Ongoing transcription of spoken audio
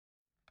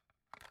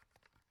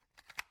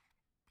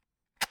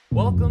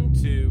Welcome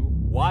to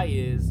Why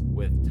Is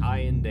with Ty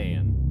and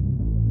Dan.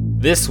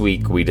 This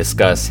week we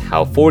discuss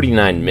how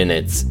 49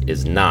 minutes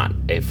is not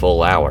a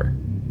full hour.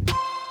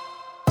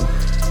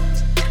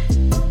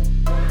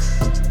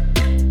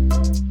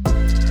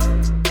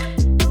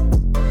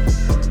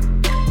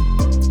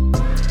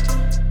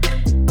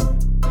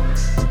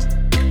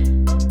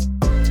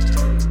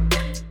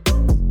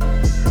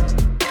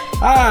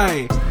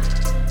 Hi,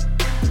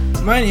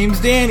 my name's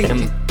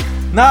Danny.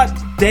 Not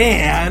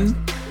Dan.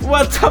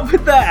 What's up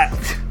with that?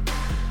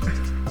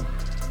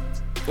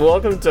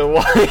 Welcome to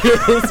Why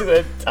Is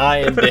with Ty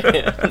and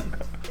Dan.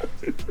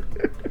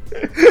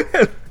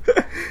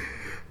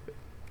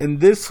 And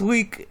this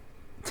week,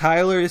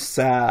 Tyler is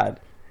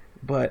sad,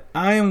 but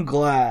I am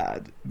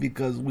glad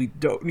because we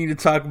don't need to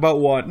talk about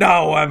one.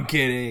 No, I'm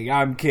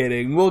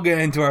kidding. We'll get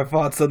into our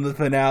thoughts on the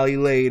finale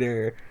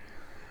later.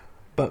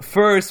 But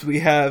first, we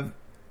have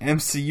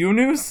MCU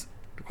news?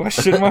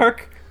 Question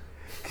mark?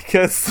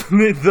 Because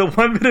the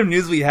one bit of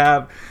news we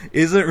have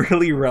isn't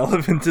really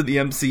relevant to the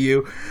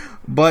MCU.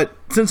 But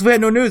since we had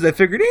no news, I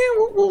figured,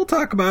 we'll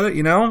talk about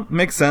it,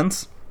 Makes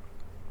sense.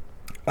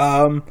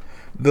 The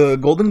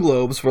Golden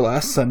Globes were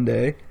last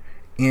Sunday,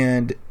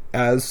 and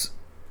as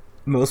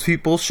most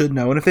people should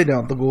know, and if they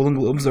don't, the Golden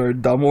Globes are a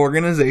dumb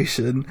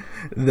organization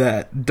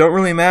that don't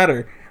really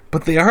matter.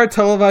 But they are a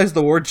televised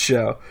awards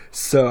show,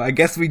 so I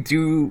guess we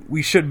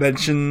should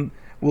mention,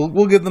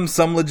 we'll give them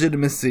some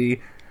legitimacy,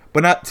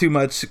 but not too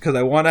much, because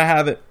I want to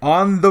have it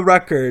on the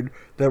record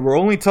that we're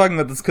only talking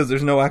about this because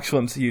there's no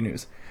actual MCU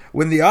news.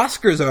 When the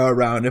Oscars are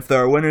around, if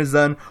there are winners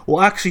then,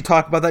 we'll actually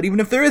talk about that even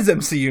if there is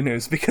MCU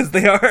news, because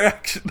they are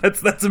actually,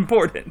 that's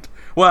important.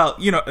 Well,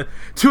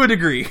 to a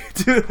degree,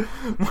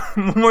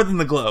 more than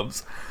the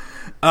Globes.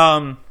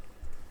 Some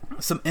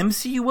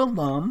MCU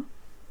alum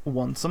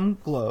won some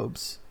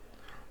Globes.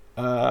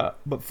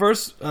 But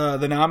first,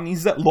 the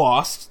nominees that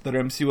lost, that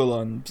are MCU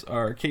alums,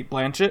 are Cate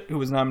Blanchett, who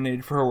was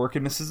nominated for her work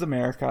in Mrs.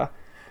 America.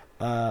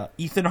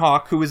 Ethan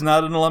Hawke, who is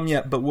not an alum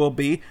yet, but will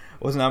be,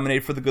 was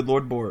nominated for The Good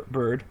Lord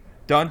Bird.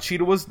 Don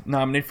Cheadle was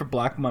nominated for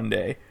Black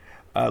Monday.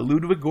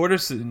 Ludwig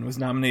Göransson was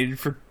nominated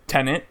for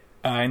Tenet.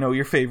 I know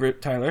your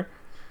favorite, Tyler.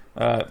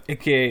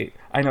 AKA,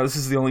 I know this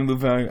is the only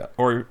movie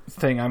or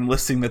thing I'm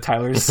listing that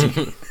Tyler's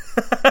seen.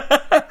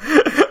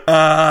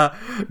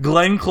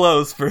 Glenn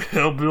Close for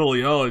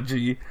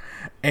Hillbillyology,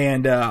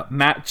 and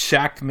Matt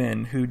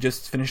Shakman, who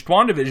just finished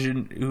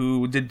WandaVision,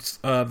 who did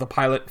the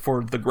pilot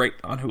for The Great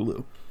on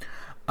Hulu.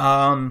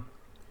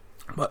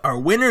 But our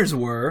winners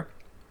were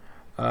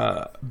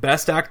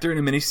Best Actor in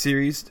a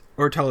Miniseries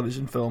or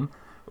Television Film,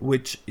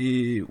 which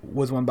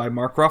was won by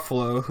Mark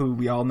Ruffalo, who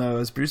we all know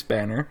as Bruce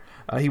Banner.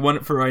 He won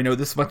it for I Know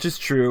This Much Is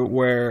True,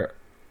 where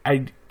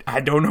I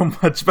don't know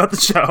much about the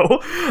show,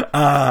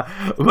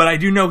 but I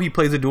do know he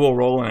plays a dual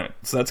role in it,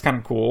 so that's kind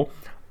of cool.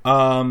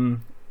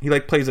 He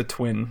plays a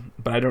twin,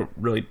 but I don't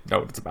really know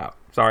what it's about.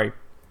 Sorry.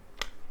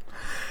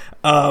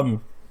 Then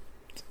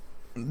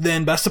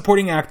Best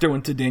Supporting Actor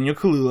went to Daniel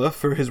Kaluuya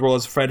for his role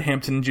as Fred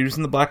Hampton in Judas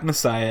and the Black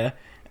Messiah.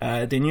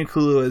 Daniel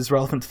Kaluuya is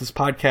relevant to this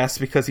podcast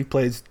because he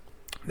plays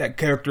that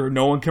character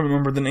no one can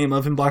remember the name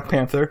of in Black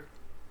Panther.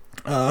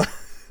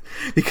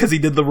 Because he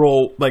did the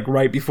role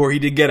right before he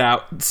did Get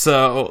Out,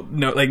 so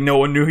no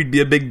one knew he'd be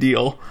a big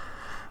deal.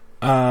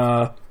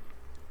 And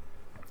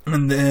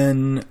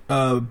then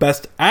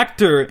Best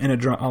Actor in a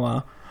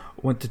Drama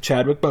went to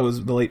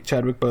the late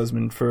Chadwick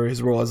Boseman for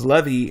his role as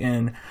Levy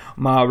in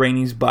Ma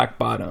Rainey's Black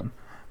Bottom.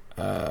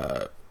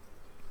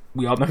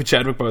 We all know who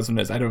Chadwick Boseman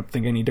is. I don't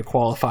think I need to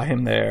qualify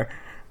him there.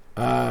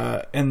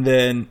 And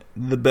then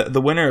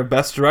the winner of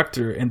Best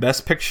Director and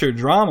Best Picture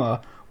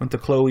Drama went to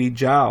Chloe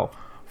Zhao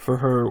for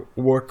her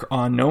work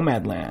on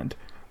Nomadland.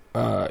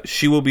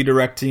 She will be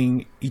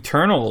directing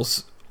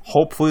Eternals,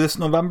 hopefully this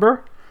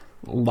November.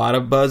 A lot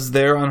of buzz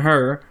there on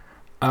her.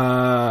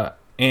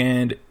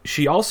 And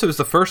she also is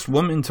the first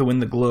woman to win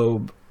the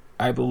Globe,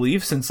 I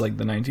believe, since the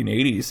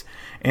 1980s.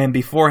 And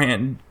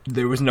beforehand,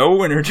 there was no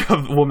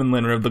woman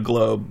winner of the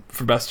Globe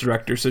for Best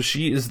Director. So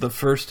she is the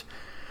first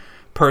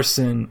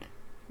person.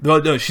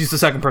 Well, no, she's the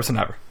second person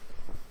ever.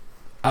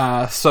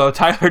 So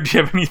Tyler, do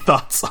you have any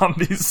thoughts on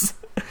these?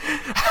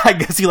 I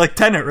guess you like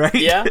Tenet, right?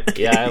 Yeah,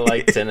 I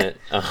like Tenet.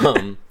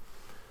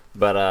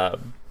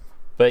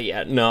 But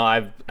yeah, no,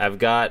 I've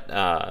got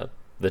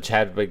the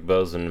Chadwick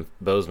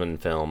Boseman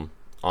film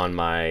on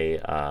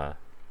my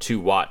to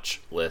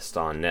watch list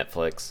on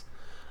Netflix.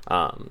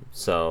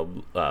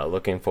 So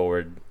looking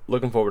forward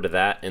to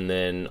that, and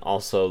then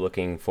also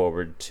looking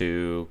forward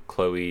to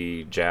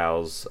Chloe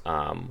Zhao's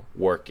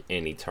work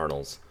in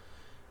Eternals.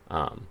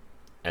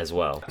 As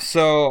well.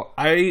 So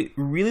I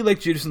really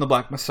like Judas and the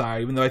Black Messiah,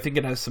 even though I think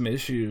it has some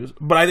issues.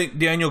 But I think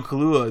Daniel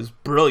Kaluuya is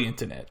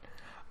brilliant in it.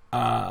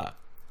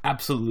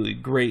 Absolutely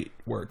great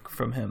work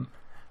from him.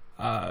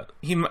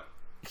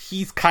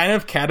 He's kind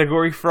of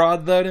category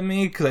fraud though to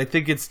me, because I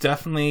think it's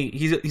definitely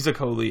he's a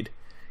co-lead.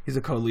 He's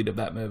a co-lead of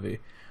that movie.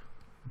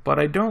 But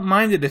I don't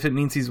mind it if it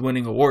means he's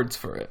winning awards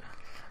for it.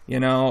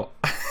 God,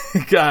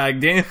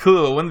 Daniel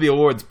Kaluuya, win the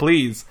awards,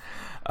 please.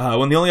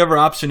 When the only other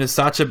option is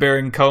Sacha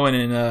Baron Cohen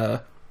in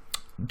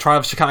Trial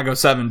of Chicago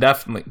 7,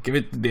 definitely give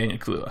it to Daniel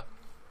Kaluuya.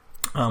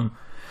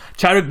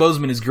 Chadwick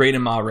Boseman is great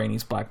in Ma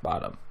Rainey's Black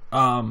Bottom.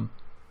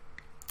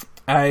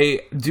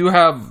 I do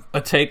have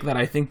a take that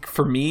I think,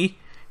 for me,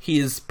 he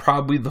is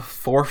probably the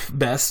 4th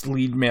best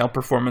lead male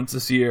performance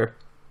this year.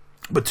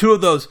 But 2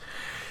 of those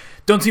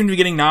don't seem to be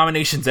getting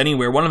nominations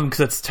anywhere. One of them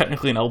because it's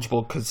technically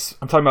ineligible, because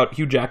I'm talking about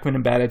Hugh Jackman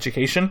in Bad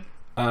Education.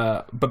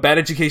 But Bad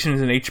Education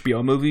is an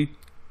HBO movie.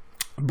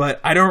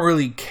 But I don't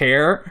really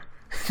care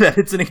that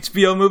it's an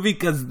HBO movie,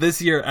 because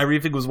this year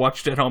everything was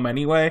watched at home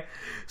anyway.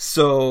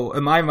 So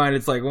in my mind,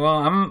 it's like, well,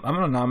 I'm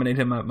going to nominate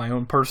him at my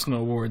own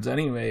personal awards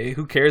anyway.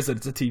 Who cares that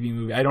it's a TV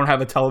movie? I don't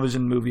have a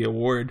television movie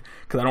award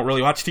because I don't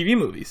really watch TV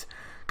movies,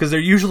 because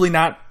they're usually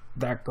not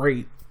that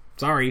great.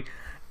 Sorry.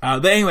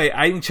 But anyway,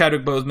 I think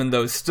Chadwick Boseman,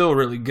 though, is still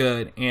really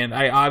good. And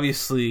I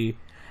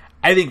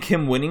think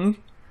him winning,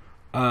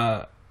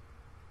 I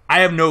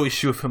have no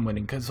issue with him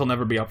winning, because he'll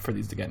never be up for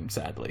these again,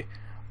 sadly.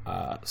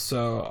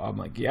 So I'm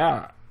like,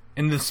 yeah.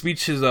 And the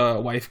speech his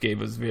wife gave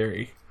was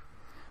very,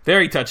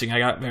 very touching. I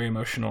got very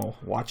emotional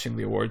watching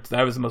the awards.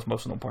 That was the most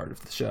emotional part of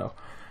the show,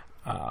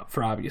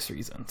 for obvious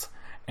reasons.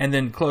 And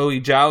then Chloe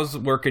Zhao's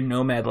work in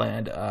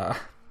Nomadland.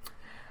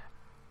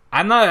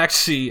 I'm not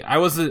actually.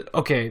 I'm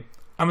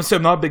gonna say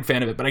I'm not a big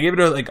fan of it, but I gave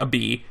it a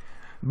B.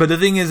 But the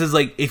thing is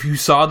like, if you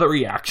saw the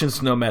reactions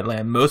to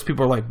Nomadland, most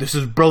people are like, "This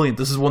is brilliant.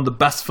 This is one of the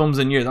best films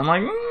in years." I'm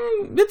like,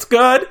 it's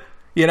good.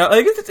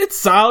 Like it's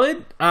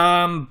solid.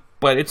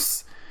 But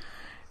it's.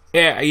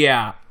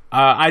 Yeah.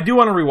 I do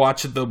want to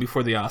rewatch it, though,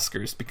 before the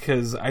Oscars,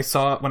 because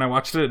when I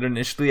watched it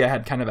initially, I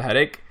had kind of a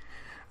headache.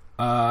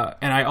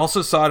 And I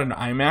also saw it in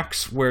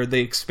IMAX, where they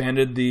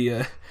expanded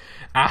the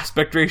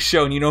aspect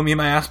ratio, and you know me and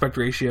my aspect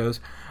ratios.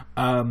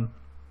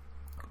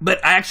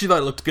 But I actually thought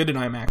it looked good in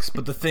IMAX.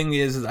 But the thing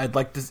is I'd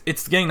like to.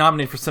 It's getting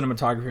nominated for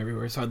cinematography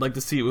everywhere, so I'd like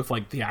to see it with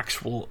like the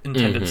actual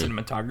intended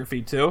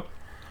cinematography too,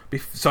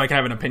 so I can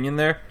have an opinion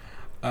there.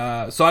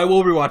 So I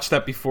will rewatch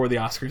that before the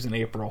Oscars in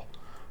April.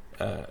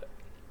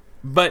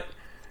 But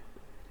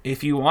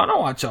if you want to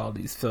watch all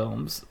these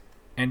films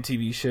and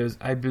TV shows,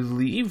 I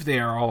believe they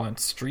are all on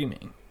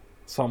streaming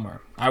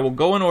somewhere. I will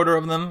go in order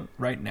of them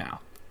right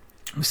now.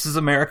 This is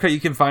America. You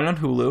can find on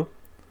Hulu.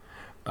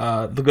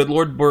 The Good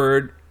Lord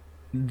Bird.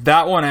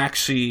 That one I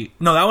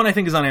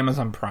think is on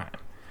Amazon Prime.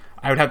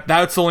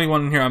 That's the only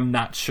one in here I'm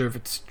not sure if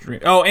it's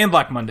streamed. Oh, and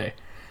Black Monday.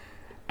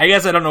 I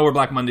guess I don't know where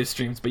Black Monday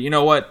streams, but you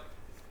know what?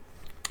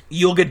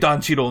 You'll get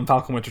Don Cheadle and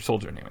Falcon Winter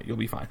Soldier anyway. You'll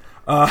be fine.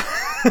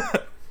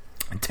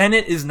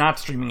 Tenet is not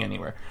streaming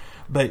anywhere,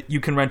 but you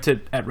can rent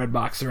it at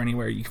Redbox or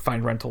anywhere you can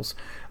find rentals.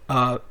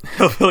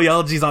 Hillbilly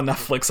Elegy's on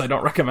Netflix. I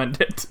don't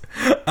recommend it.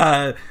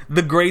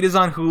 The Great is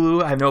on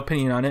Hulu. I have no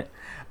opinion on it.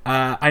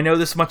 I Know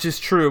This Much Is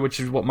True, which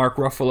is what Mark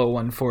Ruffalo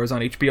won for, is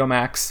on HBO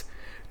Max.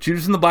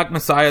 Judas and the Black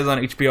Messiah is on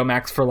HBO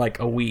Max for like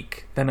a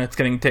week. Then it's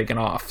getting taken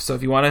off. So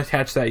if you want to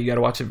catch that, you got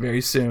to watch it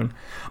very soon.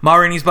 Ma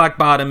Rainey's Black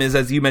Bottom is,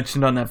 as you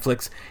mentioned, on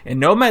Netflix.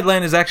 And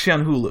Nomadland is actually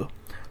on Hulu.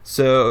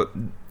 So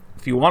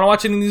if you want to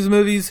watch any of these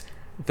movies,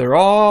 they're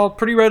all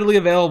pretty readily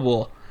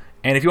available.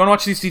 And if you want to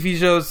watch these TV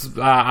shows,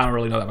 I don't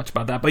really know that much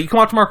about that. But you can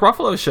watch Mark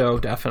Ruffalo's show,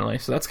 definitely.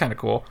 So that's kind of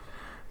cool.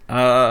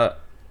 I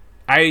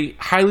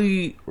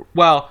highly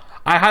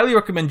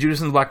recommend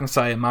Judas and the Black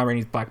Messiah and Ma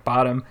Rainey's Black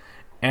Bottom.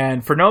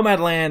 And for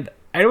Nomadland,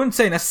 I wouldn't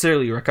say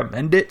necessarily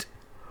recommend it,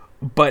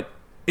 but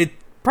it's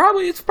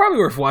probably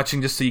worth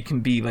watching just so you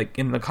can be like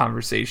in the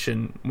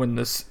conversation when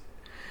this,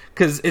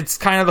 because it's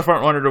kind of the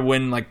front runner to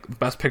win like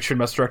Best Picture and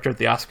Best Director at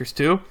the Oscars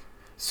too.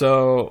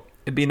 So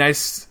it'd be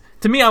nice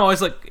to me. I'm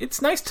always like, it's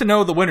nice to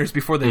know the winners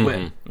before they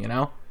win,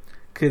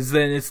 because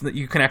then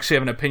you can actually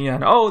have an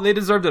opinion on, they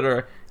deserved it,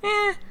 or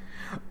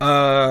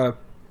and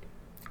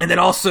then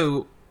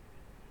also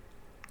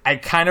I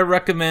kind of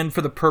recommend, for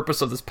the purpose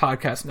of this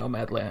podcast,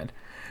 Nomadland,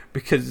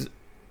 because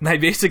my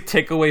basic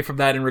takeaway from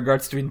that in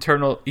regards to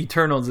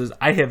Eternals is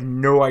I have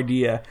no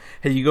idea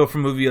how you go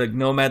from a movie like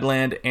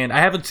Nomadland, and I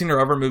haven't seen her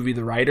other movie,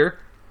 The Rider.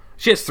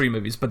 She has 3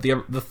 movies, but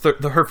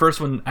her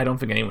first one, I don't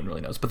think anyone really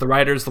knows. But The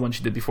Rider is the one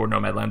she did before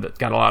Nomadland that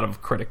got a lot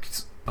of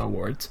critics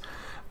awards.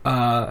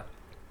 But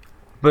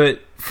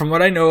from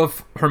what I know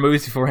of her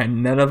movies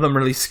beforehand, none of them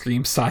really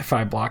scream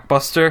sci-fi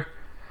blockbuster.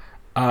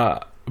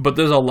 But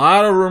there's a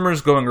lot of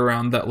rumors going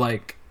around that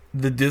like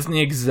the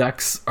Disney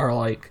execs are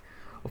like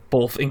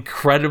both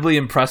incredibly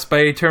impressed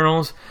by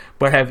Eternals,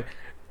 but have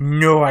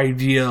no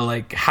idea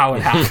like how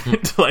it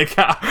happened.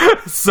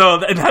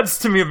 And that's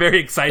to me a very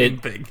exciting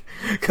thing,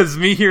 because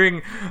me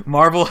hearing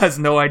Marvel has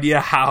no idea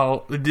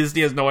how,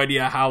 Disney has no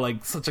idea how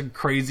like such a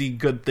crazy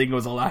good thing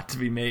was allowed to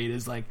be made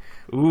is like,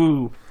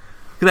 ooh,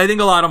 because I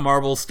think a lot of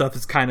Marvel stuff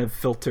is kind of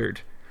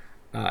filtered,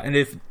 and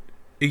if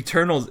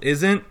Eternals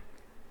isn't,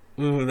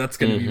 ooh, that's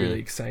going to be really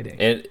exciting.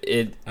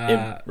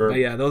 But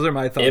yeah, those are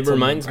my thoughts. It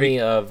reminds me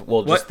of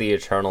just the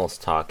Eternals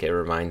talk. It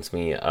reminds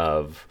me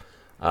of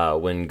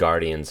when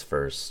Guardians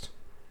first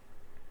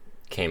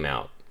came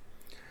out,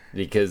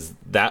 because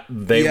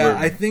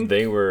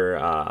they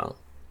were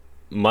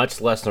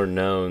much lesser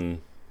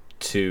known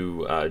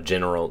to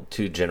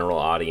general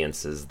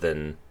audiences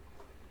than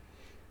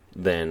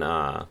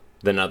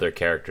than other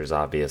characters,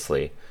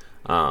 obviously.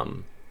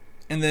 And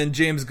then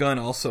James Gunn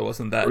also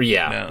wasn't that.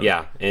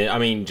 Yeah. And, I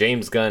mean,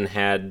 James Gunn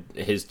had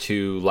his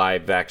 2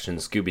 live-action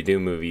Scooby-Doo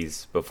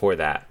movies before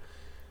that.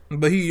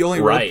 But he only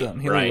wrote them.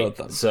 He only wrote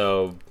them.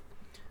 So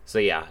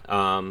yeah.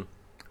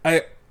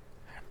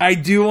 I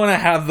do want to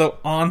have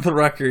on the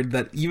record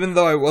that even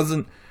though I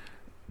wasn't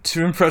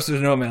too impressed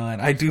with Nomadland,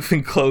 I do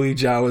think Chloe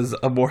Zhao is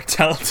a more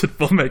talented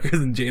filmmaker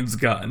than James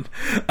Gunn.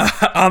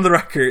 On the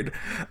record.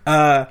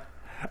 I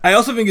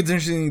also think it's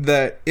interesting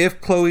that if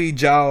Chloe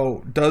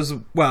Zhao does...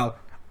 Well,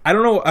 I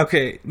don't know...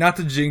 Okay, not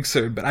to jinx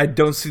her, but I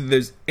don't see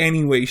there's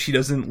any way she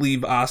doesn't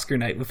leave Oscar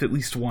night with at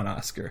least 1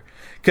 Oscar.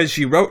 Because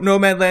she wrote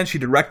Nomadland, she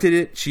directed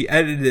it, she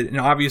edited it, and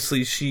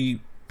obviously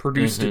she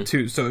produced it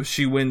too. So if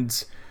she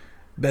wins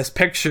Best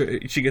Picture,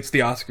 she gets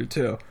the Oscar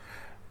too.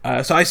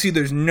 So I see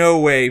there's no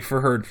way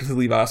for her to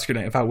leave Oscar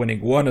night without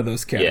winning one of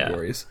those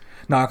categories. Yeah.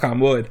 Knock on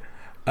wood.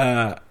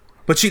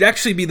 But she'd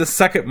actually be the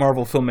second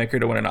Marvel filmmaker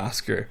to win an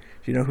Oscar.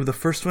 Do you know who the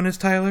first one is,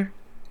 Tyler?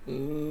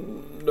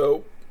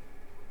 Nope.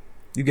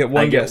 You get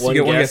one guess. You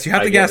get one guess. You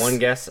have to guess. One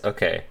guess.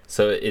 Okay,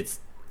 so it's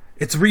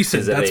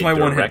recent. That's my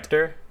one hint.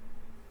 Director?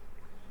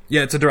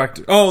 Yeah, it's a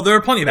director. Oh, there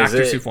are plenty of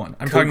actors who've won.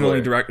 I'm talking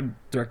only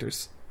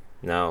directors.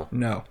 No.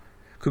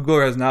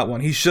 Coogler has not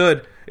won. He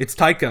should. It's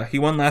Taika. He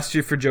won last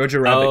year for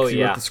Jojo Rabbit because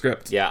he wrote the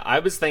script. Yeah, I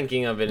was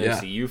thinking of an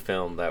MCU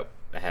film that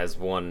has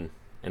won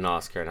an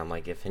Oscar, and I'm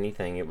like, if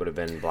anything, it would have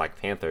been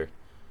Black Panther.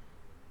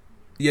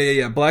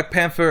 Yeah. Black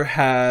Panther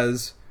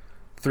has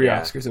 3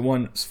 Oscars. It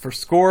won for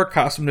score,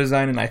 costume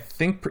design, and I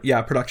think,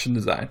 production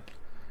design.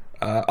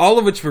 All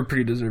of which were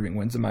pretty deserving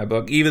wins in my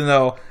book, even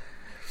though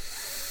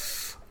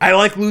I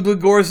like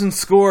Ludwig Göransson's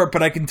score,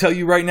 but I can tell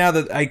you right now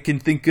that I can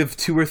think of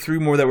 2 or 3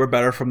 more that were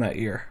better from that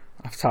year,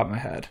 off the top of my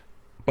head.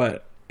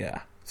 But,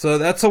 yeah. So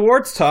that's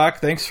awards talk.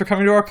 Thanks for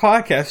coming to our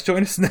podcast.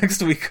 Join us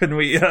next week when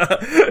we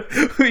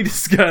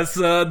discuss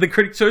the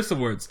Critics' Choice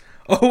Awards.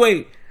 Oh,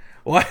 wait.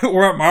 What?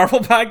 We're a Marvel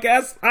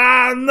podcast?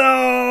 Ah,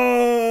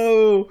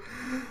 no!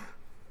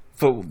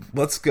 But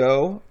let's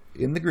go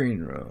in the green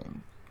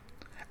room.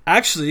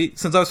 Actually,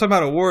 since I was talking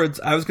about awards,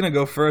 I was going to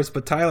go first,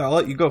 but Tyler, I'll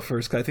let you go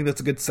first, because I think that's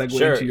a good segue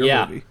into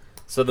your movie.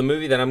 So the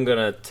movie that I'm going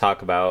to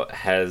talk about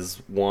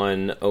has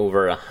won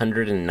over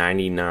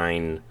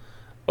 199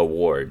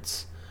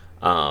 awards.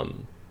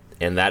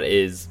 And that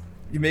is...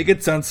 You make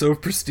it sound so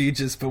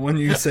prestigious, but when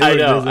you say I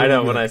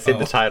know, when I say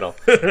the title.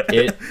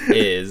 It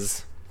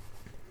is...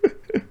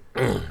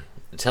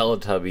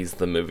 Teletubbies,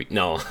 the movie.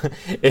 No,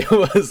 it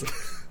was...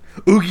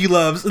 Oogie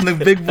Loves and the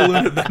Big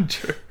Balloon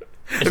Adventure.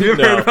 Have you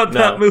ever heard about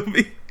that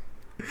movie?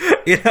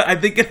 Yeah, I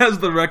think it has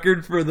the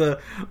record for the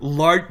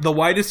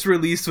widest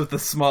release with the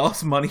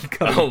smallest money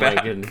coming back.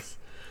 My goodness.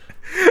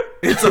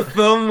 It's a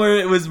film where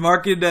it was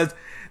marketed as,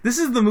 this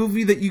is the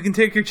movie that you can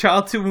take your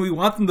child to when we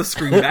want them to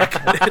scream back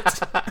at it.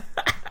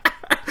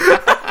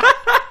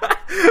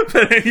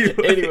 But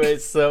anyway,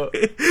 so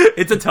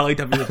it's a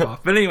Teletubbies ripoff.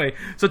 But anyway,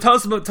 so tell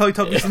us about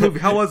Teletubbies the movie.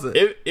 How was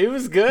it? It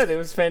was good. It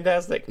was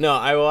fantastic. No,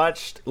 I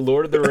watched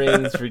Lord of the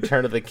Rings: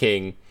 Return of the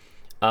King.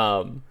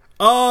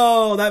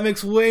 Oh, that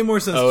makes way more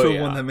sense to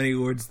have won that many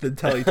awards than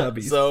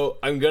Teletubbies. So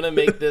I'm gonna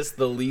make this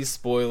the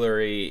least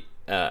spoilery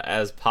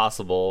as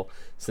possible,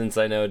 since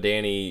I know,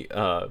 Danny,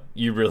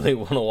 you really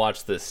want to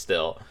watch this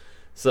still.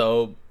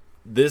 So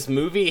this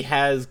movie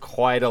has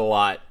quite a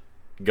lot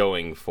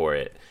going for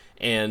it,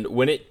 and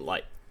when it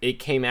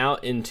came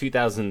out in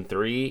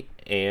 2003,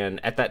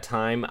 and at that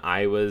time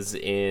I was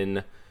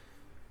in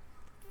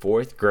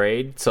 4th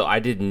grade, so I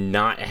did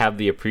not have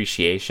the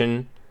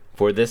appreciation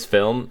for this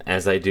film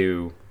as I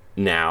do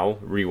now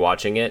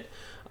rewatching it.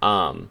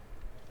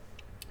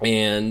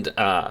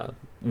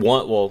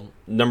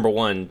 Number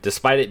one,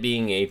 despite it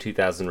being a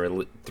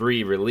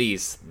 2003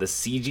 release, the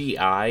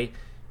CGI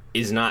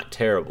is not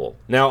terrible.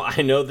 Now,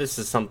 I know this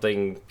is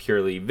something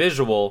purely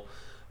visual,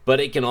 but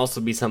it can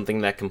also be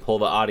something that can pull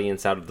the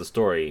audience out of the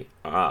story.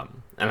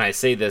 And I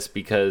say this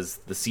because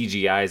the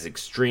CGI is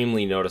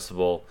extremely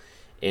noticeable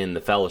in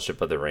The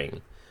Fellowship of the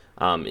Ring.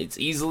 It's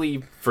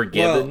easily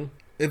forgiven. Well,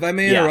 if I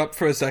may interrupt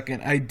for a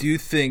second, I do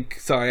think...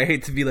 Sorry, I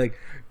hate to be like...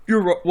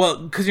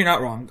 because you're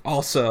not wrong,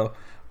 also.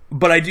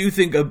 But I do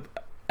think... and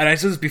I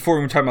said this before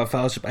when we were talking about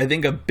Fellowship, I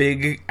think a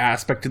big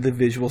aspect of the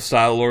visual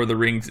style of Lord of the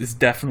Rings is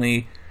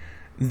definitely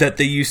that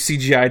they use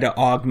CGI to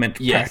augment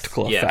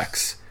practical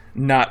effects,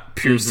 not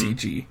pure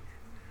CG.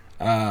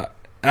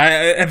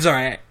 I'm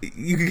sorry,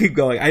 you can keep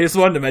going. I just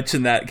wanted to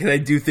mention that because I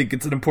do think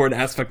it's an important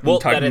aspect when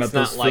talking about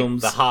those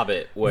films. Like The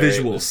Hobbit, where visuals.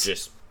 It was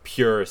just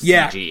pure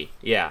CG.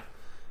 Yeah,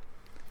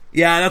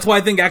 that's why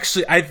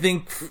I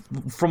think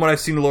from what I've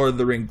seen of Lord of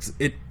the Rings,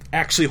 it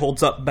actually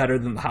holds up better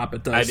than The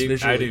Hobbit does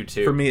visually. I do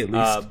too. For me, at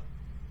least.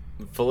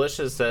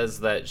 Felicia says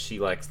that she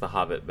likes The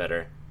Hobbit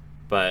better,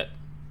 but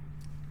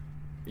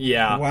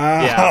yeah,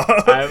 wow. Yeah,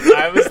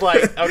 I was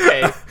like,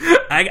 okay.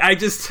 I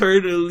just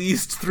heard at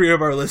least 3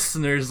 of our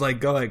listeners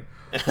going.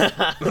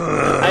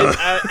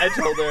 I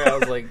told her, I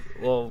was like,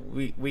 well,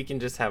 we can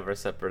just have our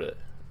separate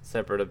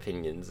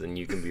opinions, and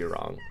you can be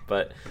wrong,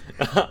 but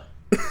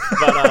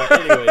But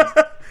anyways.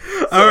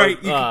 All right,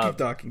 you can keep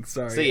talking.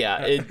 Sorry. So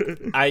yeah,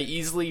 I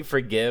easily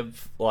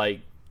forgive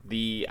like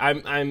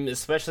I'm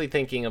especially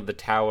thinking of the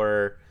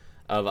Tower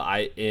of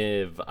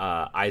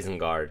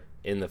Isengard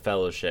in the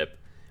Fellowship,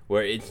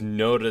 where it's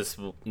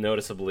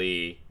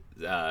noticeably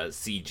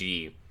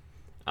CG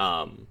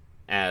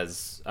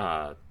as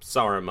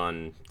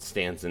Saruman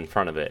stands in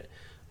front of it.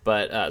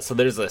 But so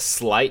there's a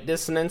slight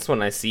dissonance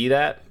when I see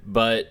that,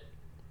 but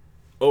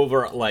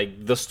over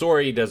like the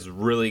story does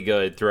really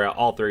good throughout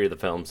all three of the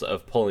films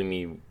of pulling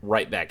me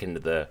right back into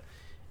the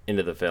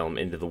film,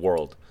 into the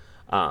world.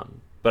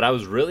 But I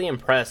was really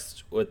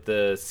impressed with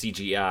the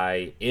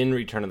CGI in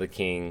Return of the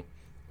King,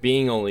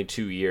 being only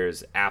 2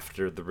 years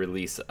after the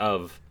release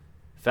of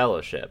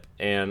Fellowship.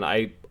 And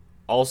I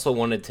also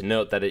wanted to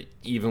note that it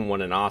even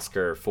won an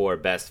Oscar for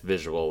Best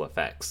Visual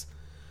Effects.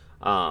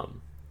 So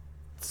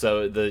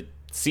the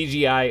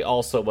CGI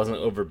also wasn't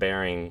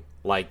overbearing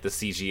like the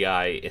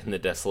CGI in The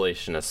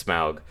Desolation of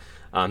Smaug.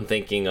 I'm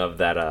thinking of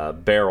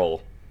that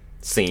barrel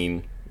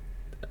scene.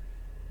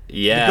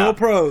 Yeah. The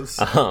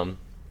GoPros.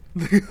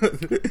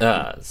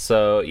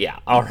 So yeah,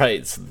 all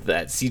right. So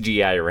that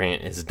CGI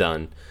rant is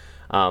done.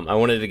 I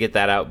wanted to get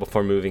that out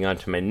before moving on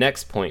to my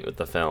next point with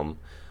the film.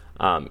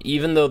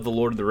 Even though the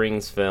Lord of the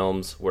Rings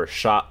films were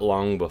shot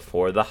long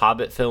before the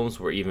Hobbit films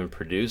were even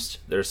produced,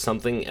 there's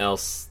something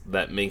else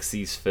that makes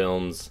these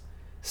films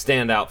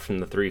stand out from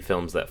the three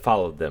films that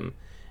followed them,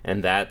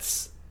 and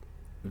that's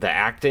the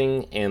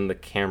acting and the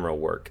camera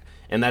work.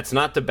 And that's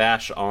not to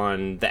bash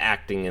on the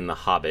acting in The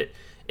Hobbit.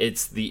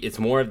 It's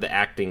more of the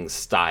acting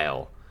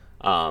style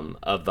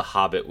of The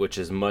Hobbit, which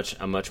is a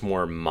much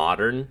more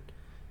modern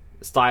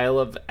style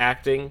of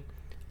acting,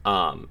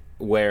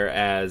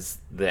 whereas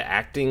the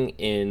acting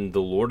in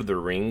the Lord of the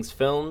Rings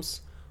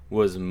films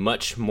was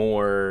much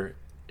more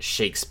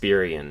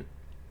Shakespearean,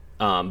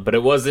 but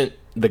it wasn't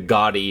the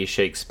gaudy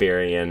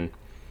Shakespearean.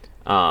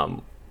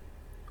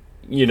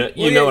 You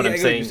know what I'm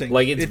saying?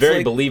 Like it's very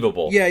like,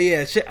 believable.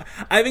 Yeah.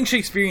 I think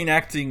Shakespearean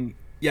acting,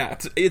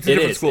 it's a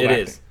different school of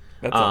acting.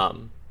 That's all.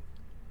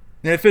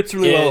 And it fits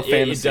really well with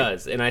fantasy. It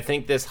does, and I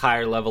think this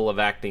higher level of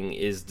acting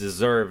is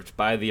deserved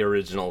by the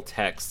original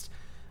text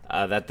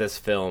that this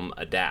film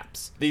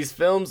adapts. These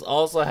films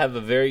also have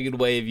a very good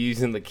way of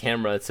using the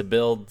camera to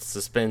build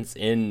suspense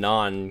in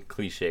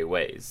non-cliche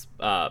ways.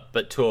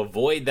 But to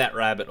avoid that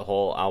rabbit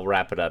hole, I'll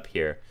wrap it up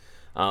here.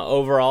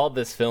 Overall,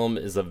 this film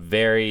is a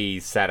very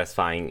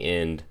satisfying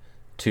end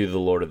to the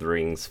Lord of the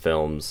Rings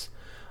films.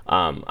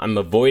 I'm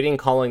avoiding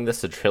calling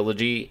this a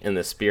trilogy in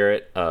the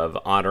spirit of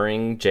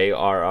honoring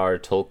J.R.R.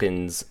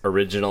 Tolkien's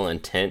original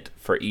intent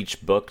for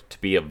each book to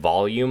be a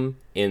volume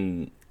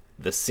in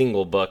the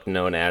single book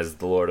known as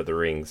The Lord of the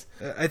Rings.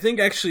 I think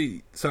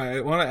actually, sorry, I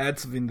want to add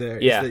something there.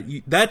 Yeah.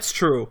 That's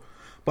true,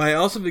 but I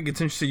also think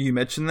it's interesting you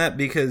mentioned that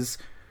because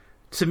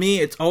to me,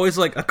 it's always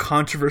like a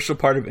controversial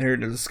part of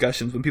internet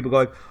discussions when people go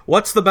like,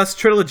 what's the best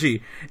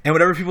trilogy? And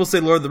whenever people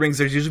say Lord of the Rings,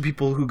 there's usually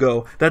people who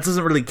go, that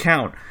doesn't really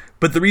count.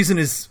 But the reason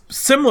is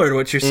similar to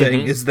what you're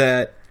saying, is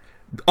that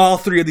all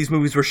three of these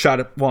movies were shot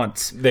at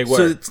once. They were.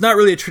 So it's not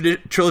really a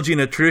trilogy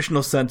in a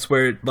traditional sense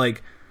where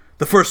like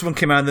the first one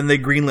came out and then they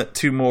greenlit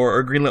two more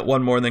or greenlit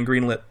one more and then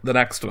greenlit the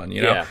next one,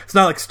 you know? Yeah. It's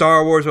not like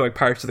Star Wars or like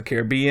Pirates of the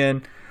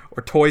Caribbean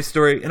or Toy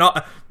Story. And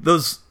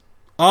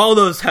all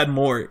those had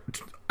more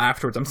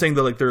afterwards. I'm saying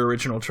their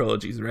original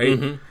trilogies,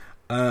 right?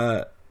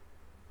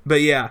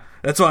 But yeah,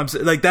 that's why I'm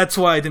saying. Like that's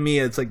why to me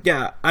it's like,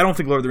 yeah, I don't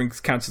think Lord of the Rings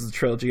counts as a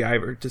trilogy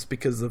either, just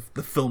because of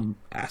the film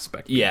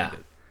aspect. Yeah,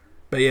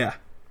 but yeah,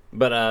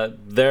 but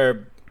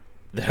there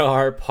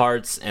are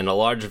parts, and a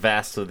large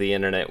vast of the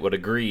internet would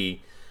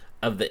agree,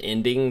 of the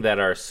ending that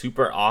are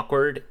super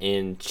awkward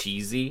and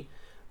cheesy.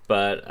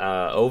 But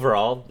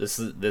overall, this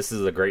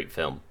is a great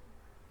film.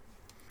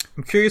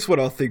 I'm curious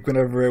what I'll think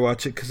whenever I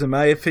watch it, because in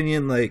my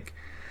opinion, like,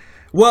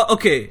 well,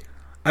 okay,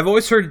 I've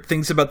always heard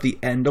things about the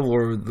end of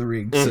Lord of the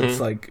Rings. It's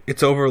like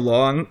it's over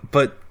long,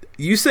 but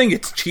you saying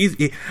it's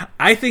cheesy,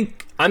 I'm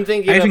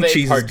thinking of a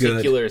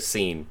particular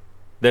scene.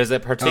 There's a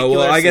particular. Oh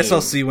well, I guess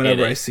I'll see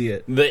whenever I see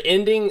it. The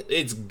ending,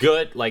 it's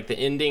good. Like the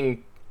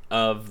ending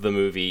of the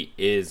movie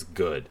is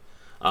good.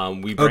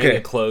 We bring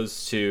it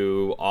close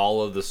to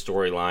all of the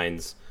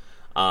storylines.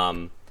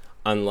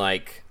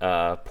 Unlike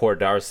poor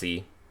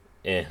Darcy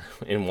in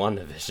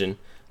WandaVision.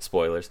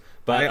 Spoilers.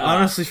 But I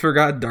honestly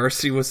forgot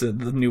Darcy was in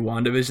the new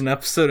WandaVision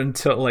episode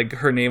until like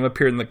her name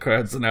appeared in the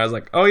credits, and I was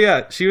like, "Oh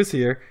yeah, she was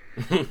here."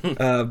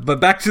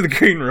 But back to the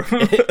green room.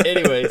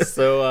 Anyway,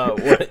 so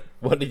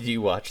what did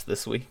you watch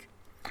this week?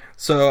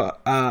 So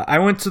I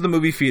went to the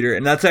movie theater,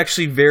 and that's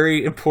actually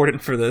very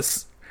important for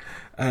this,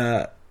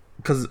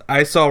 because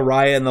I saw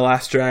Raya and the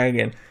Last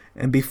Dragon.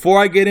 And before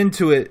I get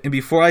into it, and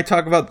before I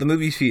talk about the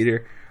movie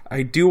theater,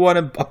 I do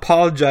want to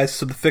apologize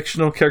to the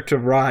fictional character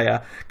of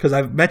Raya, because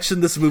I've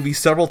mentioned this movie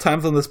several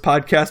times on this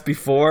podcast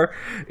before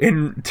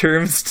in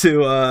terms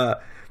to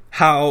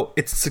how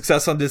its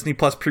success on Disney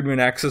Plus Premium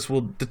Access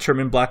will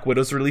determine Black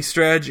Widow's release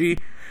strategy,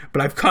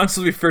 but I've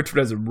constantly referred to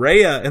it as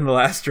Raya and the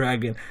Last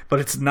Dragon, but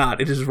it's not.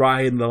 It is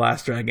Raya and the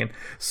Last Dragon.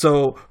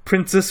 So,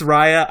 Princess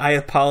Raya, I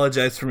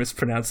apologize for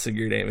mispronouncing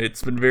your name.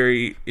 It's been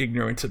very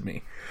ignorant of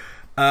me.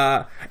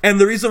 And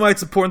the reason why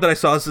it's important that I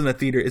saw this in the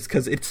theater is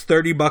because it's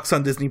 $30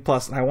 on Disney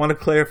Plus, and I want to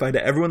clarify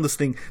to everyone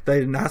listening that I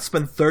did not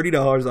spend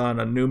 $30 on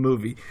a new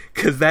movie,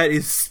 because that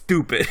is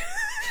stupid.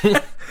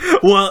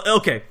 Well,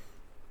 okay.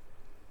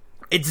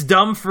 It's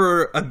dumb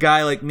for a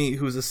guy like me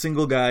who's a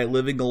single guy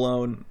living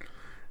alone.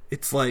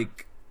 It's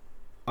like,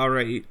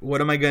 alright,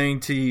 what am I going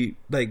to,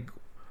 like,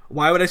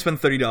 why would I spend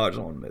 $30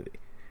 on one movie?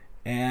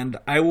 And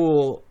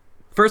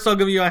first I'll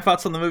give you my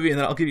thoughts on the movie, and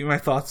then I'll give you my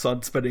thoughts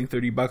on spending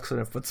 $30 on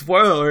it. But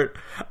spoiler alert,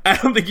 I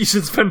don't think you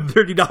should spend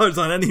 $30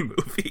 on any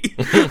movie.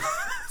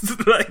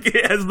 Like,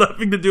 it has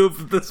nothing to do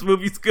with if this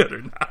movie's good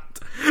or not.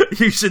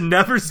 You should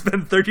never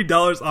spend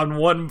 $30 on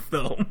one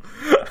film.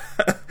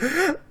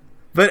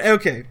 But,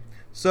 okay.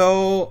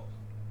 So,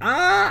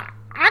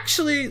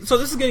 so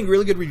this is getting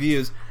really good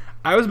reviews.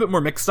 I was a bit more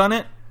mixed on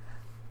it.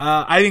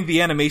 I think the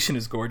animation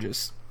is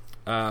gorgeous.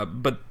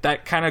 But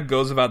that kind of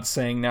goes without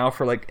saying now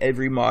for like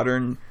every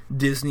modern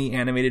Disney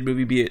animated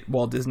movie, be it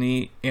Walt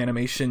Disney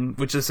Animation,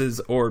 which this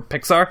is, or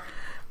Pixar.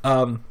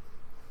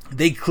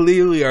 They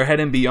clearly are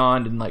heading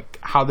beyond in like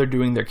how they're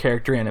doing their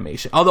character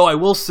animation. Although I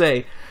will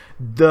say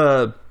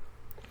so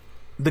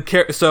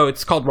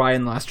it's called Raya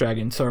and the Last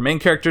Dragon. So our main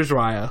character is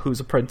Raya, who's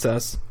a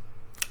princess.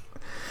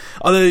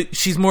 Although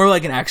she's more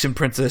like an action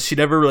princess. She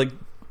never like,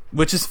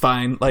 which is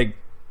fine. Like,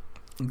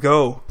 you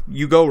go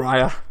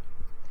Raya.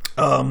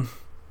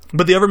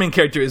 But the other main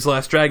character is the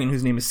Last Dragon,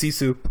 whose name is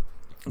Sisu,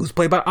 who's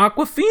played by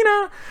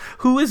Awkwafina,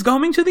 who is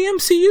coming to the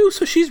MCU,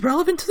 so she's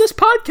relevant to this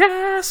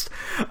podcast.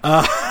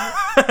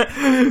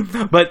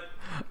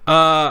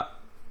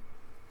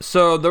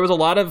 So there was a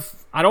lot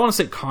of, I don't want to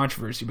say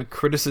controversy, but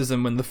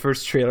criticism when the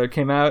first trailer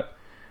came out.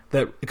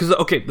 The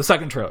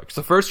second trailer. Because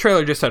the first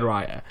trailer just had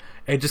Raya.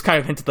 It just kind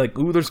of hinted like,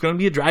 ooh, there's going to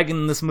be a dragon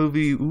in this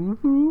movie.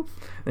 Ooh.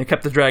 And they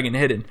kept the dragon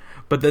hidden.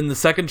 But then the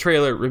second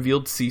trailer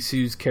revealed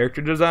Sisu's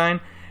character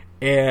design.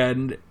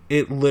 And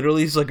it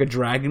literally is like a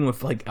dragon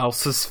with like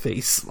Elsa's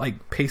face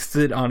like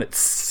pasted on its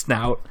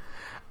snout.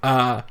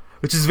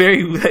 Which is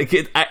very like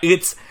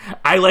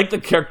I like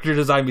the character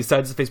design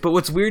besides the face. But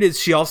what's weird is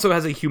she also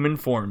has a human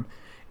form.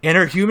 And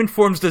her human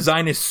form's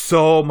design is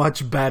so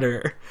much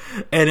better.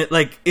 And it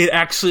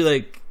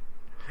actually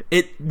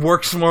it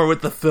works more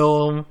with the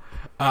film.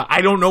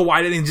 I don't know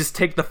why they didn't just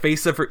take the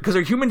face of her, because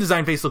her human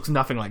design face looks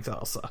nothing like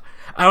Elsa.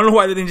 I don't know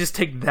why they didn't just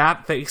take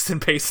that face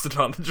and paste it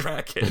on the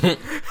dragon.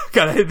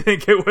 God, I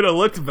think it would have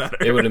looked better.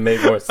 It would have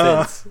made more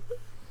sense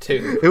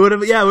too. It would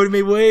have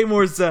made way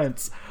more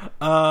sense.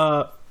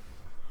 And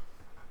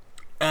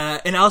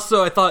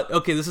also I thought,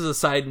 okay, this is a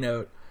side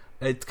note.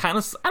 It's kind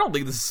of, I don't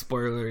think this is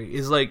spoilery.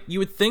 Is like, you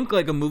would think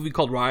like a movie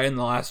called Raya and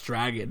the Last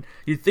Dragon,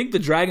 you'd think the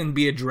dragon would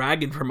be a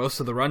dragon for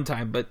most of the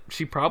runtime, but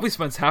she probably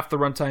spends half the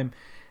runtime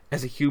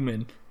as a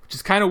human, which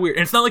is kind of weird.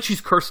 And it's not like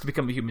she's cursed to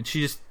become a human.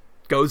 She just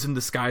goes in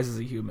disguise as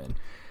a human.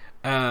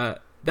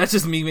 That's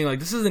just me being like,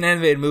 this is an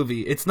animated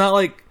movie. It's not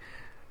like,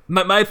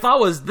 my thought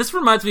was, this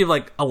reminds me of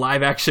like a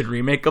live action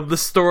remake of the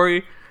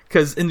story.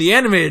 Because in the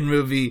animated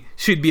movie,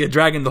 she'd be a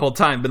dragon the whole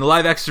time. But in the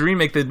live action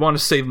remake, they'd want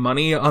to save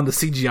money on the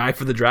CGI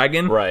for the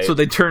dragon. Right. So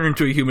they turn her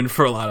into a human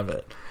for a lot of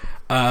it.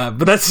 But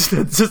that's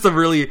just a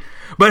really...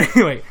 But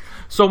anyway,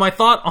 so my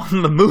thought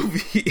on the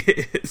movie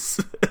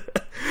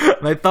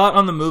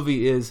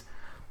is...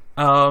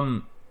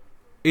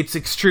 it's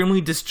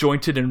extremely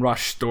disjointed and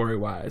rushed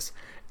story-wise.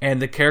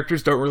 And the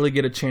characters don't really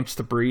get a chance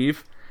to breathe.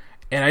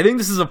 And I think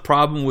this is a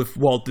problem with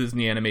Walt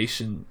Disney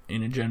Animation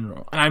in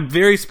general. And I'm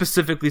very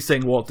specifically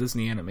saying Walt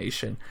Disney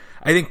Animation.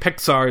 I think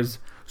Pixar is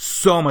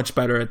so much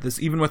better at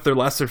this, even with their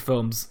lesser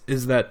films,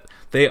 is that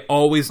they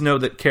always know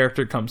that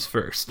character comes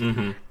first.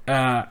 Mm-hmm.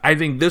 I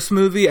think this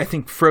movie,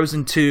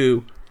 Frozen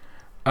 2,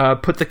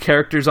 put the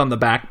characters on the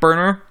back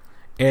burner,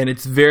 and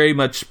it's very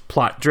much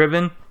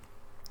plot-driven.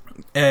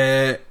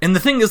 And the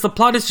thing is, the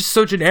plot is just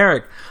so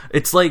generic.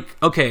 It's like,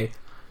 okay...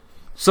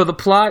 So the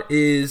plot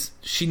is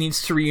she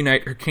needs to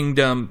reunite her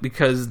kingdom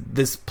because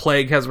this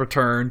plague has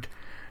returned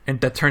and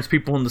that turns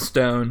people into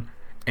stone.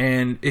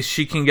 And if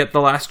she can get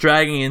the last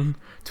dragon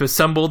to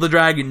assemble the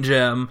dragon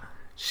gem,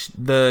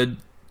 the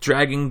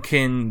dragon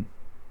can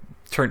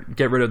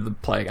get rid of the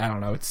plague. I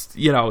don't know. It's,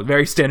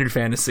 very standard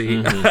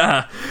fantasy.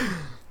 Mm-hmm.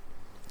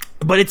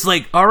 But it's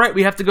like, all right,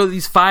 we have to go to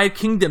these 5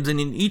 kingdoms, and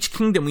in each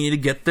kingdom we need to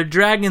get the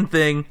dragon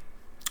thing.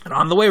 And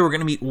on the way, we're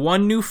going to meet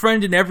one new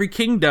friend in every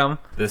kingdom.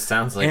 This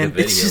sounds like a video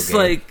game. It's just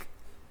like...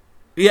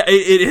 Yeah,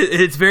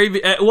 it's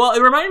very... well,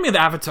 it reminded me of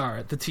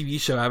Avatar, the TV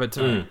show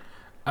Avatar.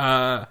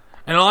 And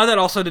a lot of that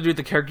also had to do with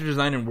the character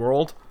design and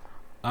world.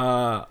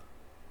 But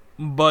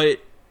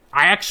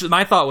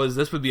my thought was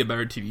this would be a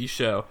better TV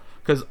show.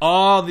 Because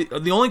all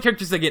the only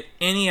characters that get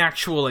any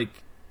actual,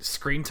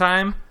 screen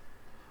time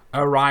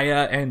are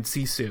Raya and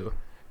Sisu.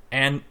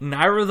 And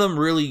neither of them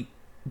really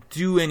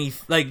do any...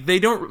 they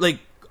don't...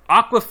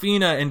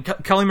 Aquafina and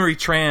Kelly Marie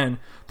Tran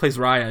plays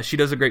Raya. She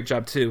does a great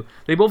job too.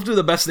 They both do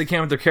the best they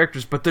can with their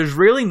characters, but there's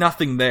really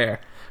nothing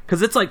there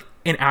because it's like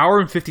an hour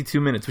and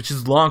 52 minutes, which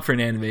is long for an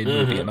animated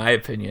movie in my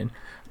opinion.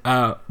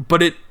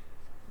 But it's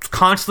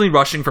constantly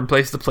rushing from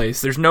place to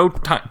place. There's no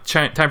time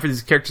for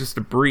these characters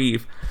to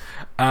breathe.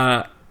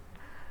 And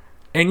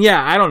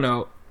yeah, I don't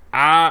know.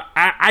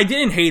 I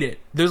didn't hate it.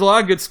 There's a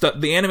lot of good stuff.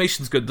 The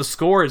animation's good. The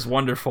score is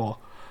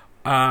wonderful.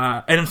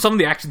 And some of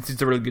the action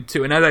scenes are really good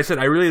too. And as I said,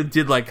 I really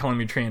did like Kelly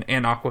Marie Tran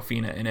and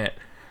Aquafina in it.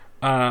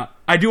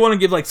 I do want to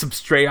give like some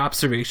stray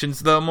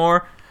observations though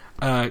more.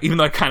 Even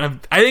though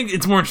I think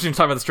it's more interesting to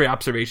talk about the stray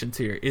observations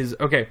here. Is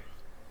okay.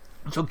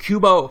 So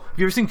Kubo, have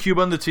you ever seen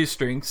Kubo and the Two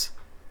Strings?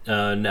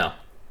 No.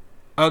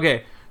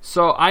 Okay,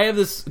 so I have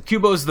this.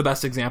 Kubo is the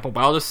best example,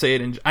 but I'll just say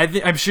it. And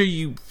I'm sure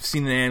you've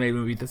seen the anime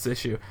movie this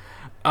issue.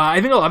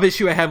 I think a lot of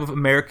issue I have with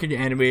American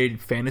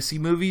animated fantasy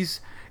movies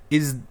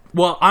is,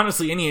 well,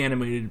 honestly, any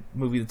animated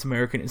movie that's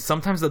American is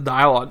sometimes the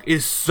dialogue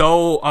is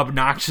so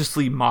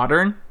obnoxiously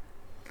modern.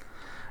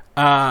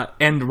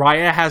 And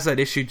Raya has that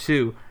issue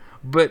too.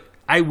 But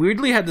I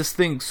weirdly had this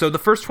thing. So the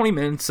first 20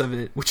 minutes of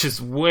it, which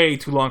is way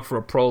too long for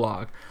a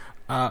prologue,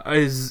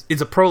 is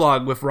a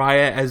prologue with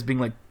Raya as being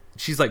like,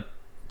 she's like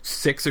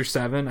 6 or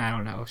 7. I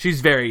don't know.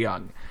 She's very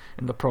young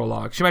in the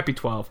prologue. She might be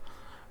 12.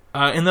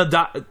 And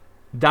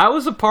that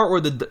was a part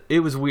where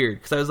it was weird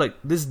because I was like,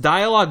 this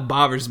dialogue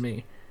bothers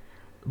me.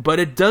 But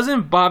it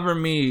doesn't bother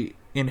me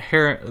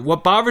inherently.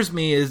 What bothers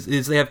me is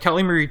they have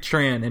Kelly Marie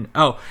Tran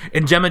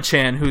and Gemma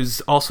Chan,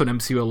 who's also an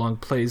MCU alum,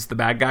 plays the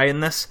bad guy in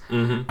this,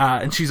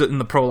 and she's in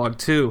the prologue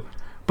too.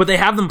 But they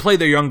have them play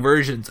their young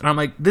versions, and I'm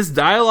like, this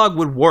dialogue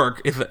would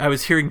work if I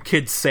was hearing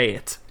kids say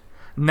it,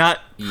 not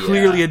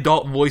clearly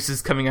adult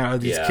voices coming out of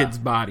these kids'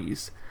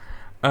 bodies.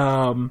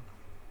 And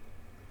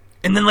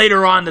then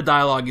later on, the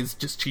dialogue is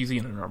just cheesy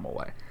in a normal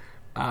way.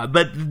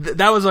 But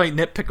that was my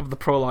nitpick of the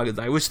prologue. Is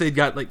I wish they'd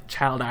got like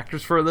child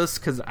actors for this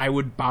because I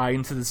would buy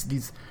into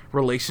these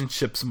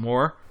relationships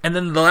more. And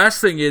then the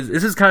last thing is,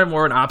 this is kind of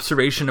more an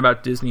observation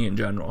about Disney in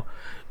general,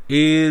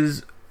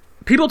 is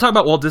people talk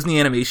about Walt Disney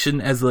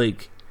Animation as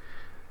like,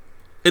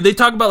 they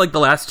talk about like the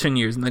last 10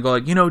 years and they go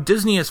like,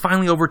 Disney has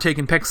finally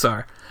overtaken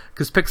Pixar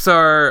because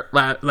Pixar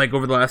like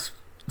over the last,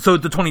 so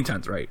the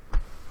 2010s, right?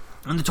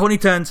 In the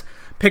 2010s,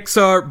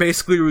 Pixar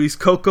basically released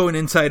Coco and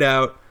Inside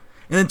Out.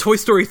 And then Toy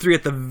Story 3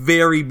 at the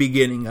very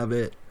beginning of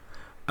it.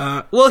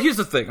 Well, here's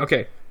the thing.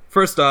 Okay,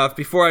 first off,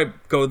 before I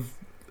go,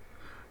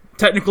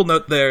 technical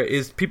note there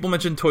is people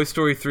mention Toy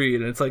Story 3,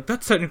 and it's like,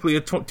 that's technically a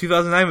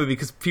 2009 movie,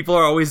 because people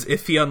are always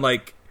iffy on,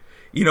 like,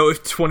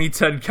 if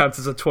 2010 counts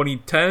as a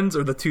 2010s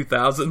or the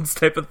 2000s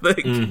type of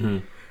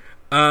thing.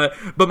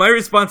 But my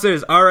response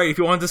is, alright, if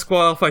you want to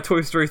disqualify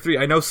Toy Story 3,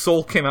 I know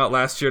Soul came out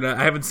last year, and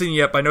I haven't seen it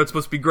yet, but I know it's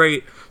supposed to be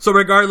great. So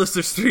regardless,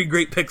 there's 3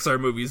 great Pixar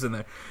movies in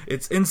there.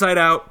 It's Inside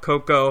Out,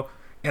 Coco,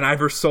 and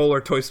either Soul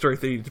or Toy Story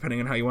 3, depending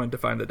on how you want to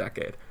define the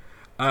decade.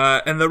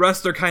 And the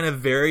rest are kind of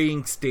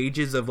varying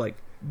stages of, like,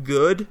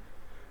 good,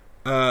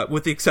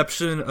 with the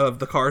exception of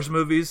the Cars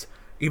movies.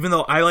 Even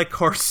though I like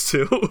Cars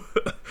 2.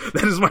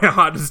 That is my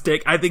hottest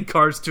take. I think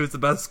Cars 2 is the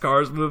best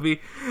Cars movie.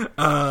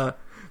 But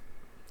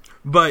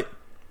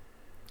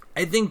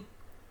I think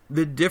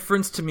the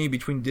difference to me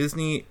between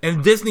Disney,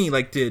 and Disney,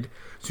 like, did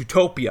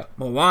Zootopia,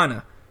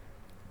 Moana,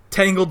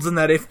 Tangled's in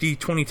that iffy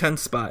 2010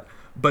 spot.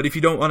 But if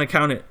you don't want to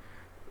count it,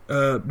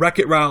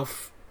 Wreck-It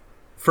Ralph,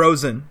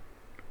 Frozen,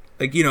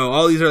 like,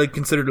 all these are like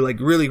considered like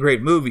really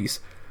great movies.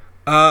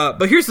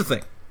 But here's the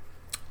thing.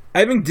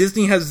 I think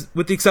Disney has,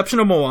 with the exception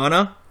of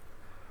Moana,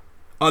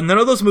 none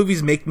of those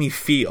movies make me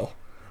feel.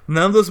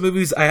 None of those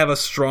movies I have a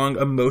strong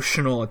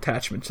emotional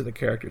attachment to the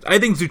characters. I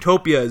think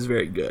Zootopia is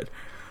very good.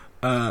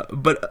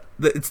 But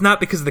it's not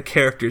because of the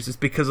characters, it's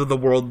because of the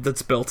world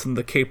that's built and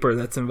the caper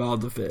that's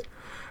involved with it.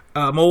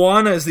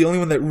 Moana is the only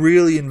one that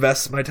really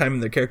invests my time in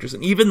the characters.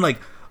 And even like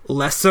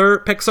lesser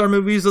Pixar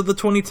movies of the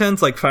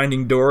 2010s, like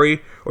Finding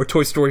Dory or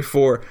Toy Story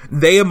 4,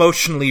 they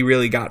emotionally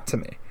really got to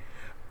me.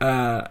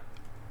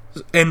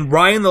 And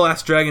Raya and the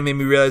Last Dragon made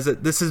me realize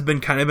that this has been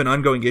kind of an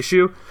ongoing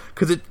issue,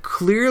 because it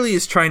clearly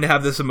is trying to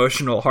have this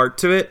emotional heart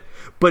to it,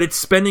 but it's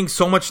spending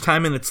so much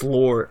time in its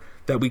lore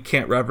that we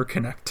can't ever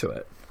connect to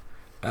it.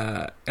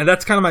 And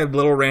that's kind of my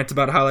little rant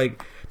about how,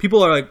 like,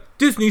 people are like,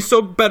 Disney's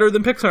so better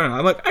than Pixar now.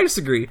 I'm like, I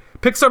disagree.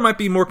 Pixar might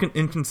be more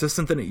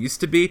inconsistent than it used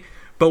to be,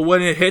 but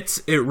when it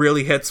hits, it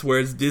really hits,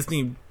 whereas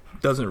Disney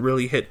doesn't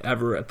really hit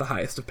ever at the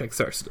highest of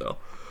Pixar still.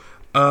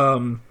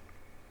 And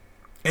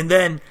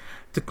then,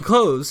 to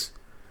close,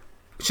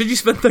 should you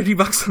spend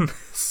 $30 on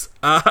this?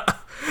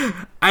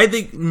 I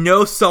think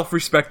no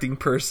self-respecting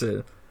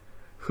person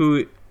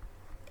who...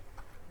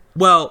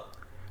 Well,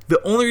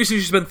 the only reason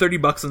you should spend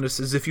 $30 on this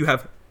is if you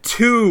have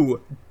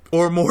 2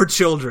 or more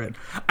children.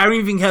 I don't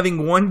even think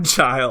having 1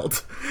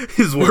 child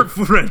is worth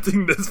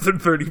renting this for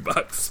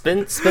 $30.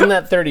 Spend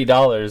that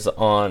 $30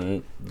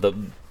 on the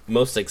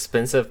most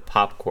expensive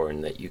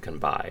popcorn that you can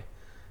buy.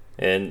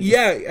 And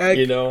yeah,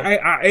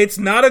 it's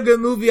not a good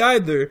movie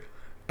either.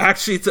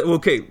 Actually, it's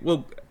okay.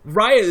 Well,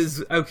 Raya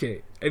is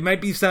okay. It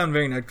might sound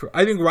very natural.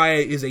 I think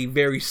Raya is a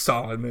very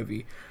solid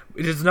movie,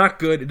 It is not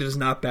good. It is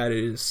not bad.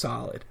 It is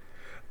solid.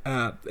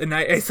 And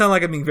I sound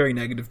like I'm being very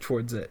negative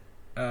towards it.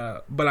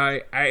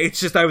 But it's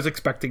just I was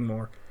expecting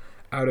more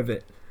out of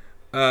it.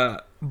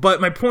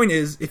 But my point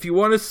is, if you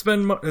want to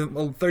spend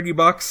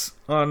 $30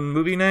 on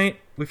movie night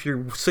with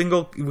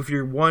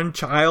your one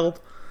child,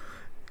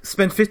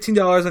 spend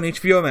 $15 on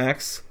HBO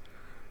Max.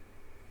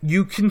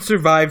 You can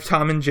survive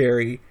Tom and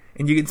Jerry,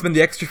 and you can spend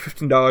the extra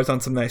 $15 on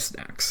some nice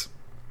snacks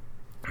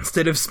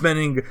instead of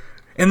spending.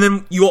 And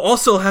then you'll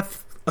also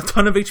have a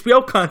ton of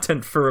HBO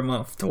content for a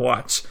month to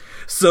watch.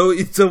 So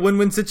it's a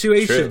win-win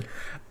situation.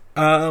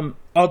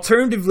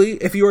 Alternatively,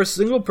 if you're a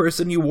single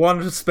person, you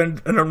want to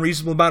spend an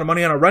unreasonable amount of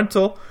money on a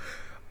rental,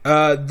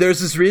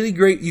 there's this really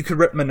great, you could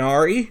rent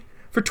Minari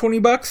for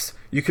 $20.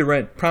 You could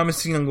rent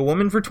Promising Young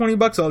Woman for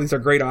 $20. All these are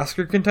great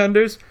Oscar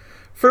contenders.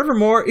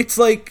 Furthermore, it's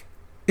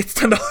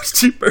 $10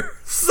 cheaper.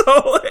 So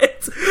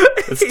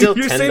it's still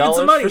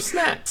 $10 for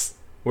snacks.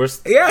 I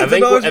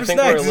think we're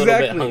a little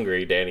bit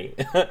hungry, Danny.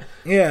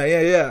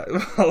 Yeah.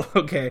 Well,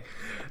 okay.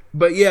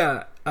 But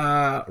yeah,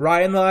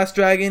 Raya and the Last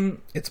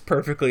Dragon, it's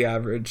perfectly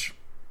average.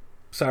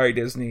 Sorry,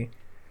 Disney.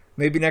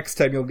 Maybe next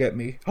time you'll get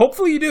me.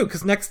 Hopefully you do,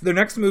 because their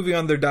next movie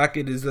on their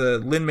docket is a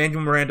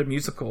Lin-Manuel Miranda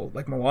musical,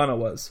 like Moana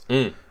was.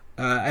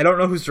 I don't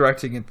know who's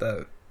directing it,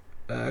 though.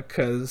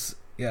 Because,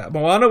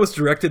 Moana was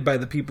directed by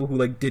the people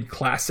who, did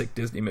classic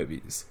Disney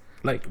movies.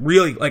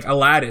 Really,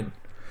 Aladdin.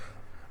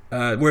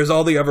 Whereas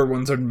all the other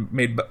ones are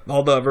made by,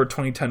 all the other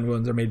 2010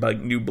 ones are made by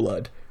New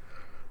Blood.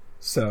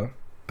 So,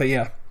 but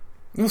yeah,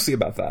 we'll see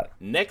about that.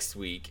 Next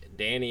week,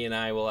 Danny and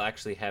I will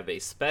actually have a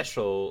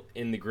special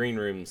In the Green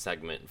Room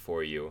segment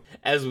for you,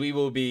 as we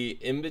will be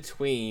in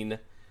between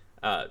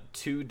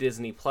 2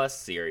 Disney Plus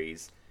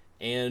series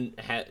and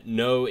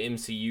no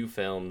MCU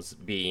films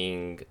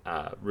being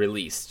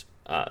released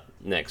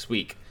next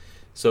week.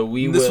 So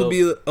this will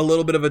be a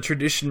little bit of a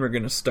tradition we're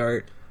going to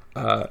start.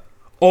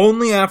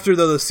 Only after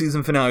the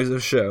season finales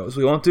of shows.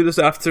 We won't do this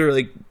after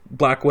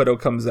Black Widow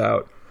comes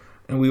out,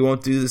 and we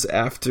won't do this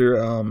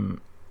after.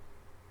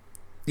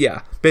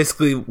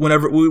 Basically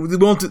whenever we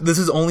won't. This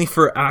is only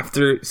for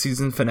after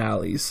season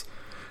finales,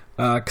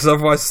 because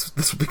otherwise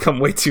this will become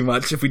way too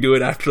much if we do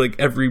it after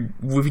every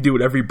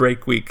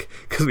break week,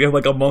 because we have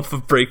a month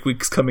of break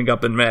weeks coming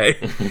up in May,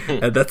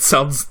 and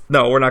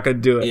we're not going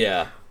to do it.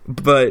 Yeah,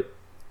 but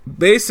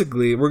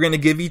basically we're going to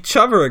give each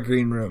other a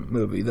Green Room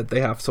movie that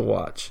they have to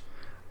watch.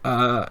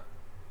 And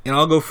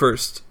I'll go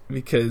first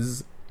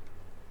because,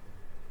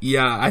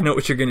 I know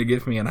what you're going to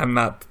give me, and I'm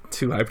not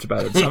too hyped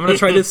about it. So I'm going to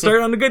try to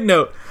start on a good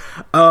note.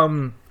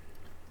 I'm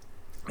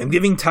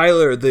giving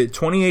Tyler the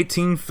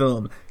 2018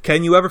 film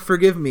Can You Ever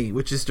Forgive Me,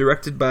 which is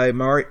directed by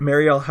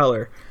Marielle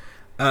Heller.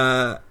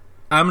 I'm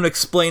going to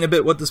explain a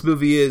bit what this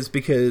movie is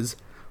because,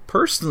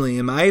 personally,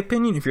 in my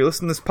opinion, if you're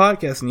listening to this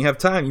podcast and you have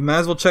time, you might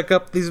as well check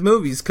up these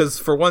movies because,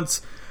 for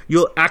once,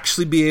 you'll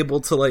actually be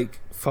able to,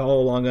 follow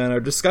along on our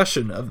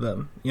discussion of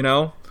them,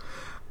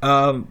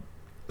 So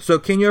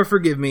Can You Ever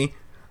Forgive Me?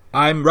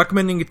 I'm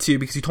recommending it to you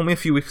because you told me a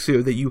few weeks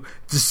ago that you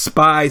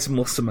despise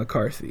Melissa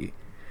McCarthy.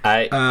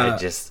 I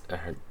just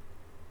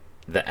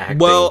the acting.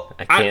 Well,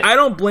 I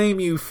don't blame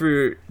you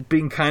for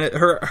being kind of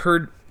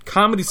her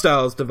comedy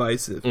style is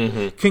divisive.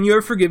 Mm-hmm. Can You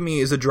Ever Forgive Me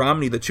is a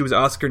dramedy that she was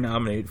Oscar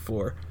nominated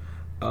for.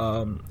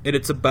 And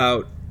it's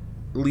about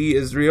Lee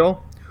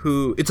Israel,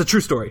 it's a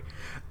true story.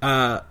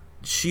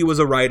 She was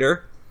a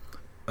writer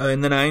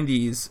in the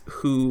 90s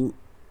who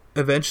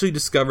eventually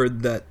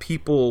discovered that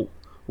people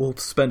will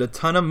spend a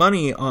ton of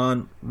money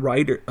on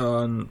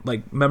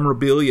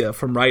memorabilia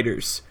from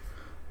writers.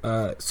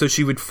 So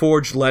she would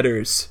forge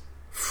letters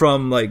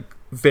from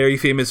very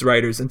famous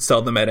writers and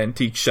sell them at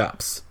antique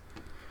shops.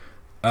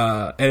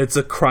 And it's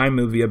a crime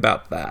movie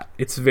about that.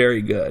 It's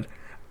very good.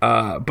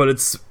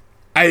 But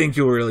I think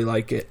you'll really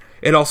like it.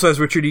 It also has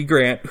Richard E.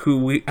 Grant,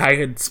 who I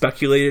had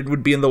speculated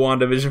would be in the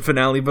WandaVision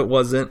finale, but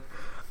wasn't.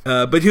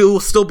 But he'll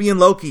still be in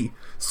Loki,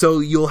 so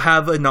you'll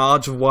have a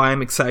knowledge of why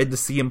I'm excited to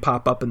see him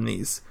pop up in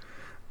these.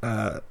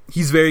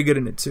 He's very good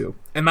in it too.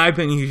 In my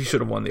opinion, he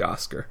should have won the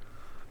Oscar.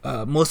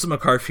 Melissa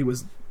McCarthy would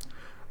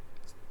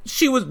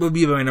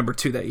be my number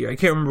 2 that year. I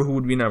can't remember who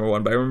would be number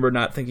 1, but I remember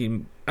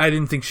I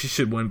didn't think she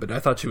should win, but I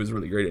thought she was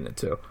really great in it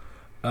too.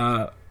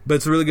 But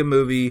it's a really good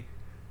movie.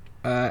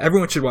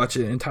 Everyone should watch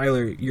it, and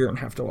Tyler, you're gonna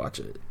have to watch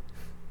it.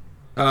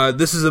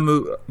 This is a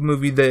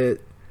movie that,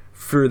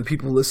 for the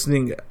people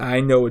listening,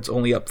 I know it's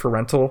only up for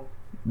rental.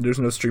 There's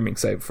no streaming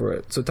site for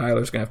it, so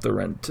Tyler's gonna have to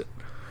rent it.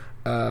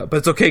 But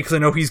it's okay because I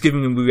know he's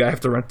giving me a movie I have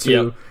to rent too.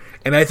 Yep.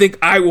 And I think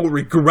I will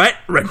regret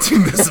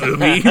renting this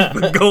movie.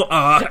 But go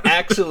on.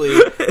 Actually,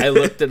 I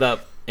looked it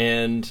up,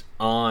 and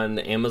on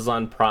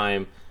Amazon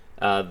Prime,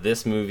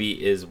 this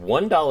movie is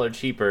 $1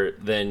 cheaper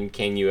than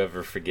Can You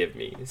Ever Forgive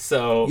Me?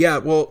 So yeah,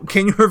 well,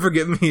 Can You Ever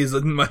Forgive Me is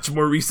a much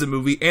more recent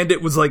movie, and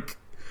it was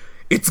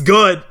it's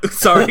good.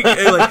 Sorry.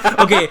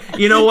 Okay,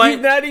 you know what? You've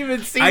not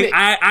even seen it.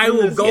 I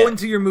will go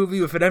into your movie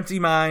with an empty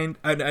mind.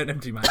 An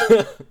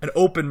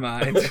open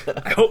mind.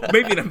 I hope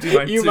maybe an empty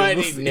mind, you too. might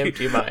need an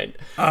empty mind.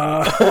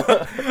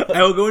 I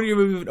will go into your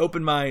movie with an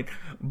open mind,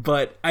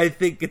 but I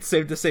think it's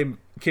safe to say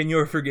Can You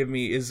Ever Forgive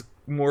Me is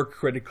more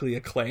critically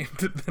acclaimed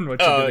than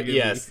what you're going to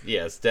give me.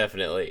 Yes,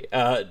 definitely.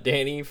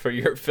 Danny, for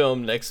your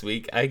film next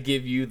week, I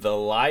give you the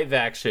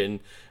live-action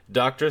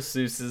Dr.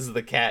 Seuss's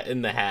The Cat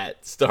in the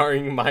Hat,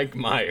 starring Mike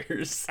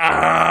Myers.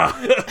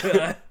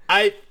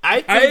 I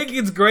think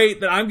it's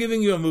great that I'm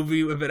giving you a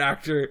movie with an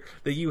actor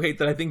that you hate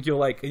that I think you'll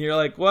like, and you're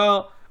like,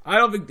 well, I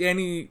don't think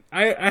Danny.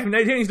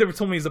 Danny's never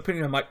told me his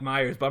opinion on Mike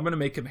Myers, but I'm going to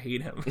make him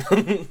hate him.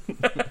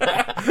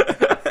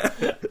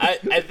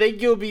 I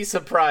think you'll be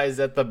surprised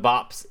at the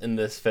bops in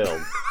this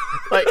film.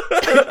 Like,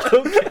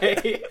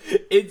 okay,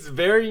 it's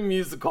very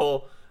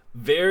musical,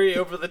 very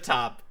over the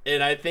top,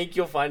 and I think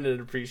you'll find an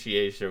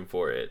appreciation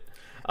for it.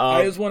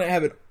 I just want to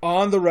have it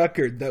on the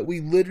record that we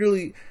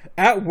literally,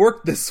 at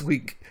work this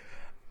week,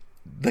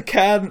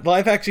 the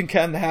live action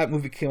Cat in the Hat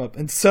movie came up,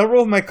 and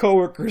several of my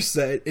coworkers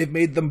said it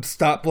made them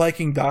stop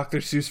liking Dr.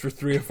 Seuss for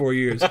 3 or 4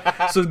 years.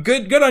 So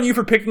good on you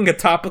for picking a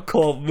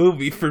topical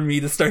movie for me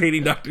to start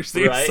hating Dr.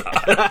 Seuss.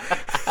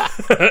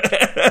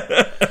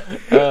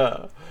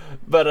 Right?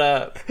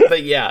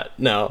 But yeah,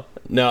 no.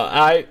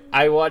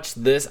 I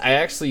watched this. I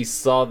actually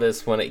saw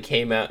this when it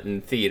came out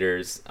in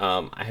theaters.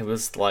 I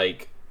was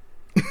like,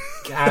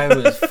 I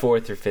was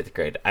 4th or 5th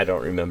grade. I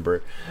don't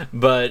remember,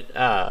 but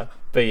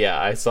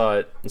yeah, I saw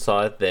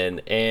it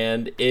then,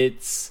 and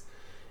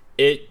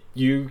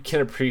you can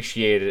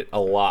appreciate it a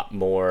lot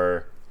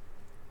more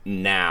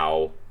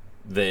now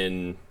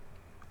than,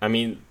 I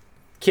mean,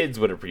 kids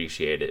would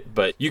appreciate it,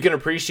 but you can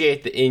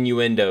appreciate the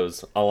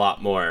innuendos a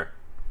lot more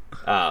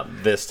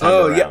this time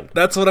around. Yeah,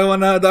 that's what I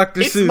want out of Dr.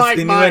 Seuss. Mike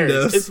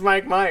innuendos. Myers. It's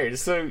Mike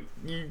Myers. So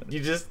you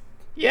just,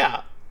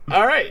 yeah.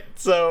 All right.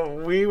 So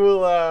we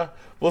will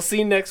we'll see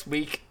you next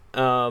week.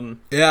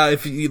 Yeah,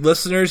 if you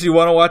listeners, you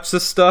want to watch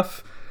this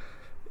stuff,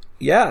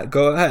 yeah,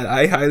 go ahead.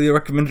 I highly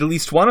recommend at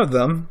least one of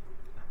them.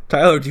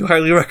 Tyler, do you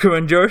highly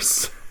recommend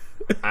yours?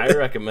 I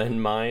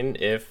recommend mine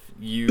if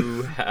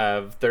you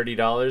have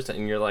 $30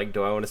 and you're like,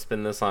 do I want to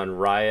spend this on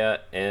Raya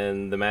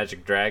and the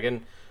Magic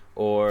Dragon?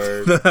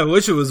 Or I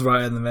wish it was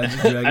Raya and the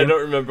Magic Dragon. I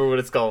don't remember what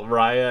it's called.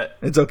 Raya.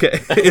 It's okay.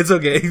 It's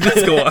okay.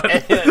 Just go on.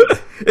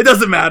 It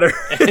doesn't matter.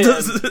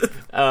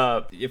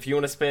 If you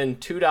want to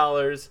spend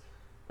 $3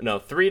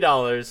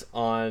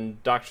 on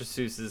Dr.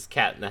 Seuss's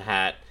Cat in the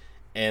Hat,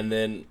 and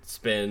then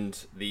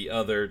spend the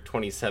other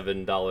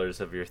 $27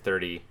 of your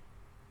 $30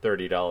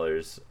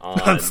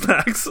 on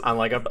snacks, on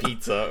like a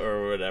pizza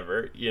or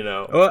whatever, you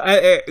know.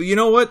 Well, you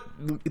know what?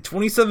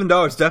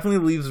 $27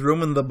 definitely leaves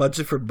room in the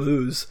budget for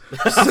booze.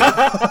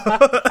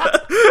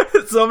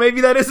 So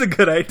maybe that is a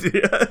good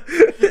idea.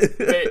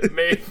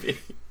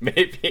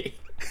 Maybe.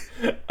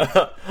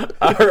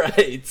 All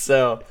right,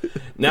 so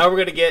now we're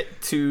gonna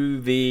get to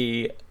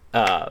the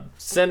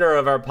center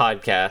of our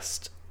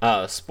podcast.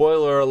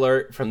 Spoiler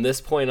alert, from this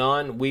point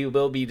on, we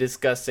will be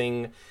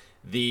discussing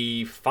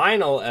the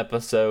final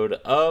episode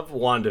of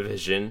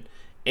WandaVision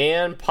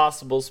and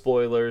possible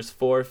spoilers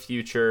for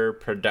future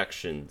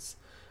productions.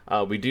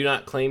 We do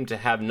not claim to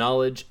have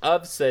knowledge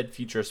of said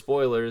future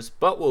spoilers,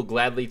 but will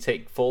gladly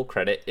take full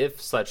credit if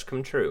such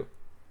come true.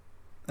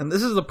 And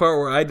this is the part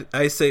where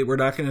I say we're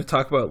not going to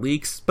talk about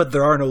leaks, but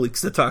there are no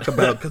leaks to talk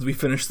about because we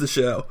finished the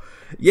show.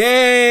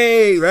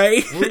 Yay!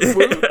 Right? Whoop,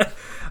 whoop.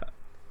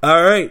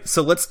 All right,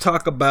 so let's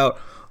talk about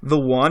the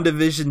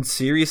WandaVision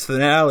series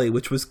finale,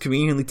 which was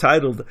conveniently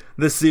titled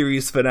the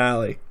series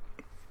finale.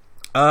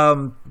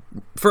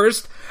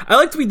 First, I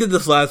liked we did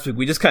this last week.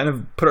 We just kind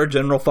of put our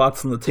general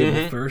thoughts on the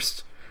table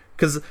first.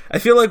 Because I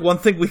feel like one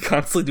thing we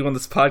constantly do on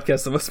this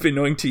podcast that must be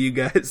annoying to you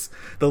guys,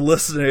 the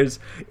listeners,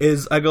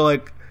 is I go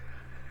like,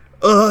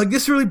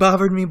 this really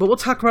bothered me, but we'll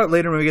talk about it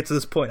later when we get to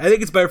this point. I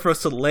think it's better for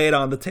us to lay it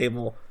on the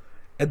table,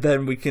 and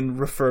then we can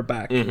refer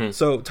back.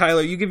 So,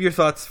 Tyler, you give your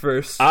thoughts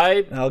first,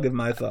 and I'll give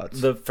my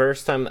thoughts. The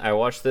first time I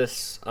watched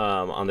this,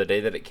 on the day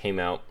that it came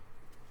out,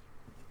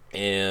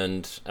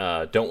 and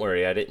don't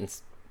worry, I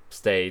didn't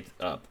stay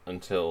up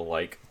until,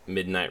 like,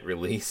 midnight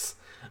release.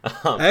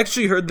 I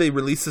actually heard they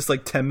released this,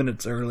 like, 10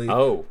 minutes early.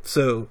 Oh.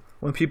 So,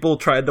 when people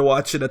tried to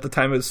watch it at the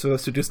time it was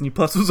supposed to, Disney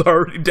Plus was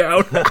already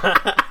down.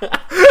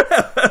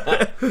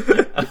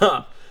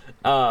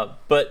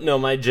 But, no,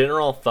 my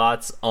general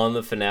thoughts on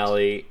the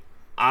finale...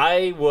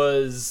 I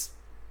was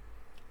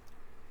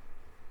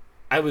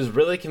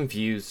really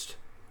confused,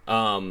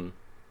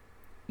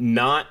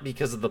 not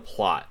because of the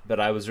plot, but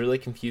I was really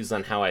confused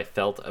on how I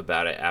felt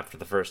about it after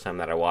the first time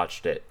that I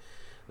watched it.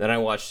 Then I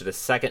watched it a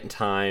second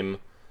time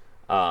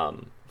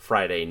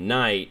Friday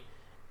night,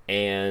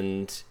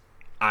 and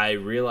I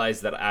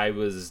realized that I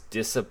was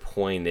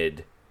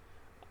disappointed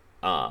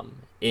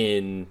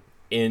in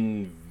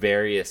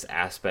various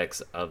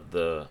aspects of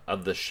the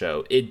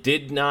show.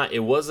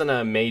 It wasn't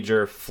a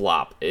major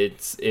flop.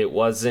 It's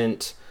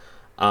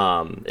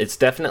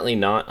definitely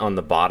not on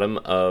the bottom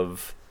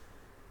of,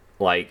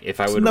 like, if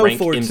I would rank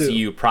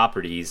MCU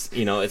properties,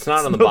 you know, it's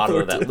not on the bottom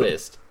of that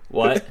list.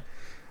 What?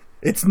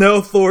 It's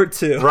no Thor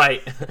 2.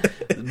 Right.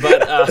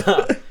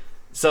 But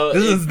so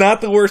this is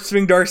not the worst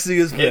thing Darcy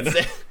has been.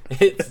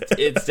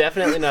 It's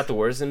definitely not the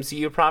worst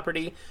MCU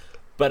property,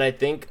 but I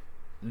think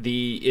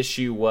the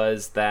issue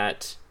was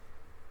that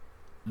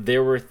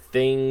there were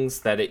things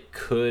that it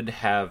could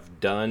have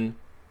done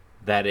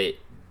that it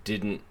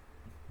didn't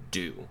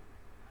do.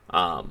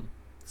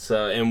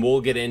 And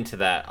we'll get into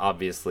that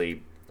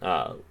obviously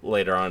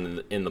later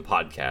on in the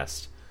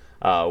podcast.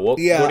 What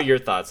are your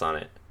thoughts on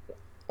it?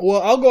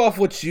 Well, I'll go off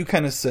what you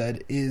kind of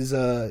said. Is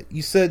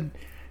you said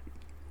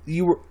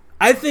you were?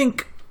 I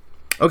think.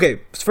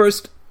 Okay,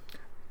 first,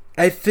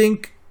 I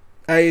think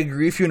I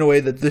agree with you in a way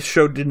that this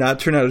show did not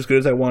turn out as good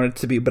as I wanted it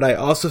to be, but I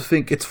also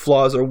think its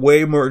flaws are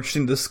way more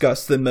interesting to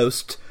discuss than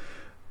most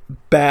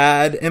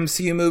bad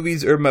MCU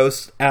movies or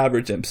most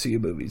average MCU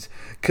movies,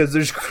 because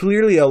there's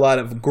clearly a lot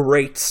of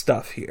great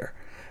stuff here,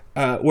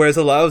 whereas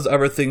a lot of those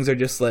other things are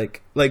just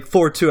like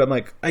Thor 2. I'm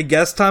like, I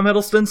guess Tom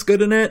Hiddleston's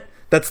good in it.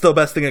 That's the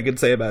best thing I could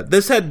say about it.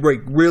 This had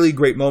like really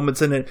great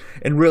moments in it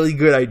and really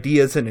good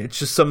ideas in it. It's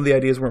just some of the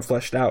ideas weren't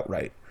fleshed out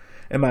right,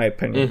 in my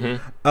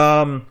opinion.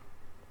 Mm-hmm.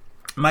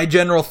 My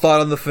general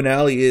thought on the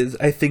finale is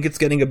I think it's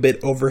getting a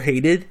bit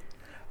overhated.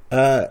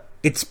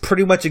 It's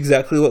pretty much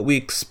exactly what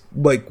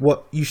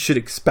what you should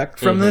expect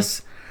from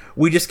this.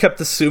 We just kept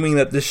assuming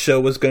that this show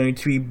was going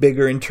to be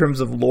bigger in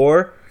terms of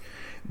lore,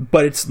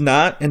 but it's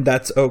not, and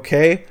that's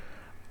okay.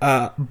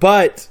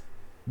 But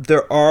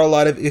there are a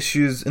lot of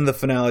issues in the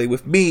finale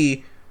with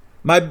me.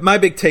 My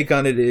big take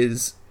on it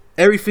is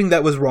everything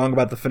that was wrong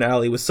about the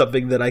finale was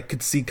something that I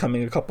could see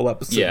coming a couple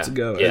episodes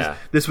ago. Yeah.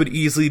 This would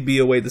easily be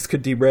a way this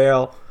could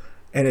derail,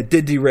 and it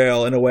did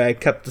derail in a way I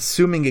kept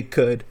assuming it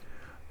could.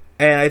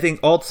 And I think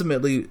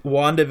ultimately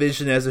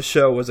WandaVision as a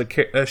show was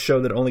a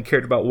show that only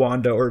cared about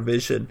Wanda or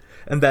Vision,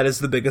 and that is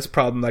the biggest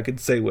problem I could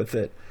say with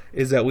it,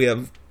 is that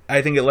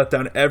I think it let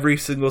down every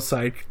single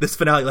side. This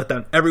finale let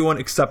down everyone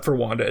except for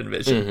Wanda and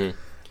Vision. Mm-hmm.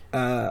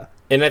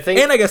 And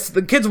I guess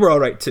the kids were all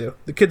right too.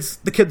 The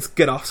kids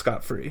get off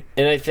scot-free.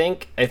 And I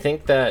think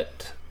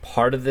that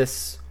part of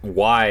this,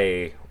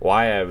 why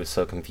I was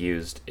so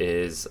confused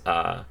is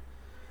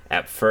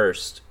at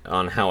first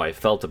on how I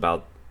felt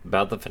about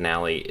the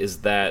finale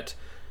is that,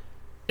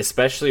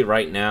 especially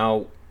right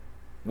now,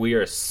 we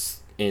are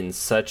in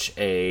such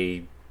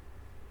a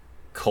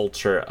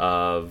culture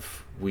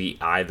of we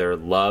either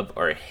love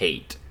or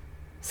hate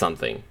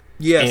something.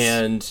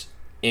 Yes.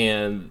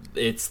 And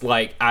it's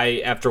like,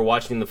 after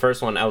watching the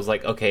first one, I was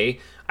like, okay,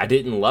 I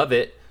didn't love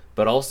it,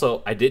 but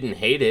also I didn't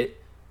hate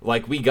it.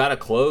 Like, we got to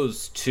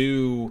close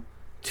to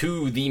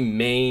the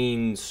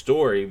main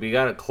story. We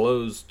got to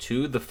close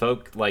to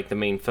the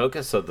main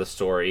focus of the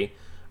story.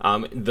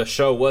 The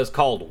show was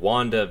called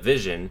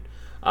WandaVision.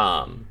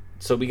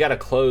 So we got to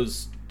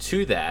close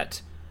to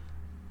that.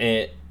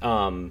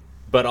 And,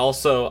 but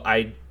also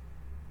I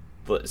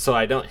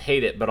don't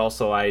hate it, but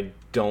also I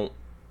don't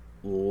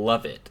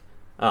love it.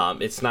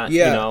 It's not, I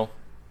get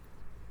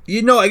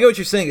what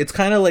you're saying. It's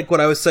kind of like what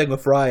I was saying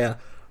with Raya,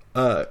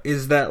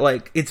 is that,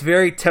 like, it's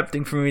very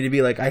tempting for me to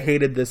be like, I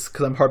hated this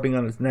because I'm harping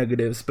on its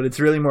negatives, but it's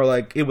really more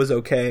like, it was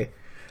okay.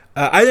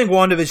 I think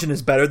WandaVision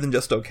is better than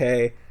just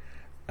okay.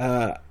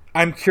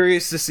 I'm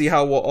curious to see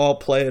how we'll all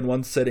play in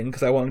one sitting,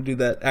 because I want to do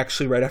that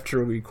actually right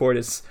after we record.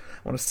 I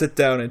want to sit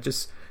down and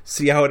just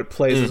see how it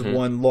plays as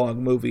one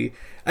long movie.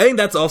 I think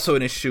that's also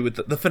an issue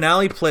with the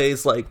finale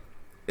plays like,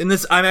 in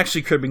this, I'm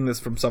actually cribbing this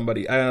from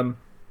somebody. Alan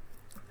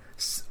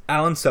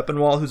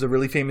Sepinwall, who's a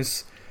really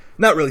famous,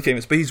 not really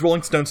famous, but he's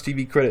Rolling Stone's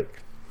TV critic.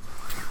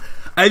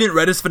 I didn't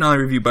read his finale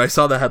review, but I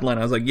saw the headline.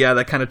 I was like, yeah,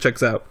 that kind of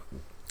checks out.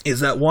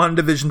 Is that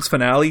WandaVision's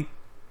finale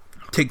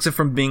takes it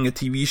from being a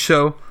TV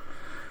show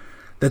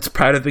that's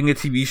proud of being a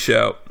TV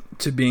show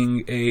to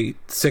being a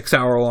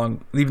 6-hour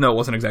long, even though it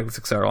wasn't exactly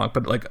 6-hour long,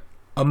 but like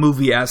a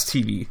movie as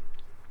TV.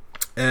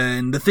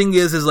 And the thing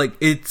is like,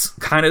 it's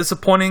kind of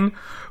disappointing,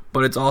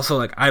 but it's also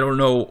like, I don't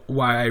know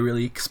why I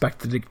really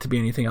expected it to be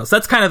anything else.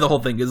 That's kind of the whole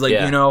thing, is like,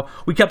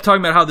 we kept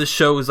talking about how this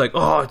show is like,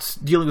 oh, it's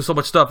dealing with so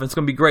much stuff and it's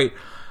going to be great.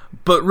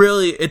 But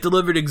really, it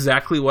delivered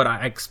exactly what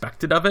I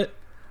expected of it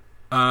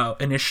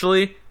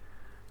initially.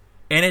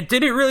 And it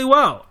did it really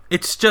well.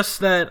 It's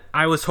just that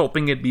I was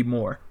hoping it'd be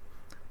more.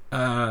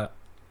 And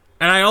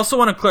I also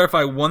want to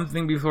clarify one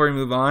thing before we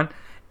move on,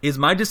 is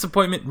my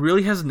disappointment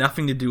really has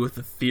nothing to do with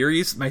the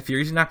theories. My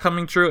theories not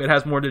coming true. It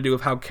has more to do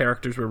with how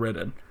characters were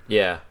written.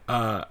 Yeah.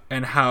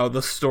 And how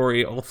the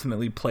story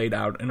ultimately played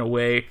out in a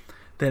way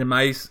that, in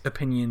my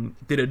opinion,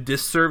 did a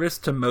disservice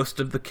to most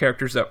of the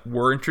characters that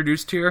were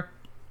introduced here.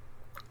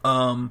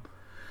 And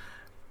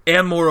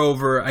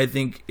moreover, I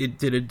think it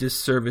did a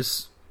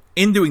disservice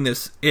in doing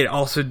this. It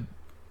also...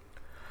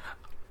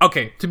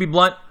 Okay, to be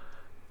blunt,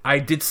 I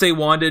did say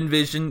Wanda and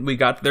Vision, we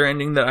got their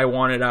ending that I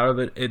wanted out of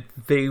it.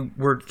 They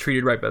were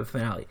treated right by the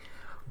finale.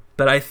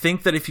 But I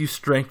think that if you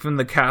strengthen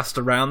the cast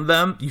around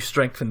them, you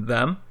strengthen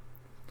them.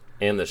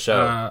 And the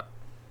show.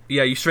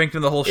 You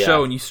strengthen the whole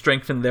show, and you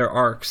strengthen their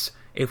arcs.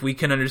 If we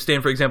can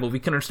understand, for example, if we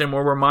can understand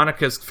more where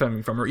Monica's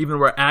coming from, or even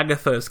where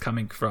Agatha is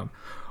coming from,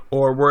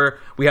 or where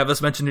we have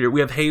this mentioned here, we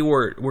have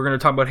Hayward. We're going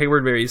to talk about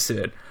Hayward very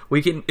soon.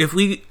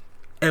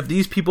 If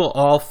these people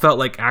all felt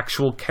like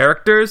actual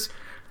characters,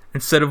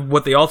 instead of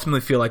what they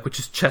ultimately feel like, which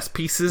is chess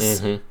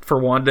pieces for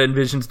Wanda and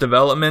Vision's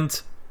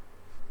development,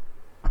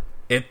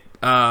 it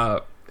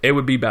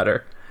would be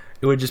better.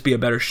 it would just be a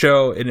better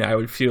show, and I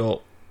would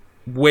feel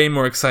way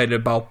more excited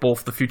about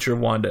both the future of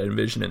Wanda and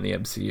Vision in the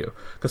MCU.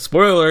 Because,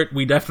 spoiler alert,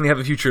 we definitely have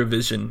a future of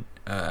Vision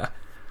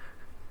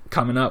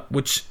coming up,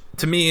 which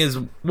to me is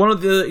one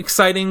of the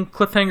exciting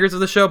cliffhangers of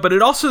the show. But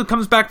it also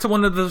comes back to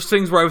one of those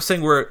things where I was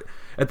saying we're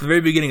at the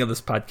very beginning of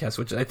this podcast,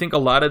 which I think a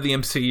lot of the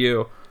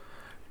MCU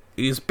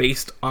is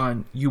based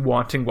on you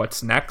wanting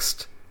what's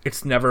next.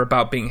 It's never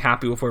about being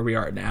happy with where we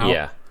are now.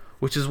 Yeah.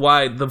 Which is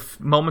why the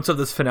moments of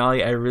this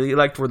finale I really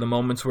liked were the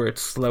moments where it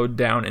slowed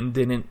down and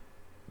didn't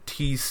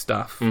tease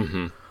stuff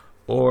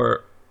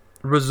or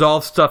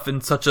resolve stuff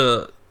in such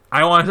a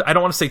I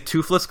don't want to say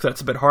toothless because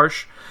that's a bit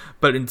harsh,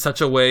 but in such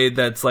a way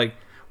that's like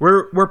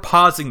we're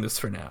pausing this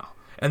for now.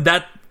 And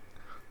that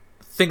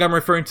thing I'm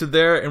referring to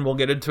there, and we'll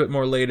get into it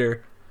more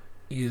later,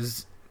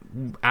 is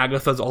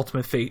Agatha's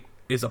ultimate fate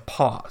is a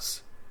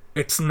pause.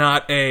 It's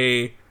not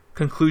a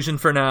conclusion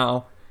for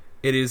now.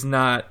 It is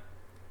not.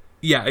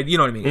 Yeah, you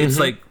know what I mean? It's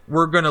like,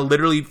 we're going to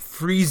literally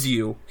freeze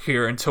you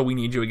here until we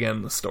need you again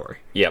in the story.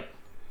 Yep.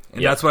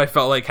 And that's what I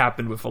felt like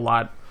happened with a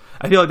lot.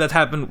 I feel like that's what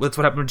happened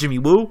with Jimmy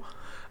Woo.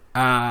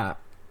 I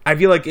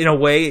feel like, in a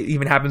way, it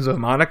even happens with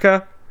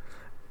Monica.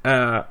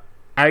 I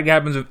think it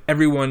happens with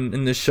everyone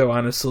in this show,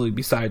 honestly,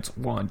 besides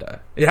Wanda.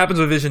 It happens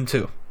with Vision,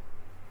 too.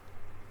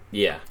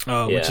 Yeah.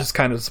 Which is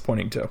kind of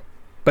disappointing, too.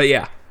 But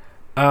yeah.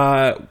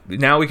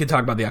 Now we can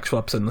talk about the actual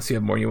episode, unless you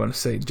have more you want to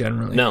say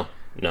generally. No.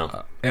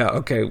 Yeah,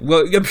 okay.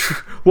 Well, I'm sure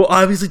we'll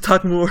obviously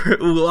talk more.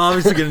 We'll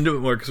obviously get into it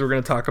more because we're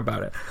going to talk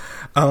about it.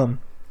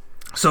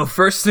 So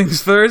first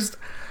things first,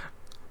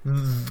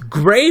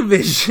 Grey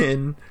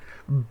Vision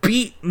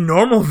beat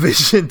Normal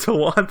Vision to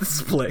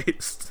Wanda's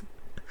place.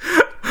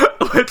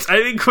 Which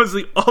I think was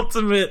the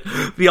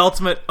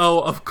ultimate, oh,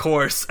 of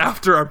course,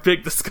 after our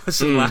big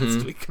discussion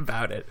last week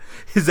about it,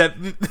 is that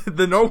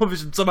the Normal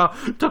Vision somehow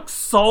took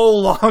so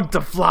long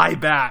to fly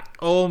back.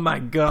 Oh my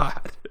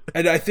god.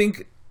 And I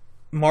think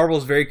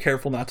Marvel's very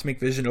careful not to make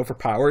Vision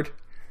overpowered,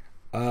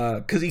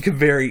 because he could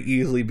very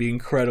easily be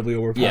incredibly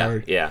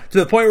overpowered. Yeah. To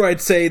the point where I'd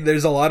say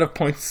there's a lot of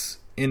points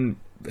in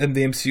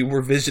the MCU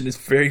where Vision is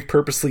very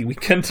purposely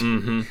weakened,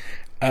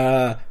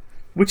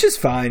 which is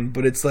fine.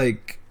 But it's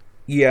like,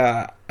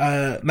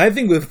 my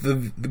thing with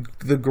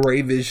the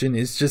Grey Vision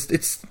is just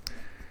it's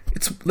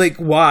like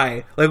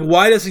why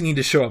does he need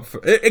to show up for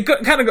it?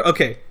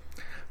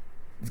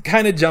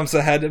 Kind of jumps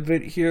ahead a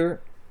bit here.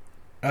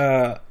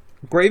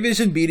 Grey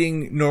Vision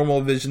beating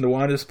Normal Vision to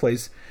Wanda's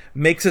place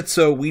makes it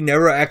so we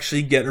never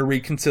actually get a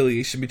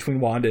reconciliation between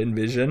Wanda and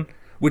Vision,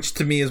 which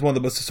to me is one of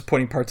the most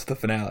disappointing parts of the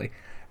finale.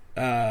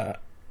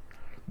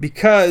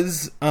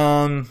 Because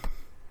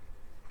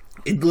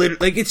it literally,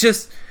 like, it's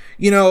just,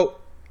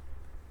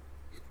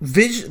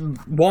 Vision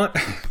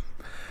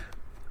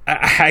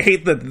I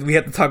hate that we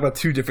have to talk about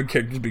two different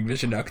characters being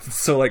Vision now, because it's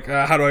so like,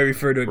 how do I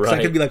refer to it? Because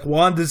I could be like,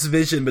 Wanda's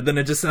Vision, but then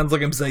it just sounds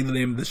like I'm saying the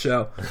name of the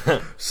show.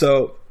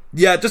 So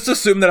yeah, just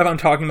assume that if I'm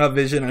talking about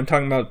Vision, I'm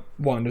talking about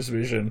Wanda's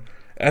Vision.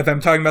 If I'm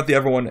talking about the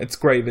other one, it's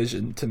Grey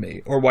Vision to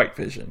me, or White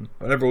Vision,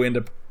 whatever we end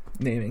up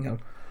naming him.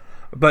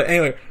 But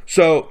anyway,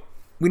 so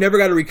we never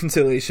got a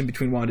reconciliation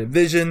between Wanda and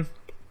Vision,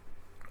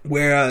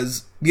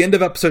 whereas the end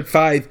of episode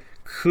 5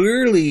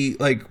 clearly,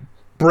 like,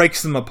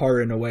 breaks them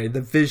apart in a way.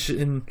 The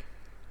Vision,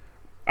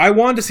 I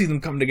wanted to see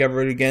them come together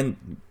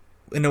again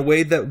in a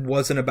way that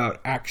wasn't about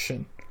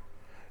action.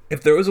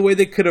 If there was a way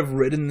they could have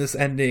written this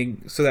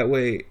ending so that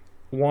way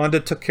Wanda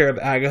took care of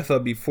Agatha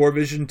before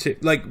Vision,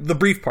 like the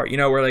brief part,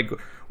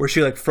 where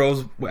she like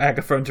froze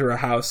Agatha into her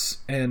house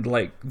and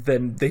like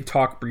then they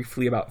talk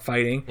briefly about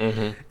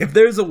fighting. If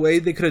there's a way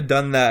they could have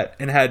done that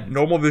and had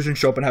Normal Vision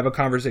show up and have a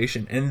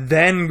conversation and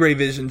then Grey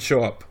Vision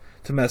show up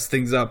to mess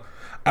things up,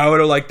 I would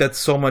have liked that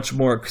so much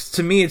more. Because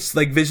to me, it's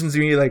like Vision's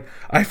really like,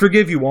 I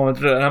forgive you,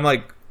 Wanda, and I'm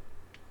like,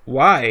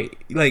 why?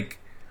 Like,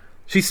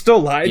 she still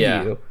lied to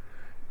you.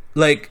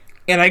 Like,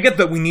 and I get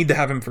that we need to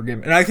have him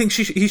forgiven, and I think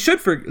he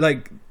should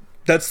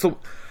that's the.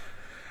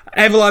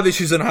 I have a lot of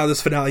issues on how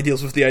this finale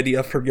deals with the idea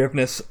of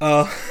forgiveness.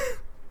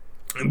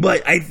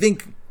 But I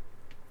think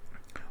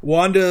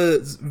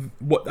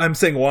I'm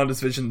saying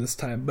Wanda's Vision this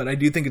time, but I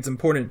do think it's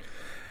important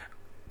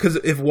because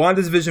if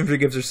Wanda's Vision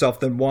forgives herself,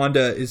 then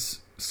Wanda is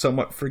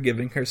somewhat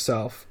forgiving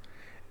herself.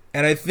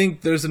 And I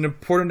think there's an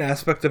important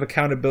aspect of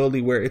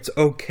accountability where it's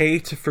okay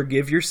to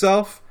forgive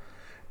yourself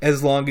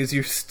as long as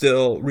you're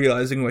still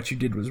realizing what you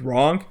did was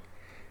wrong.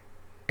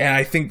 And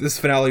I think this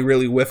finale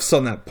really whiffs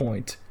on that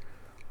point.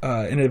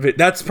 And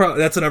that's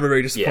another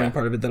very disappointing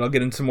part of it that I'll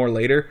get into more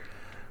later.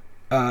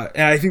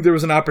 And I think there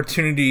was an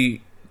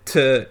opportunity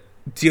to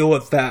deal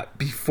with that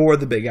before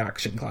the big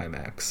action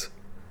climax.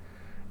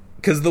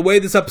 Because the way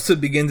this episode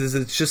begins is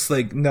it's just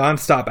like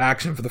nonstop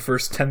action for the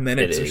first 10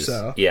 minutes or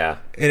so. Yeah.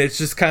 And it's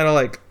just kind of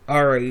like,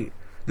 all right,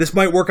 this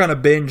might work on a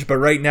binge, but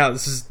right now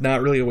this is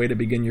not really a way to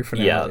begin your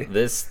finale. Yeah,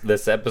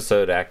 this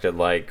episode acted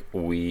like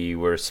we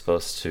were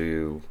supposed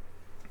to,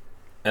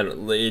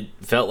 and it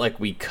felt like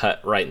we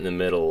cut right in the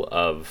middle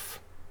of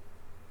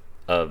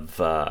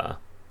the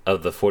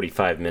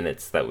 45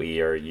 minutes that we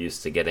are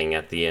used to getting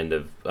at the end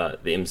of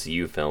the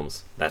MCU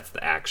films. That's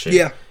the action.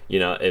 Yeah.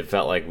 It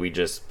felt like we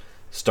just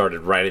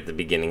started right at the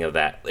beginning of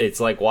that. It's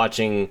like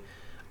watching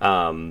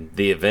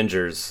the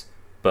Avengers,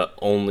 but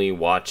only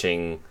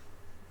watching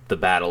the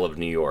Battle of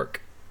New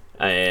York.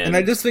 And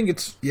I just think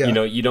it's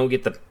you don't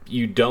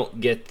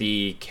get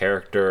the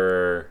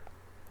character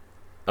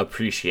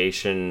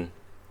appreciation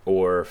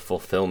or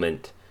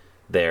fulfillment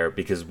there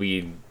because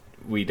we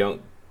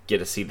don't get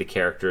to see the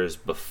characters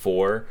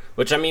before.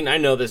 Which, I mean, I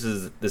know this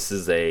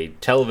is a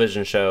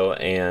television show,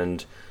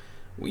 and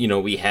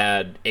we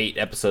had 8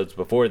 episodes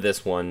before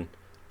this one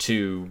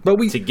to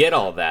get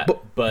all that.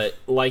 But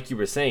like you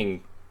were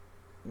saying,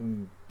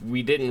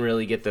 we didn't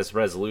really get this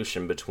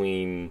resolution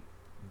between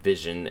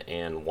Vision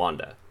and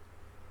Wanda.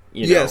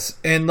 Yes,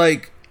 and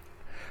like,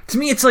 to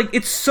me, it's like,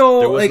 it's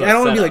so, like, I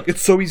don't want to be like,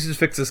 it's so easy to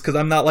fix this, because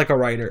I'm not like a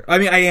writer. I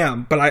mean, I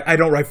am, but I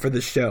don't write for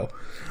this show.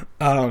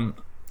 And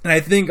I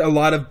think a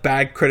lot of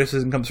bad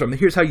criticism comes from,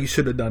 here's how you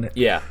should have done it.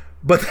 Yeah.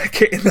 But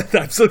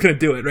I'm still going to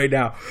do it right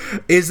now.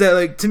 Is that,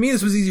 like, to me,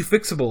 this was easy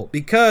fixable,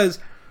 because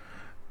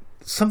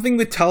something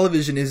with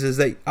television is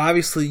that,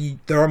 obviously,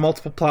 there are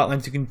multiple plot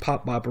lines you can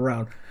pop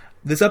around.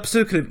 This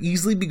episode could have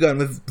easily begun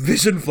with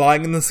Vision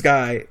flying in the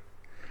sky,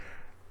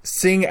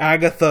 seeing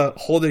Agatha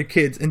hold her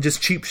kids and just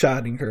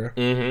cheap-shotting her.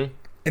 Mm-hmm.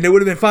 And it would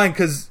have been fine,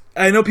 because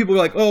I know people are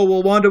like, oh,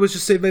 well, Wanda was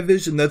just saved by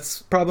Vision.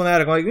 That's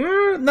problematic. I'm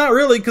like, not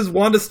really, because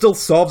Wanda still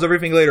solves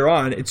everything later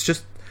on. It's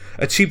just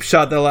a cheap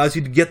shot that allows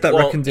you to get that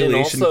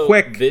reconciliation and also,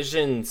 quick.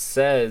 Vision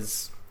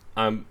says,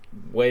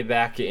 way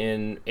back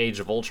in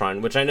Age of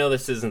Ultron, which I know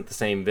this isn't the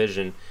same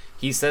Vision,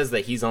 he says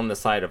that he's on the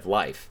side of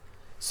life.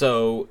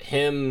 So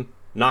him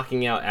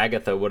knocking out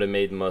Agatha would have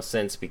made the most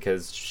sense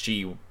because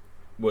she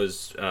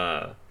was...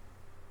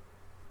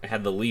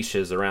 had the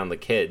leashes around the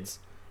kids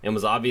and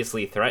was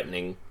obviously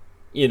threatening,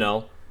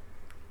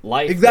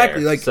 life.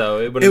 Exactly, there. like, so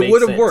it would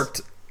have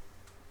worked.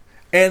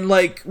 And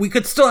like, we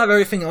could still have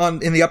everything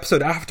on in the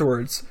episode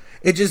afterwards.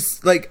 It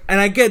just like,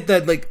 and I get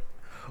that like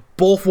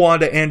both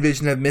Wanda and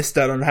Vision have missed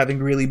out on having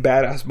really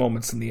badass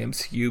moments in the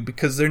MCU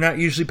because they're not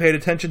usually paid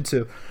attention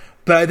to.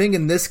 But I think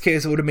in this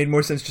case, it would have made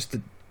more sense just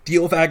to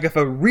deal with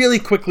Agatha really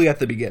quickly at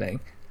the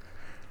beginning,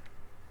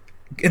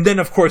 and then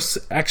of course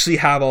actually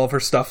have all of her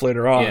stuff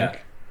later on. Yeah.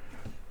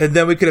 And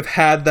then we could have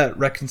had that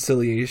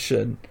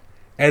reconciliation,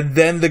 and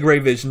then the Grey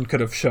Vision could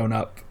have shown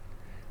up,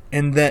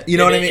 and then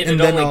what I mean. And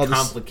then only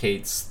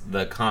complicates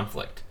the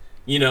conflict,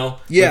 Yeah.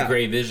 With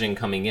Grey Vision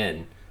coming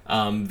in,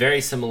 very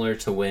similar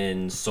to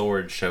when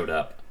Sword showed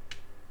up,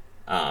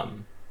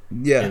 in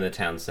the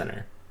town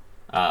center.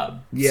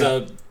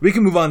 So we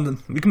can move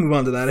on. We can move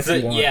on to that if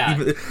you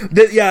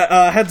want.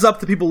 Yeah, heads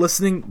up to people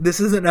listening. This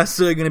isn't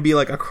necessarily going to be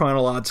like a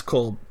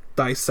chronological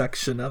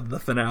dissection of the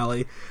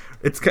finale.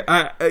 It's we're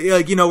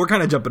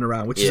kind of jumping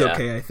around, which is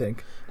okay, I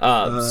think.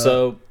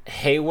 So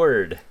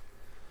Hayward,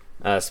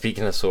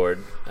 speaking of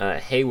Sword,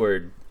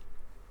 Hayward,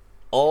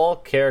 all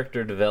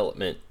character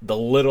development, the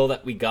little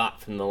that we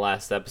got from the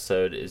last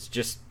episode, is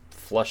just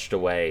flushed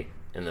away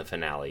in the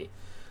finale,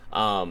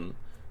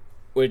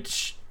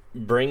 which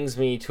brings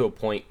me to a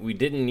point: we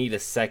didn't need a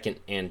second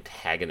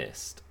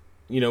antagonist.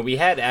 We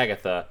had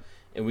Agatha,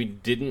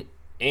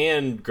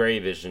 and Grey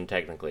Vision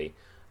technically,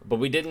 but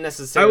we didn't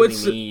necessarily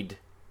need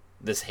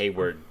this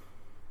Hayward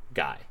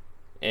guy.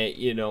 And,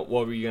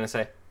 what were you going to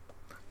say?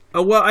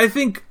 Well, I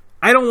think...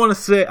 I don't want to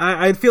say...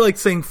 I feel like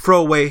saying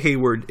throw away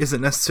Hayward isn't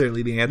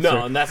necessarily the answer.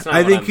 No, and that's not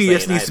I think he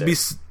just needs to be...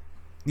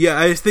 Yeah,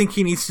 I just think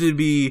he needs to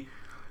be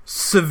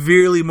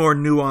severely more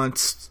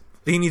nuanced.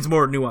 He needs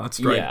more nuance,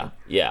 right?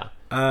 Yeah.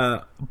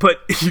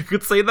 But you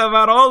could say that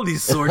about all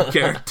these Sword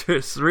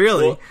characters,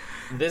 really. Well,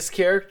 this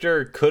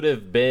character could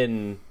have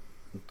been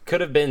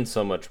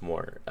so much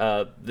more.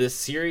 This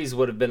series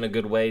would have been a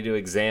good way to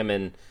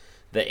examine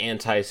the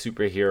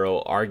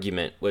anti-superhero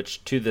argument,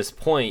 which to this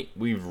point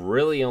we've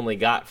really only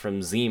got from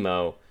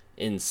Zemo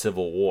in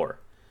Civil War.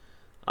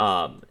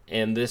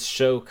 And this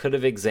show could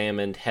have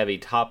examined heavy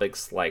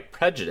topics like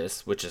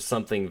prejudice, which is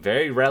something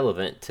very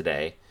relevant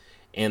today,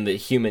 and the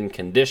human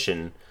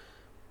condition.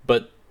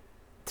 But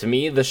to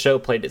me, the show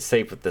played it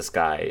safe with this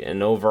guy,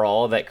 and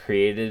overall that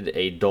created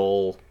a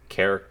dull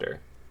character.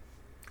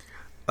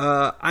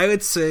 I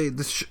would say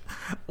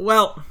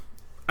well,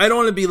 I don't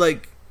want to be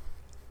like,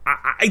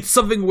 it's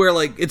something where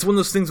like, it's one of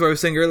those things where I was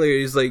saying earlier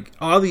is like,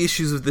 all the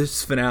issues with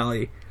this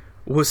finale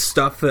was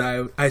stuff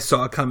that I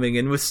saw coming,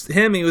 and with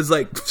him, he was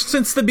like,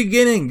 since the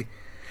beginning.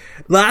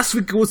 Last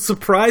week I was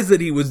surprised that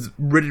he was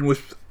written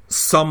with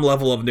some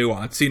level of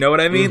nuance, you know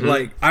what I mean? Mm-hmm.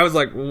 Like, I was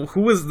like, well,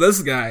 who is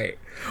this guy?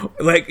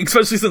 Like,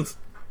 especially since,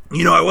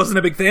 I wasn't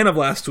a big fan of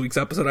last week's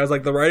episode. I was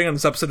like, the writing on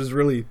this episode is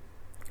really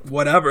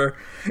whatever.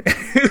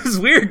 It was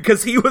weird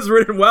because he was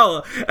written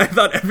well. I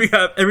thought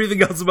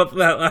everything else about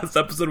that last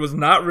episode was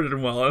not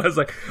written well, and I was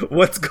like,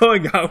 what's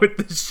going on with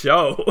this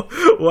show?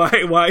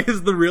 Why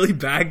is the really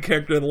bad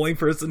character the only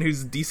person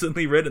who's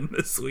decently written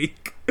this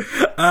week?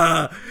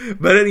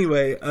 But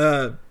anyway,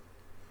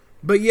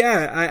 but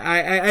yeah,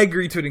 I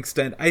agree to an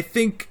extent. I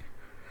think,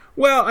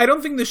 well, I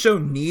don't think the show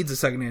needs a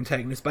second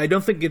antagonist, but I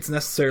don't think it's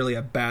necessarily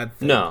a bad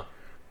thing. No.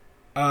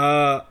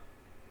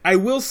 I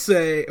will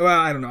say, well,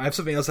 I don't know. I have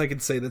something else I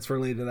could say that's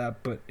related to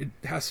that, but it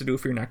has to do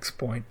with your next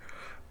point.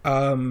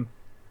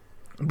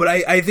 But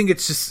I think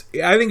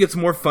it's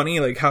more funny,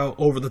 like, how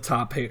over the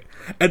top.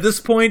 At this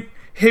point,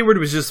 Hayward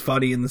was just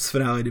funny in this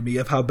finale to me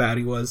of how bad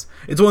he was.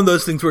 It's one of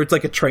those things where it's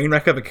like a train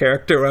wreck of a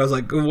character where I was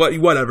like,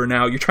 whatever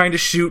now. You're trying to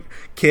shoot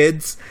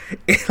kids?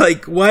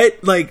 Like,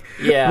 what? Like,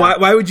 yeah.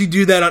 Why would you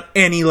do that on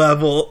any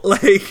level?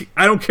 Like,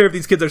 I don't care if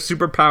these kids are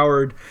super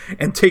powered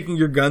and taking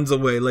your guns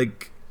away.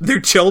 Like, they're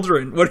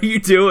children. What are you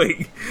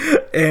doing?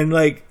 And,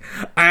 like,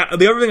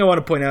 the other thing I want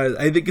to point out is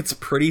I think it's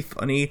pretty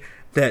funny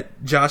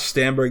that Josh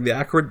Stamberg, the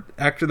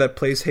actor that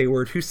plays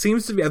Hayward, who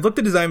seems to be, I've looked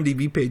at his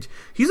IMDb page,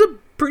 he's a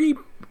pretty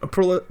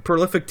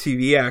prolific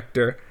TV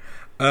actor.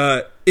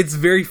 It's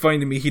very funny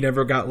to me he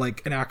never got,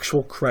 like, an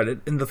actual credit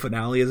in the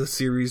finale as a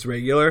series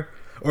regular,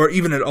 or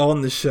even at all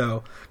in the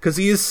show, because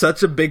he is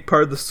such a big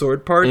part of the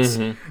sword parts,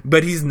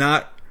 but he's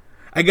not,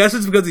 I guess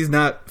it's because he's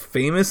not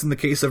famous in the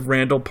case of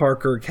Randall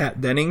Parker or Kat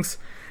Dennings.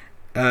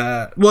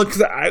 Well,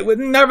 because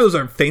never those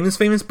aren't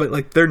famous, but,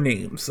 like, their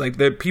names, like,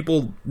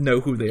 people know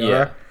who they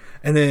are.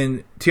 And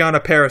then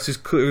Tiana Paris, who's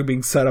clearly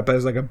being set up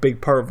as, like, a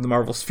big part of the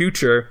Marvel's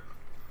future.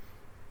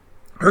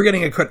 Her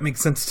getting a credit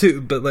makes sense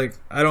too, but, like,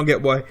 I don't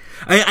get why.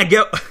 I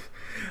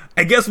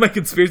guess my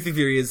conspiracy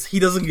theory is he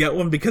doesn't get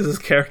one because his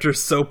character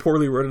is so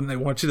poorly written they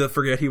want you to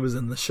forget he was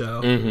in the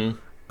show.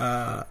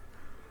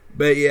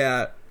 But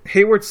yeah,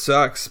 Hayward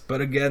sucks,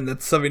 but again,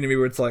 that's something to me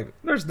where it's like,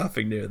 there's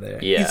nothing new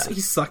there. Yeah. He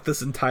sucked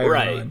this entire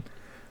run.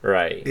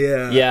 Right.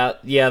 Yeah.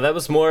 Yeah, that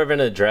was more of an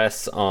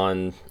address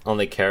on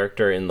the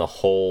character in the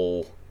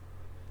whole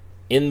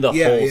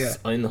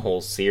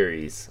whole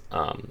series.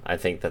 I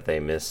think that they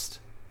missed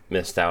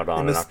out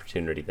on an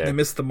opportunity there. They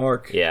missed the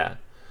mark. Yeah.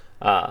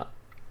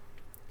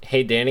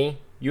 Hey, Danny,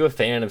 you a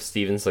fan of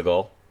Steven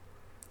Seagal?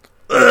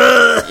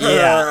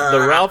 Yeah,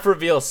 the Ralph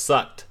reveal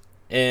sucked,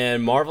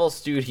 and Marvel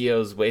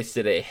Studios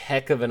wasted a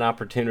heck of an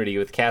opportunity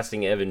with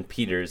casting Evan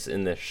Peters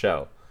in this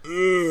show.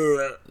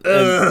 And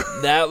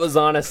that was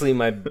honestly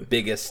my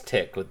biggest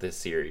tick with this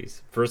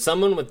series. For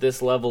someone with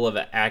this level of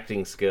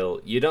acting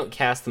skill, you don't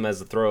cast him as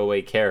a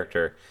throwaway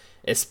character,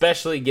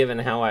 especially given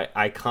how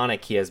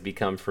iconic he has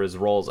become for his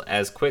roles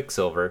as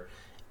Quicksilver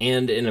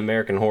and in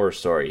American Horror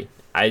Story.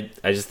 I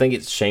just think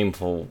it's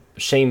shameful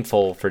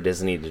for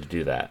Disney to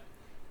do that.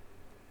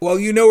 Well,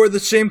 you know where the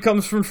shame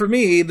comes from for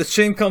me. The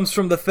shame comes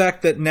from the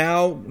fact that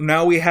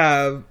now we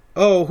have,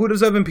 who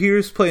does Evan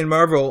Peters play in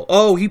Marvel?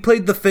 Oh, he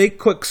played the fake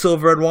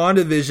Quicksilver in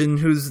WandaVision,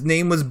 whose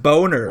name was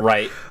Boner.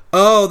 Right.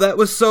 Oh, that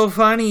was so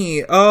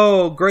funny.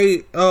 Oh,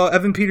 great. Oh,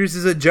 Evan Peters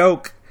is a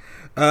joke.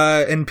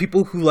 And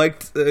people who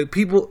liked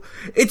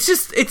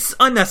it's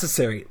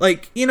unnecessary.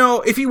 Like, you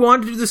know, if you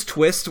wanted to do this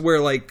twist where,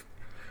 like,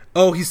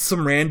 oh, he's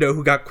some rando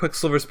who got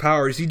Quicksilver's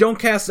powers, you don't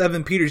cast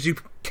Evan Peters, you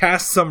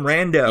cast some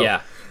rando.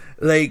 Yeah.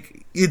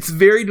 Like, it's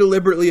very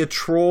deliberately a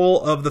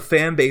troll of the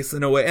fan base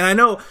in a way. And I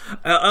know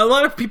a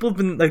lot of people have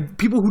been, like,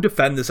 people who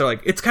defend this are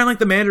like, it's kind of like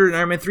the Mandarin in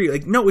Iron Man 3.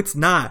 Like, no, it's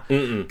not.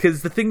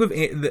 Because the thing with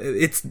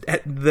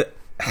it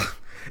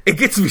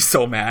gets me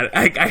so mad.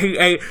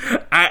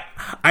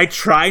 I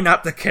try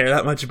not to care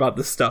that much about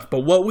this stuff, but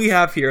what we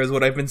have here is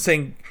what I've been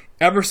saying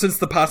ever since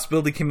the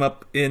possibility came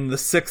up in the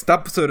 6th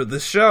episode of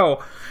this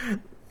show,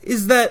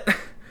 is that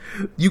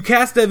you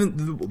cast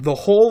Evan. The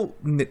whole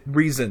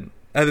reason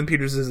Evan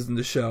Peters is in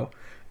the show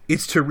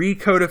is to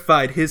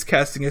recodify his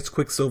casting as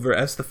Quicksilver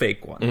as the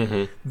fake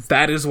one.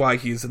 That is why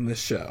he's in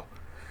this show.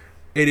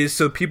 It is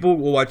so people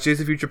will watch Days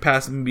of Future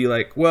Past and be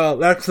like, well,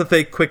 that's the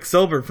fake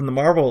Quicksilver from the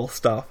Marvel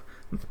stuff.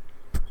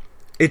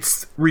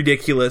 It's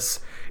ridiculous.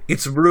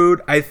 It's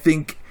rude. I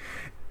think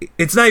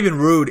it's not even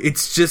rude.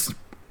 It's just,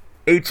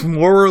 it's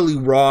morally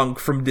wrong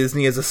from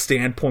Disney as a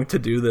standpoint to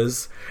do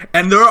this.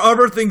 And there are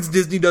other things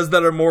Disney does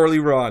that are morally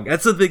wrong.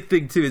 That's a big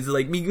thing too. Is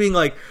like me being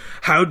like,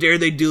 how dare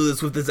they do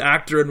this with this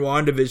actor in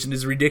WandaVision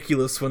is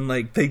ridiculous when,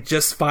 like, they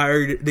just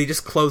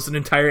closed an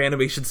entire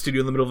animation studio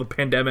in the middle of a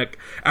pandemic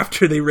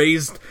after they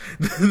raised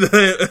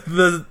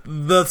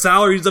the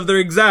salaries of their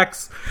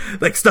execs.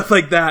 Like, stuff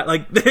like that.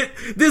 Like,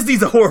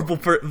 Disney's a horrible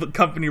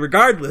company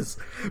regardless.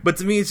 But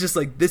to me, it's just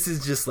like, this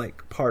is just,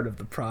 like, part of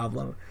the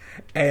problem.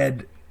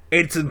 And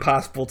it's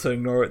impossible to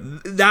ignore it.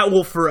 That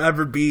will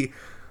forever be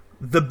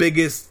the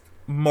biggest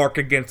mark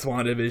against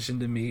WandaVision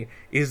to me,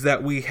 is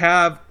that we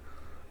have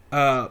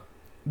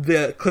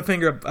the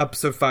cliffhanger of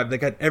episode 5 that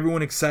got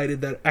everyone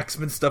excited that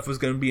X-Men stuff was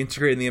going to be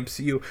integrated in the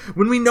MCU,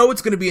 when we know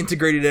it's going to be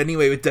integrated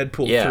anyway with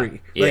Deadpool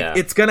 3. Like,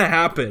 it's going to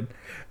happen.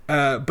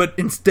 But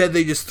instead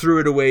they just threw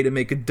it away to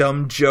make a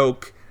dumb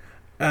joke.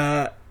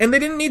 And they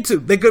didn't need to.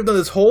 They could have done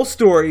this whole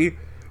story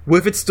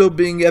with it still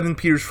being Evan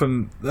Peters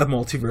from the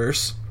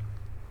multiverse.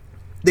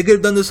 They could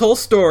have done this whole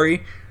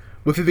story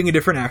with it being a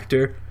different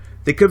actor.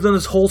 They could have done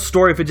this whole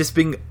story if it just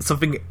being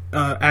something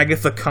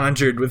Agatha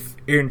conjured with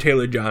Aaron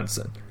Taylor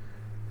Johnson.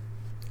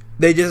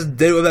 They just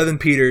did it with Evan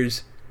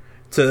Peters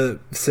to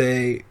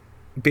say,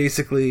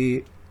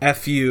 basically,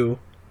 F you,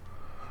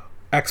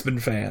 X-Men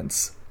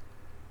fans.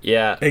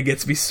 Yeah. It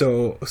gets me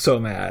so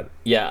mad.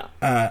 Yeah.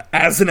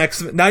 As an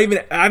X-Men,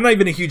 I'm not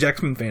even a huge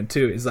X-Men fan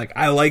too. It's like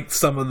I liked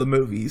some of the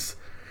movies,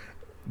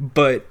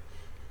 but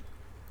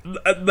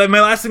my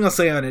last thing I'll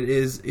say on it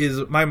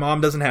is my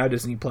mom doesn't have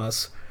Disney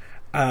Plus,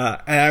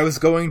 and I was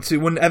going to,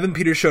 when Evan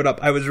Peters showed up,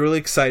 I was really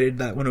excited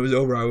that when it was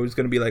over, I was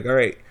going to be like, all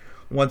right,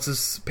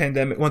 once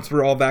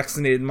we're all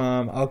vaccinated,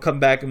 Mom, I'll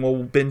come back and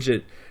we'll binge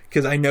it,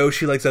 because I know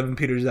she likes Evan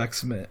Peters'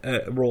 X-Men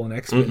role in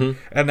X-Men,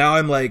 and now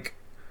I'm like,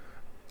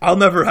 I'll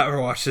never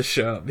ever watch this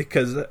show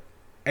because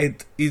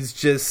it is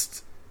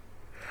just,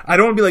 I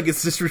don't want to be like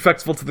it's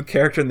disrespectful to the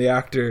character and the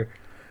actor,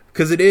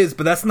 because it is,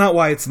 but that's not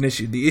why it's an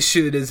issue. The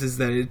issue is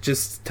that it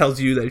just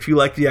tells you that if you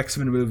like the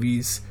X-Men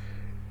movies,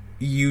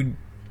 you're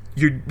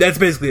that's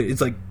basically it. It's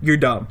like, you're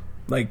dumb.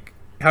 Like,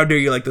 how dare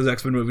you like those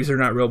X-Men movies? They're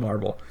not real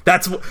Marvel.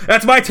 That's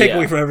my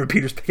takeaway from Evan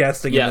Peters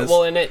casting. Yeah, in this.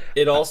 well, and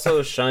it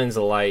also shines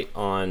a light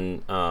on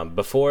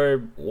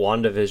before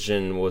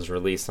WandaVision was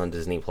released on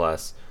Disney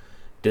Plus.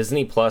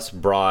 Disney Plus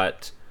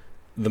brought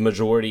the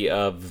majority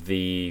of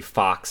the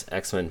Fox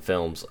X-Men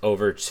films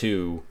over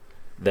to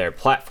their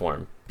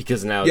platform,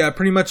 because now... Yeah,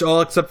 pretty much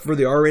all except for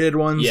the R-rated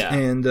ones, yeah,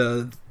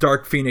 and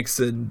Dark Phoenix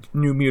and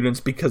New Mutants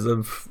because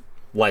of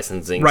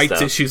licensing rights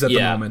stuff. issues at the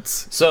moment.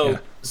 So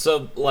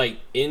like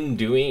in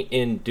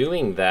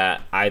doing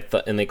that, I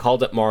thought, and they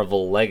called it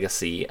Marvel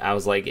Legacy, I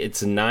was like,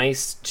 it's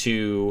nice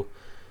to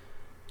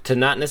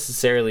not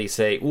necessarily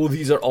say, well,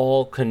 these are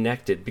all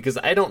connected, because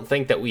I don't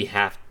think that we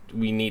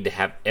need to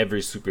have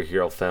every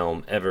superhero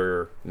film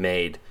ever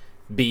made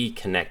be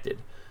connected.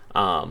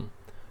 Of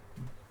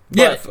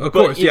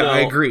course, I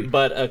agree.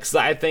 But because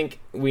I think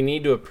we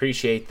need to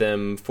appreciate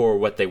them for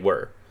what they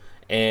were,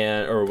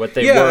 or what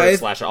they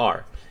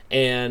were/are,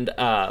 and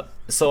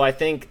so I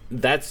think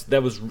I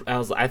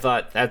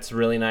thought that's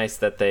really nice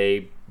that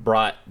they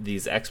brought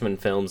these X-Men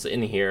films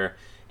in here,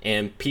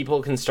 and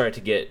people can start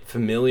to get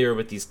familiar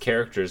with these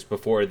characters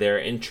before they're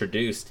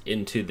introduced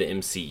into the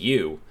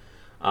MCU.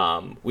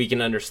 We can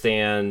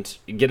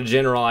get a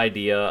general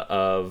idea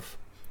of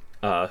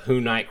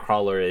who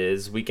Nightcrawler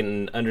is. We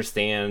can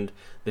understand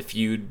the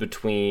feud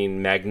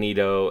between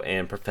Magneto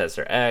and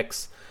Professor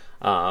X.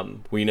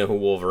 We know who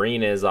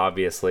Wolverine is,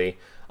 obviously.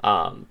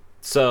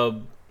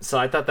 So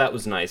I thought that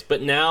was nice.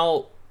 But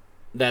now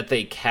that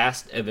they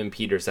cast Evan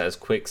Peters as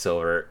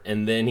Quicksilver,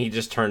 and then he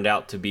just turned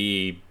out to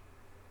be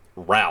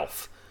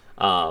Ralph,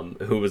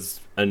 who was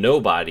a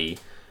nobody,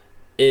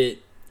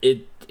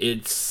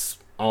 it's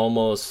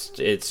almost,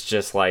 it's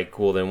just like,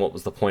 well, then what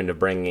was the point of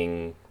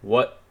bringing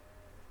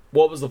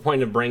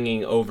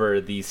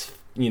over these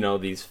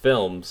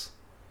films?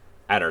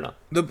 I don't know.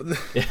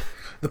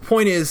 The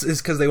point is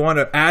because they want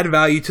to add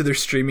value to their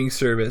streaming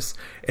service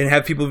and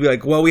have people be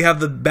like, well, we have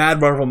the bad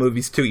Marvel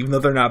movies too, even though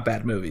they're not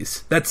bad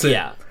movies. That's it.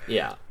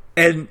 Yeah.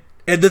 And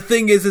the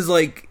thing is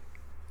like,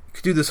 you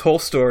could do this whole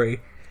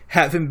story,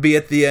 have him be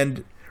at the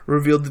end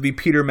revealed to be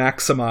Peter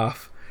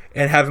Maximoff,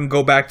 and have him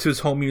go back to his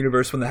home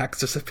universe when the hex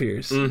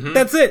disappears. Mm-hmm.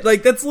 That's it.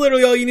 Like, that's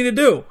literally all you need to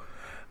do.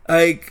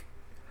 Like,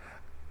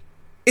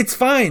 it's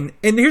fine.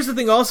 And here's the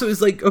thing also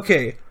is like,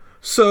 okay,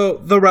 so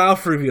the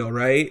Ralph reveal,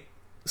 right?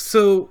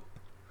 So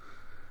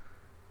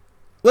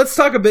let's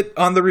talk a bit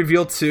on the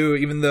reveal too,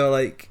 even though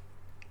like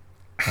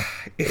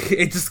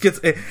it just gets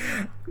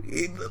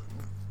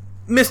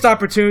missed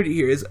opportunity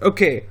here is,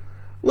 okay,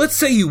 let's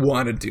say you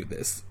want to do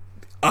this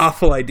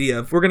awful idea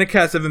of, we're going to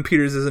cast Evan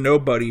Peters as a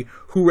nobody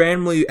who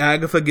randomly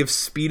Agatha gives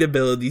speed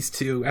abilities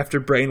to after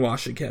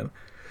brainwashing him.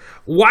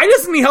 Why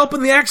doesn't he help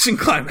in the action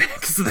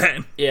climax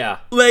then? Yeah.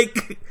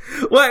 Like,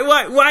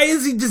 why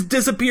does he just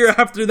disappear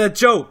after that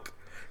joke?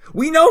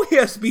 We know he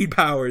has speed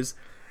powers.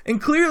 And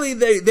clearly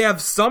they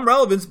have some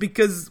relevance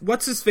because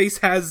what's-his-face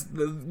has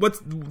what's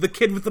the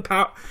kid with the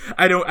power?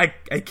 I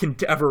can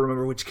never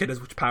remember which kid has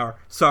which power.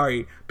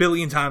 Sorry,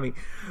 Billy and Tommy.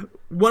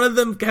 One of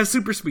them has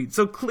super speed.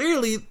 So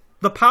clearly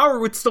the power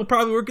would still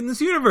probably work in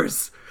this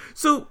universe.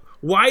 So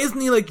why isn't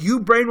he like, you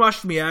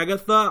brainwashed me,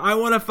 Agatha, I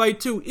want to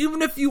fight too,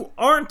 even if you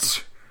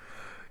aren't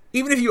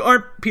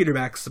Peter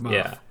Maximoff.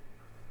 Yeah.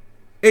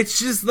 It's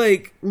just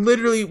like,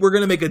 literally, we're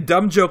going to make a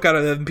dumb joke out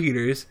of Evan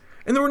Peters,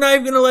 and then we're not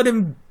even going to let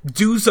him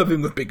do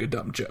something with make a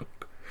dumb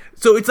joke.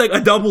 So it's like a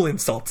double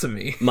insult to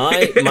me.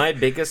 My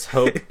biggest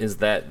hope is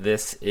that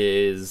this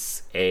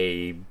is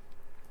a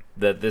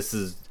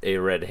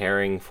red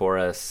herring for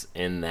us,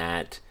 in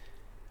that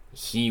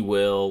he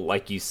will,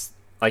 like you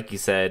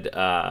said,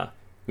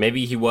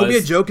 maybe he was... It'll be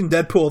a joke in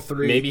Deadpool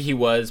 3. Maybe he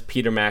was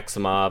Peter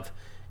Maximoff,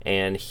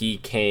 and he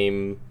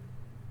came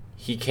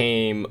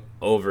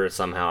over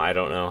somehow. I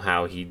don't know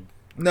how he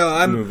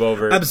move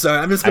over. I'm sorry.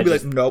 I'm just going to be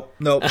like, nope.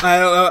 I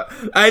don't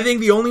know. I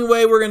think the only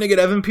way we're going to get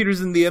Evan Peters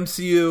in the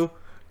MCU,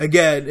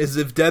 again, is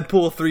if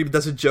Deadpool 3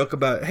 does a joke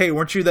about, hey,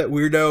 weren't you that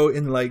weirdo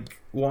in, like,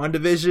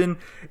 WandaVision?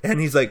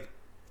 And he's like,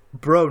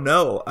 bro,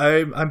 no,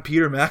 I'm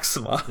Peter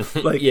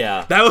Maximoff. Like,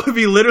 yeah. That would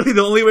be literally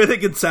the only way they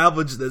could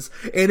salvage this.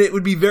 And it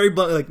would be very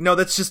blunt, like, no,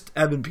 that's just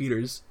Evan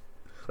Peters.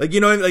 Like,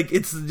 you know, like,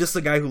 it's just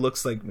a guy who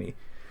looks like me.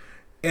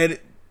 And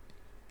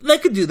they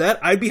could do that.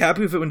 I'd be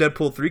happy if it when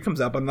Deadpool 3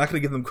 comes out, but I'm not going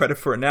to give them credit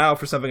for it now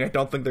for something I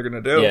don't think they're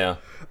going to do. Yeah.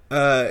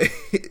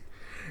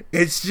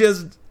 It's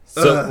just...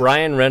 So,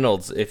 Ryan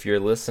Reynolds, if you're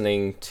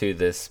listening to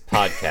this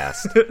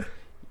podcast,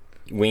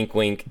 wink,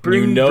 wink,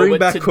 bring what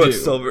back to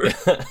Quicksilver.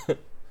 do.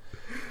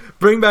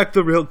 Bring back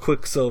the real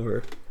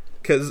Quicksilver.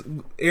 Because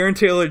Aaron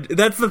Taylor,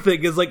 that's the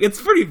thing, is like,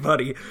 it's pretty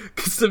funny.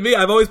 Because to me,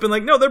 I've always been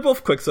like, no, they're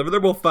both Quicksilver, they're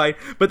both fine.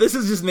 But this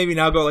is just maybe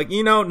now go like,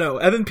 no,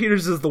 Evan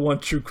Peters is the one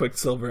true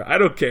Quicksilver. I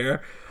don't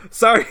care.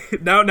 Sorry,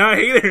 now I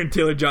hate Aaron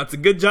Taylor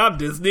Johnson. Good job,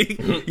 Disney.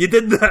 You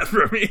did that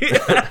for me.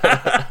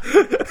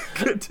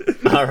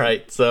 All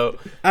right, so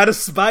out of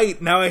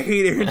spite, now I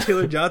hate Aaron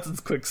Taylor Johnson's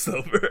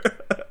Quicksilver.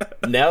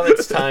 Now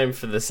it's time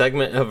for the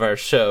segment of our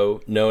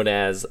show known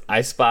as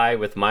I Spy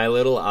with My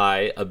Little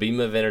Eye, a beam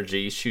of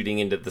energy shooting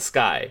into the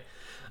sky.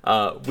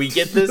 We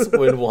get this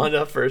when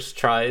Wanda first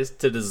tries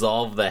to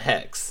dissolve the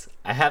Hex.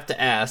 I have to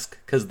ask,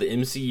 because the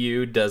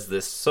MCU does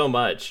this so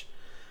much,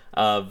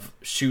 of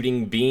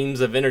shooting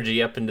beams of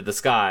energy up into the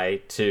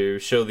sky to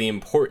show the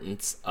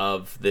importance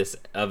of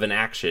an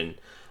action.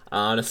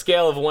 On a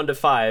scale of 1 to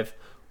 5,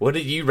 what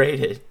did you rate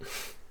it?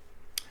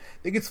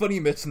 I think it's funny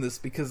you mentioned this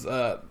because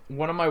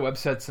one of my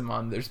websites I'm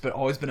on, there's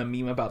always been a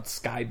meme about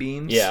sky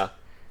beams. Yeah.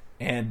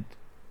 And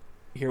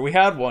here we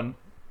had one.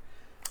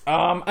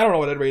 I don't know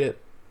what I'd rate it.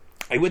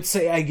 I would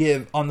say I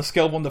give, on the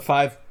scale of 1 to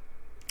 5,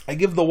 I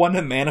give the one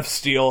in Man of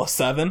Steel a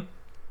 7.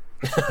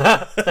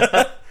 That's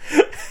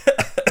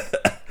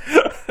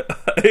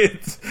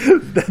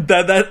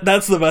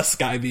the best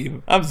sky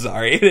beam. I'm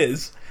sorry, it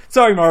is.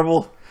 Sorry,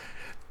 Marvel.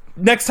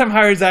 Next time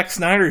hire Zack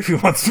Snyder if you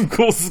want some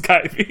cool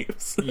sky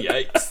beams.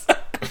 Yikes.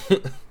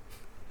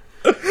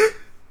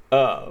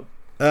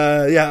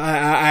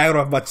 I don't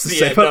have much to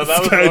say about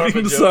that sky was more of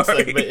a beam. joke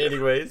Sorry. segment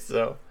anyway,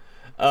 so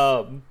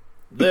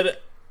then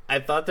I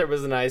thought there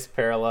was a nice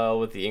parallel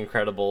with The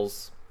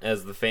Incredibles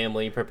as the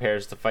family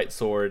prepares to fight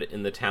Sword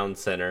in the town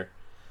center.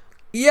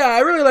 Yeah, I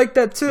really like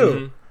that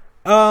too.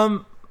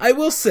 Mm-hmm. I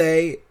will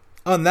say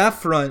on that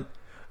front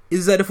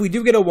is that if we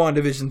do get a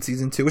WandaVision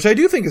season 2, which I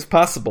do think is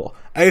possible,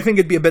 I think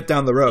it'd be a bit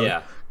down the road.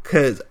 Yeah.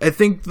 Because I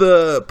think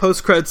the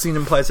post-credit scene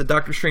implies that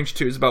Doctor Strange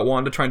 2 is about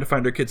Wanda trying to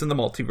find her kids in the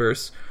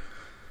multiverse,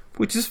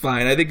 which is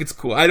fine. I think it's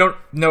cool. I don't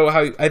know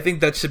how... I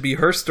think that should be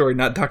her story,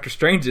 not Doctor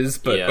Strange's,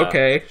 but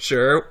okay,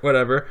 sure,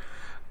 whatever.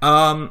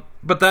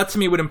 But that to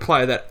me would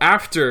imply that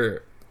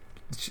after...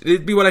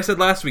 It'd be what I said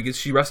last week, is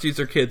she rescues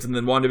her kids, and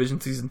then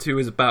WandaVision season 2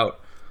 is about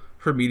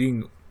her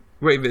meeting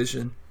Ray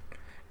Vision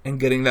and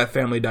getting that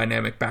family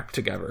dynamic back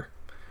together.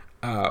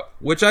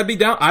 Which I'd be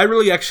down... I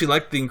really actually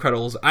like The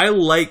Incredibles.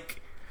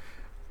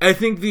 I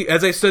think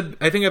as I said,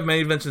 I think I've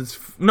made mentions.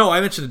 No,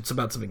 I mentioned it's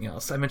about something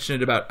else. I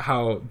mentioned it about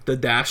how the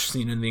dash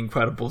scene in The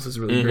Incredibles is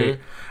really great.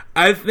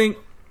 I think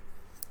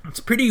it's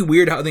pretty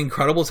weird how The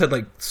Incredibles had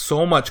like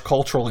so much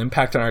cultural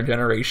impact on our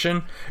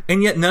generation,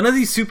 and yet none of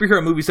these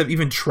superhero movies have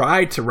even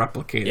tried to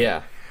replicate it.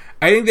 Yeah.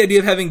 I think the idea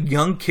of having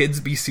young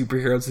kids be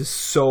superheroes is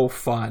so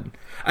fun.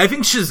 I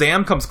think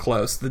Shazam comes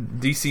close, the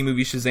DC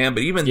movie Shazam,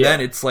 but even then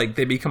it's like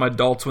they become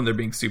adults when they're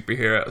being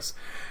superheroes.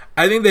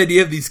 I think the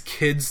idea of these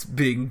kids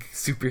being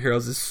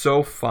superheroes is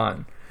so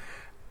fun,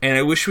 and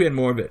I wish we had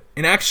more of it.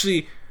 And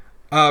actually,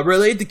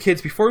 related to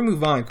kids, before we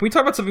move on, can we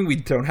talk about something we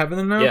don't have in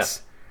the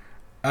notes?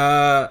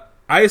 Yeah.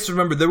 I just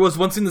remember there was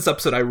one scene in this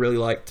episode I really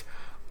liked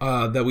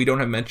that we don't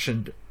have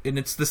mentioned, and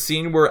it's the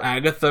scene where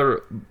Agatha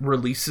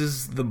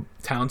releases the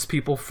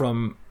townspeople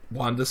from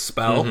Wanda's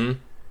spell. Mm-hmm.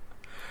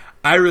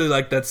 I really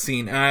like that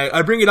scene, and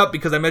I bring it up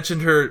because I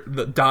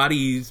mentioned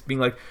Dottie's being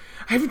like,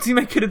 I haven't seen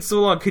my kid in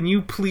so long. Can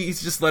you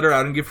please just let her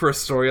out and give her a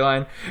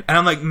storyline? And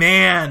I'm like,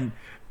 man,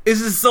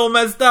 this is so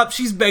messed up.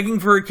 She's begging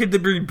for her kid to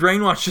be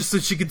brainwashed just so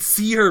she could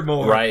see her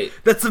more. Right.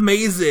 That's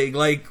amazing.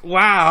 Like,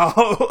 wow.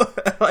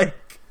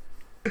 Like,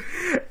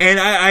 and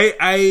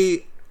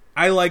I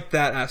liked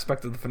that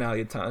aspect of the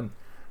finale a ton.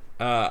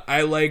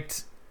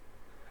 That's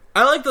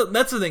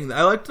the thing.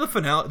 I liked the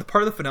finale, the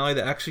part of the finale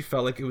that actually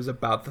felt like it was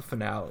about the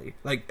finale.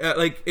 Like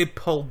it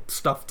pulled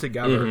stuff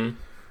together. Mm-hmm.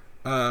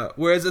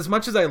 Whereas as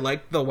much as I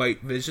like the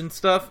White Vision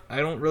stuff, I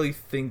don't really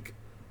think...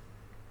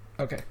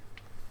 Okay.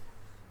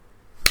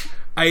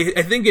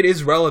 I think it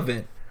is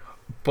relevant,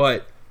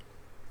 but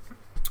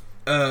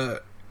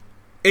it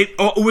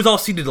was all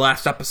seeded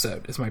last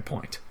episode, is my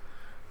point.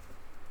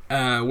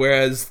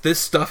 Whereas this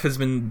stuff has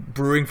been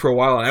brewing for a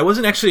while, and I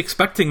wasn't actually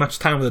expecting much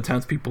time with the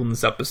townspeople in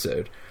this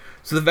episode.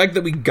 So the fact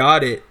that we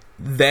got it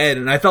then,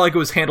 and I felt like it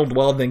was handled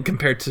well then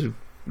compared to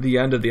the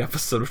end of the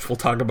episode, which we'll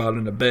talk about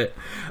in a bit,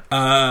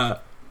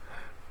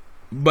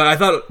 but I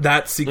thought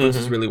that sequence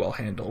was really well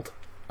handled,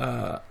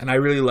 and I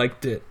really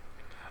liked it.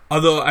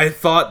 Although I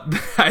thought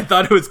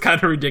it was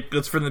kind of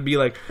ridiculous for them to be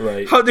like,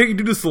 right, how dare you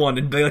do this one?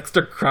 And they like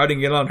start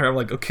crowding in on her. I'm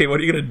like, okay, what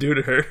are you gonna do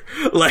to her?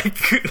 Like,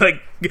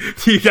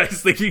 do you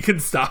guys think you can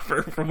stop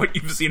her from what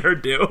you've seen her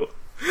do?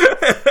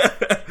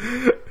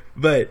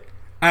 But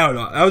I don't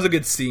know. That was a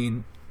good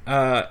scene,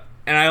 and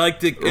I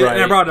liked it. Right.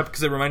 And I brought it up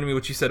because it reminded me of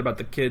what you said about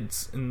the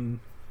kids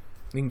in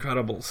The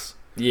Incredibles.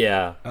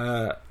 Yeah.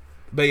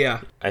 But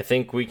yeah, I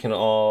think we can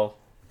all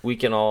we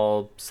can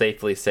all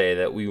safely say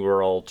that we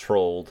were all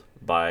trolled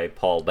by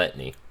Paul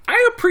Bettany.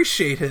 I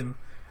appreciate him.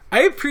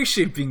 I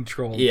appreciate being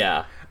trolled.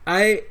 Yeah.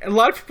 A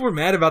lot of people were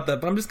mad about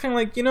that, but I'm just kind of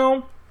like,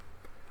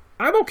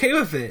 I'm okay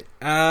with it.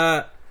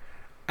 I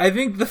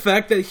think the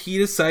fact that he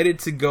decided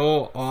to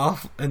go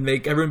off and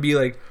make everyone be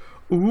like,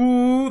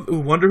 ooh,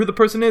 wonder who the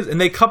person is, and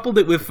they coupled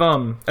it with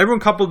everyone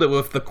coupled it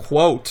with the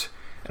quote,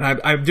 and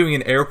I'm doing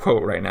an air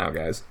quote right now,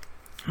 guys.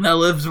 That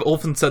Liv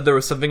Olfen said there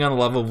was something on the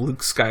level of Luke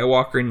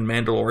Skywalker and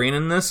Mandalorian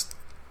in this.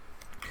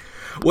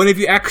 When if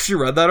you actually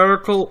read that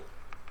article,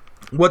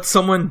 what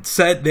someone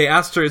said, they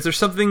asked her, is there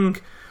something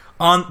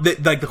on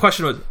the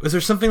question was, is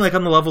there something like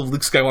on the level of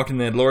Luke Skywalker and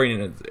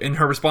Mandalorian? And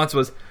her response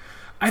was,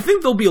 I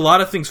think there'll be a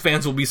lot of things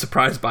fans will be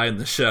surprised by in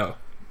the show.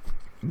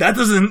 She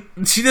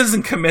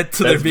doesn't commit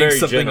to there being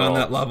something general. On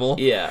that level.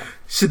 Yeah.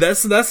 So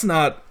that's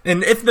not,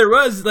 and if there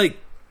was,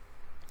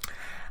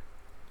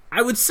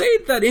 I would say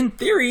that in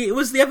theory it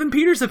was the Evan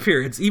Peters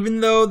appearance, even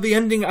though the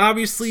ending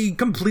obviously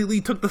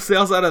completely took the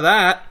sales out of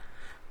that.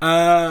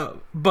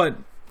 But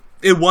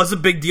it was a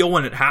big deal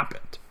when it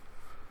happened.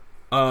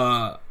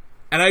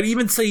 And I'd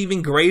even say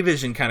even Grey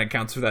Vision kind of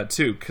counts for that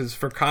too, because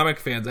for comic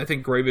fans, I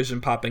think Grey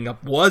Vision popping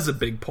up was a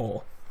big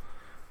pull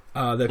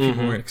that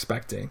people weren't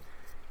expecting.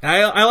 And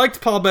I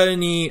liked Paul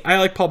Bettany. I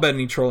like Paul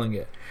Bettany trolling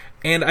it,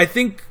 and I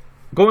think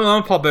going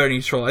on with Paul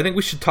Bettany's troll, I think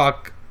we should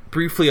talk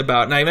briefly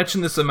about. And I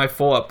mentioned this in my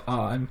follow-up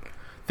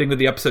thing with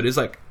the episode. Is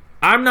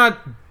I'm not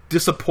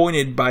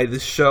disappointed by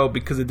this show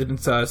because it didn't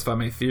satisfy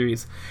my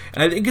theories,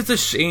 and I think it's a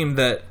shame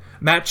that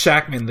Matt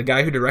Shakman, the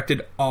guy who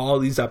directed all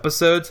these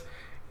episodes,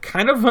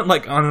 kind of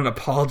went on an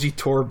apology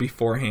tour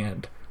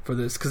beforehand for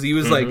this, because he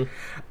was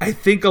I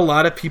think a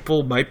lot of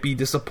people might be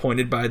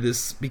disappointed by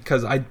this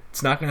because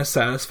it's not going to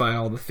satisfy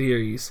all the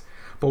theories,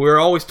 but we're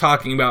always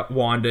talking about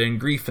Wanda and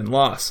grief and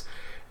loss,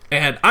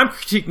 and I'm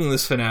critiquing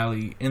this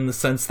finale in the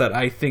sense that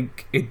I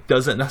think it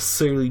doesn't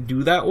necessarily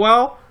do that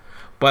well,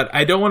 but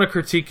I don't want to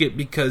critique it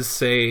because,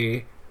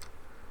 say,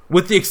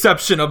 with the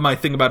exception of my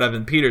thing about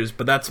Evan Peters,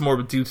 but that's more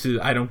due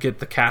to I don't get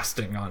the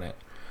casting on it,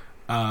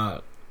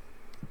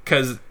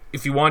 because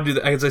if you want to do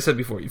that, as I said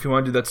before, if you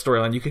want to do that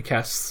storyline, you could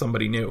cast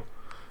somebody new,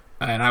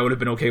 and I would have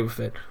been okay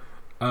with it.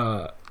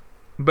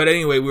 But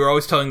anyway, we were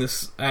always telling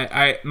this.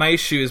 My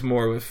issue is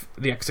more with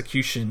the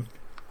execution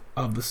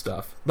of the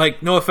stuff.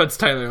 No offense,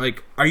 Tyler.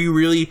 Are you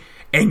really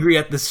angry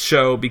at this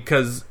show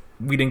because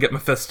we didn't get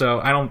Mephisto?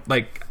 I don't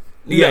like.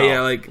 No,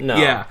 no.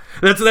 Yeah.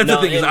 That's the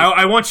thing. Is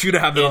I want you to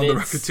have that on the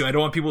record too. I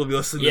don't want people to be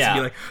listening to this and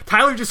be like,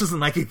 Tyler just doesn't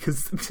like it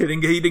because he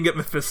didn't get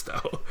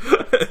Mephisto.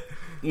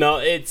 No,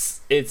 it's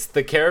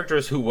the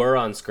characters who were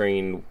on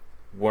screen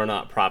were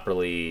not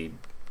properly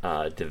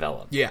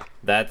developed. Yeah,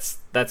 that's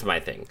my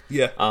thing.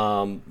 Yeah,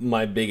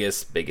 my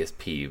biggest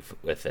peeve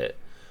with it.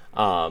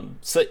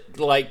 So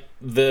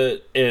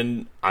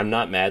and I'm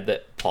not mad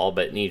that Paul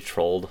Bettany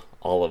trolled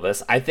all of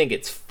us. I think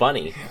it's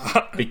funny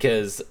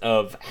because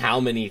of how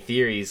many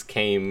theories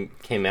came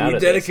out of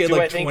this. We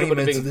dedicated 20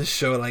 minutes of this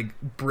show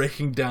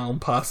breaking down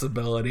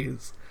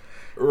possibilities.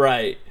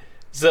 Right.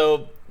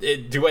 So.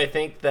 Do I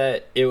think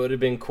that it would have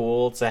been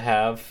cool to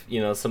have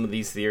some of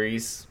these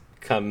theories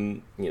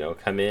come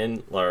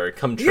in or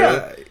come true?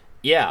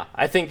 Yeah,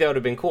 I think that would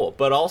have been cool.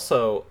 But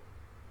also,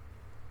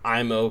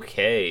 I'm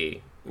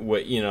okay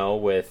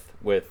with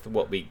with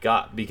what we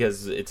got,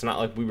 because it's not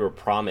like we were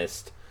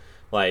promised.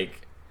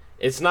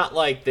 It's not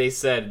like they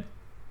said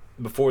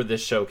before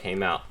this show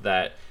came out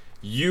that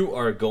you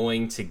are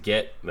going to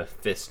get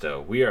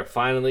Mephisto. We are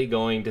finally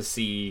going to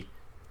see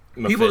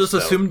Mephisto. People just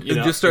assumed,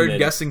 just started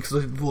guessing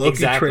because of the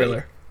Loki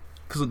trailer.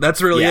 Because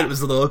that's really it. It was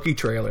the Loki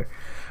trailer.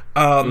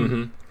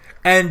 And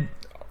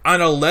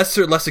on a less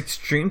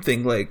extreme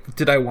thing,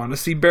 did I want to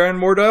see Baron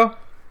Mordo?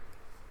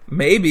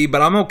 Maybe,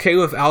 but I'm okay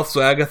with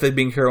also Agatha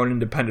being her own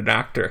independent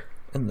actor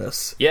in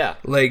this. Yeah,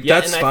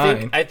 that's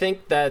fine. I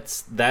think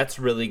that's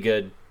really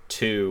good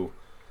too.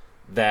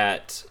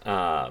 That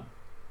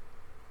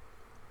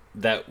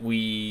that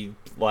we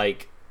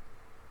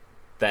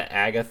that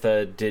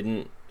Agatha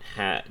didn't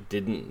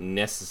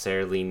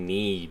necessarily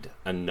need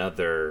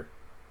another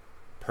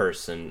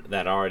person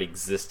that already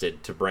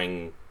existed to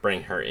bring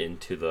her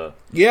into the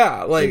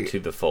into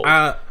the fold.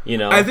 I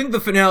think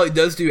the finale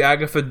does do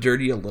Agatha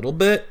dirty a little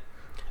bit,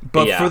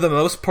 but for the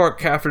most part,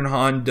 Catherine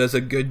Hahn does a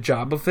good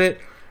job of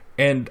it,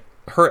 and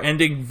her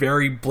ending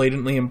very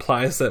blatantly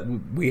implies that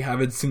we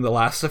haven't seen the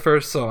last of her.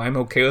 So I'm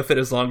okay with it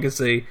as long as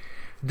they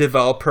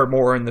develop her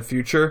more in the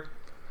future.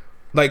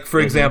 For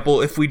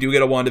example, if we do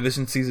get a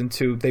WandaVision Season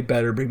 2, they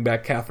better bring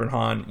back Catherine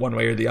Hahn one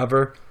way or the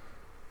other.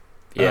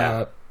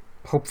 Yeah.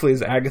 Hopefully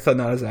as Agatha,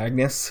 not as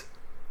Agnes.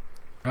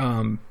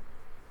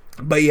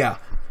 But yeah.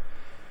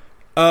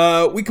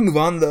 We can move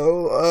on,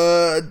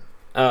 though.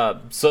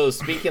 So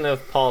speaking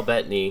of Paul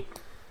Bettany,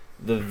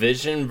 the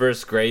Vision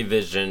versus Grey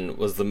Vision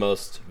was the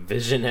most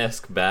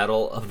Vision-esque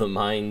battle of the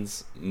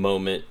minds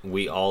moment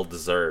we all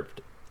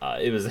deserved.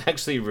 It was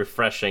actually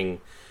refreshing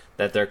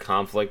that their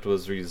conflict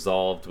was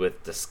resolved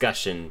with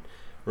discussion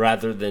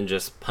rather than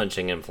just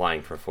punching and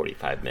flying for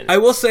 45 minutes. I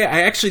will say,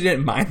 I actually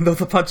didn't mind, though,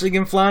 the punching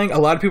and flying. A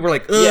lot of people were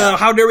like, ugh, Yeah.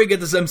 how dare we get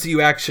this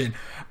MCU action?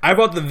 I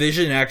thought the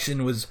Vision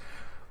action was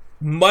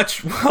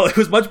it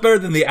was much better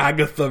than the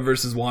Agatha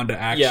versus Wanda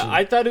action. Yeah,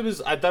 I thought it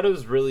was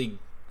really,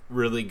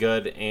 really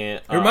good,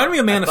 and It reminded me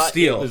of Man of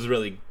Steel. It was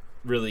really,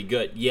 really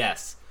good.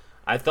 Yes,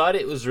 I thought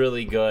it was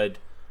really good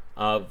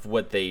of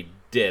what they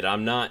did.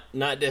 I'm not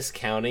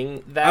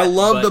discounting that. I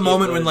love but the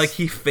moment it when, was- like,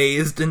 he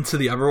phased into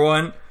the other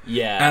one.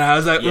 Yeah, And I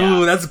was like, yeah.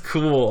 ooh, that's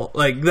cool.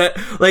 Like, that,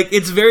 like,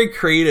 it's very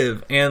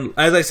creative. And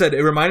as I said,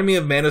 it reminded me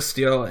of Man of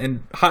Steel.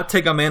 And hot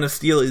take on Man of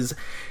Steel is,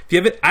 if you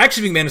haven't, I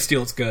actually think Man of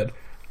Steel is good.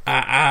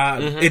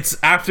 It's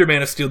after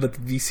Man of Steel that the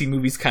DC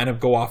movies kind of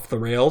go off the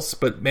rails.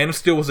 But Man of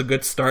Steel was a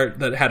good start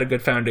that had a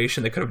good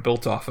foundation they could have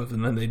built off of,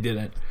 and then they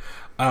didn't.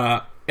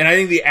 And I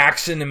think the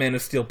action in Man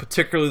of Steel,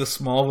 particularly the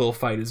Smallville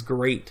fight, is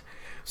great.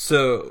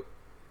 So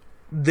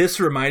this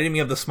reminded me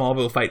of the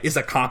Smallville fight is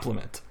a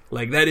compliment.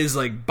 Like, that is,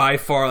 like, by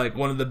far, like,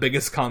 one of the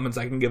biggest compliments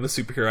I can give a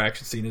superhero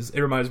action scene is it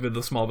reminds me of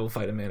the Smallville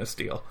fight in Man of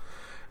Steel.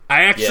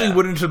 I actually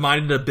wouldn't have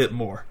minded a bit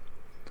more.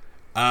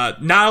 Not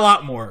a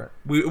lot more.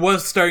 It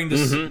was starting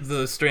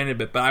to strain a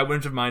bit, but I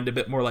wouldn't have minded a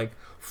bit more, like,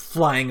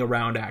 flying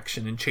around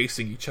action and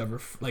chasing each other,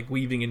 like,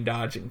 weaving and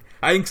dodging.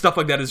 I think stuff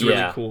like that is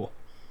really cool.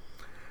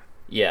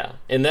 Yeah,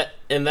 and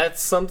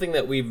that's something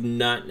that we've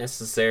not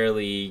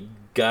necessarily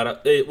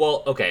got.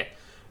 Well, okay,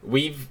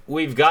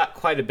 we've got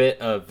quite a bit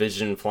of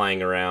Vision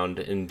flying around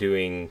and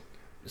doing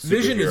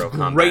Vision is superhero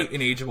great combat.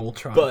 in Age of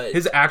Ultron. But-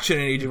 his action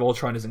in Age of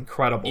Ultron is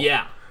incredible.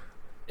 Yeah,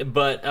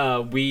 but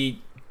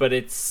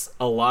it's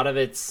a lot of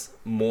it's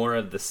more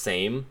of the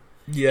same.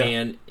 Yeah.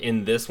 And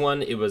in this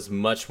one, it was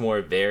much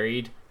more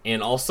varied,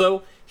 and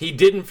also he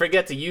didn't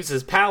forget to use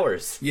his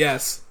powers.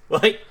 Yes.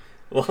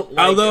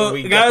 Although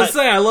I gotta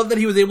say, I love that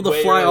he was able to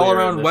way fly all earlier in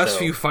around the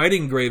Westview show.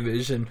 fighting Grey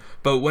Vision,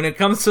 but when it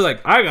comes to,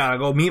 like, I gotta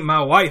go meet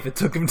my wife, it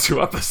took him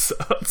 2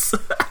 episodes.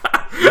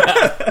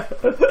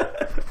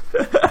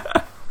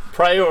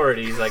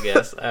 priorities, I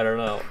guess. I don't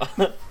know.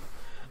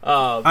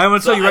 I'm gonna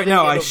tell you right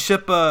now, I think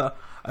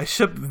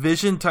ship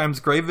Vision times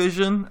Grey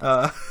Vision,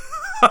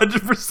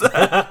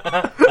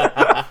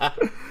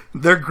 100%.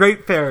 They're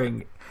great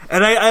pairing,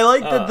 and I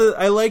like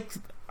that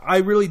I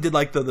really did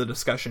like the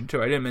discussion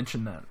too. I didn't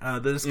mention that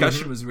the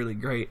discussion was really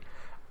great.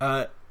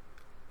 I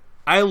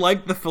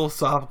like the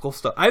philosophical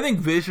stuff. I think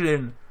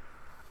Vision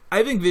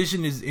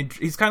is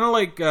he's kind of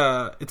like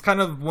it's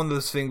kind of one of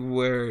those things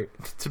where,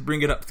 to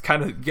bring it up, to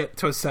kind of get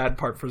to a sad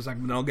part for a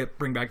second, then I'll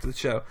bring back to the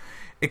show.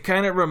 It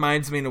kind of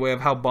reminds me in a way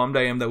of how bummed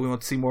I am that we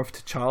won't see more of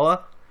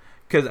T'Challa,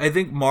 because I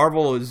think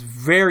Marvel is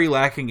very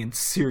lacking in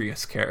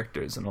serious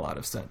characters in a lot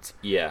of sense.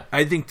 Yeah.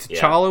 I think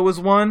T'Challa was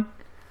one,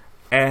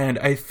 and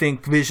I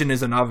think Vision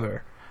is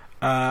another.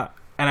 And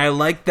I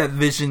like that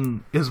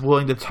Vision is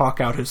willing to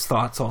talk out his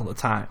thoughts all the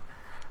time.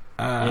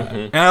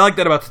 And I like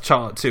that about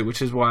T'Challa too,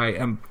 which is why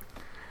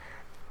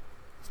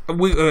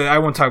I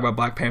won't talk about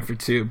Black Panther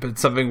 2, but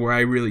it's something where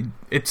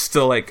it's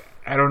still like,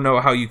 I don't know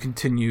how you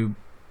continue.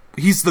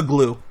 He's the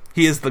glue.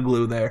 He is the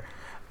glue there.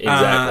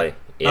 Exactly.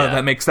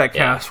 That makes that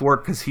cast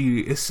work, because he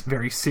is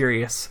very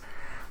serious.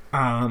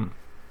 But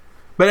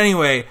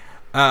anyway,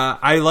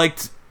 I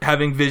liked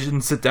having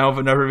Vision sit down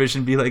with another Vision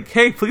and be like,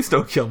 hey, please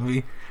don't kill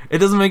me. It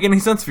doesn't make any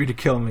sense for you to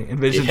kill me. And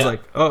Vision's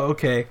like, oh,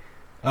 okay.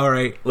 All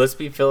right. Let's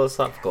be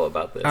philosophical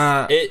about this.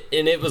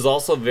 It was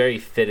also very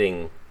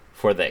fitting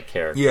for that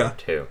character,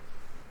 too.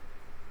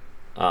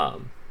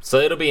 So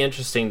it'll be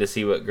interesting to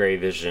see what Grey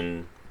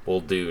Vision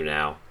will do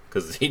now,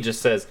 because he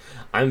just says,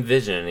 I'm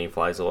Vision, and he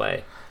flies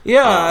away.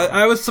 Yeah,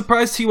 I was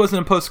surprised he wasn't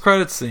in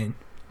post-credits scene,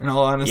 in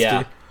all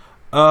honesty.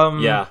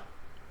 Yeah.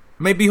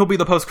 Maybe he'll be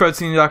the post-credits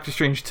scene in Doctor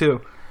Strange too,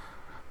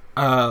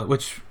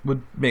 which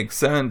would make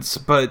sense,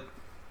 but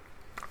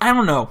I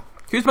don't know.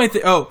 Here's my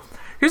thing.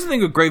 Here's the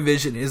thing with Grey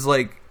Vision is,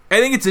 like, I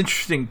think it's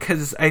interesting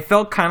because I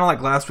felt kind of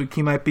like last week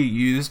he might be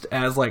used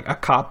as, like, a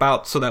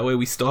cop-out, so that way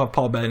we still have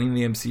Paul Bettany in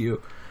the MCU.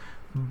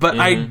 But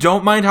I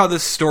don't mind how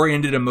this story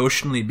ended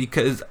emotionally,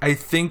 because I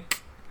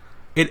think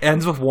it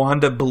ends with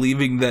Wanda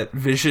believing that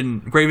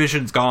Grey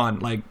Vision's gone.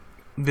 Like,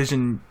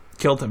 Vision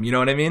killed him, you know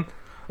what I mean?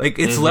 Like,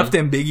 it's left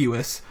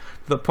ambiguous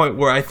to the point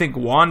where I think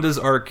Wanda's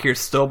arc here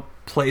still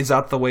plays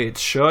out the way it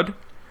should.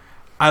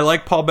 I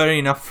like Paul Bettany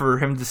enough for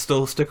him to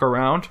still stick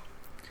around.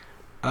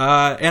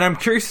 And I'm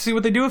curious to see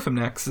what they do with him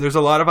next. There's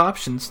a lot of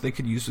options they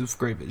could use with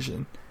Grey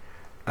Vision.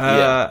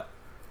 And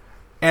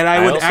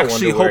I would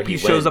actually hope he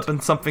shows up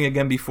in something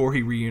again before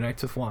he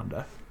reunites with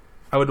Wanda.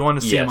 I would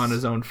want to see him on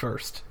his own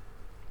first.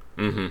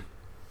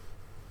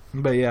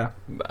 But yeah.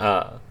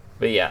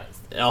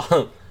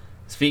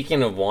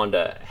 Speaking of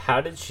Wanda,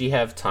 how did she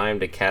have time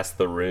to cast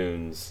the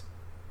runes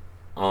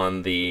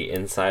on the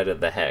inside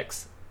of the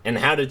Hex? And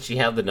how did she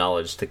have the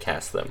knowledge to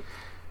cast them?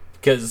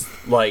 Because,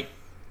 like,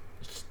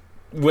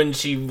 when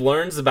she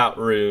learns about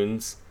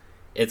runes,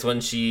 it's when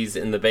she's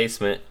in the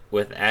basement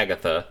with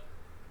Agatha.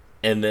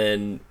 And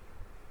then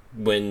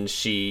when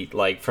she,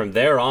 like, from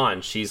there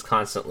on, she's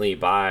constantly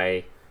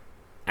by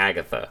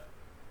Agatha.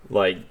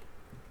 Like,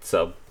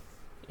 so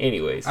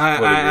Anyways,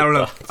 I don't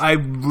know. I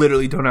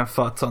literally don't have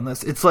thoughts on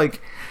this. It's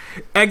like,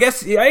 I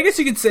guess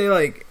you could say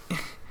like,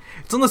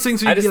 it's one of those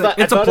things where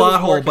it's a plot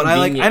hole, but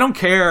I don't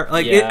care.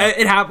 Like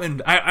it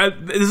happened.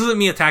 This isn't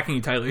me attacking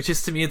you, Tyler. It's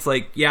just, to me, it's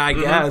like, yeah, I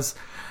guess.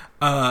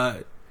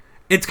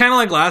 It's kind of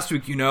like last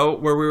week, where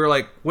we were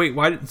like, wait,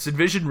 why did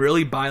Vision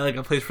really buy like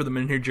a place for them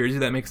in New Jersey?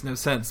 That makes no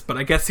sense. But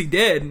I guess he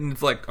did, and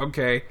it's like,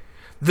 okay,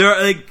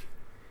 they're like,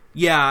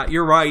 yeah,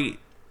 you're right,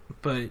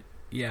 but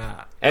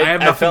yeah,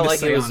 I felt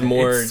like it was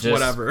more just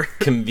whatever.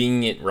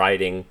 Convenient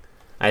writing,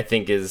 I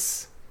think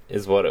is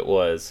what it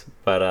was.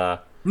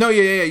 But no,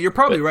 yeah, you're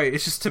probably right.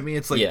 It's just, to me,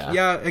 it's like,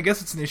 yeah, I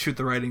guess it's an issue with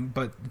the writing,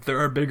 but there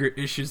are bigger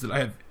issues that I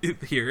have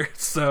here.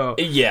 So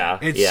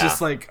it's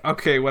just like,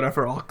 okay,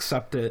 whatever, I'll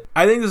accept it.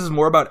 I think this is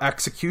more about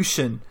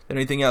execution than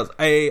anything else.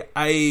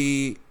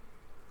 I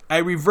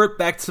revert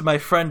back to my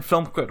friend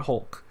Filmquit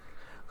Hulk,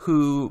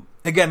 who,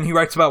 again, he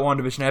writes about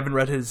WandaVision. I haven't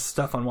read his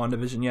stuff on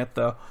WandaVision yet,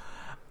 though.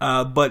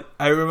 But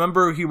I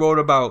remember he wrote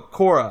about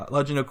Korra,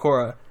 Legend of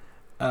Korra.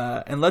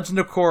 And Legend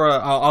of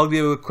Korra, I'll give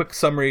you a quick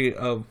summary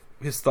of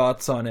his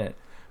thoughts on it.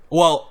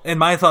 Well, and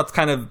my thoughts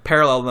kind of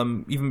parallel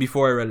them even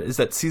before I read it, is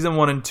that season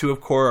 1 and 2 of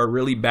Korra are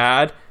really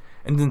bad,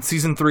 and then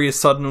season 3 is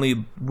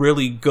suddenly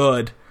really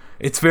good.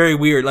 It's very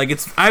weird. Like,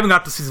 I haven't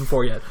got to season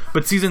 4 yet,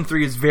 but season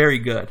 3 is very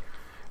good.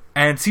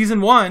 And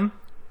season 1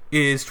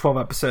 is 12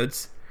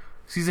 episodes.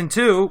 Season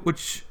 2,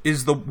 which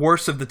is the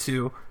worst of the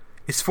two,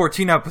 is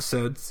 14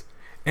 episodes.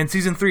 And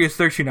season 3 is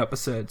 13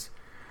 episodes.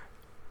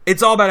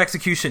 It's all about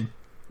execution.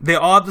 They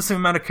all have the same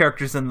amount of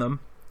characters in them.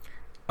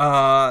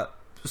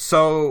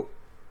 So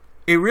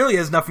it really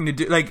has nothing to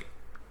do... Like,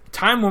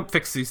 time won't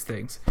fix these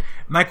things.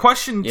 My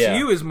question to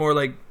you is more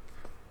like,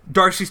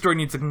 Darcy's story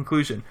needs a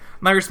conclusion.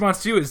 My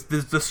response to you is,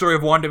 does the story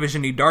of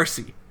WandaVision need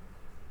Darcy?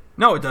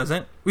 No, it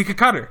doesn't. We could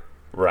cut her.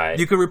 Right.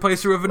 You could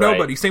replace her with a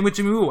nobody. Same with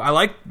Jimmy Woo. I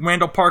like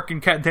Randall Park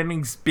and Kat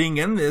Dennings being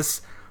in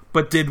this,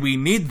 but did we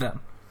need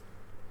them?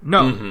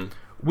 No. Mm-hmm.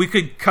 We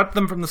could cut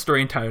them from the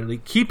story entirely,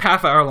 keep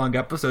half-hour-long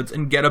episodes,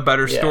 and get a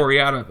better story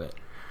out of it.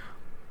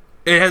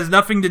 It has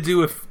nothing to do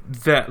with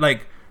that,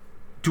 like...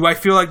 Do I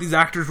feel like these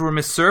actors were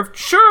misserved?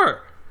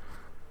 Sure.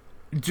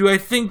 Do I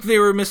think they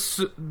were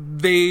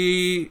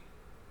they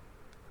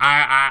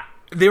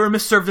were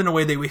misserved in a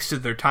way they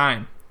wasted their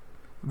time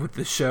with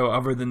the show,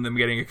 other than them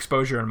getting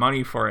exposure and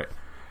money for it?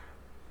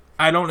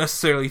 I don't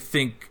necessarily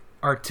think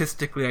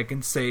artistically I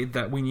can say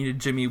that we needed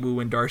Jimmy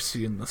Woo and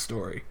Darcy in the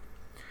story.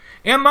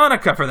 And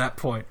Monica for that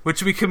point,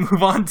 which we can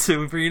move on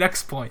to for your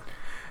next point.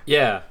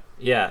 Yeah.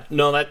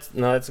 No, that's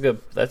a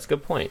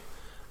good point.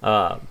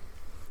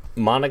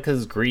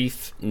 Monica's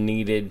grief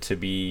needed to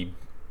be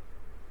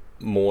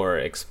more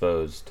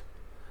exposed.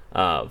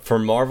 For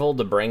Marvel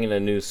to bring in a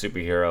new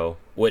superhero,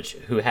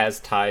 who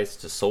has ties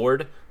to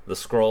S.W.O.R.D., the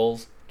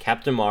Skrulls,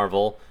 Captain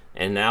Marvel,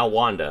 and now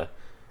Wanda,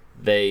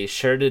 they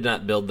sure did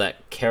not build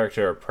that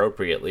character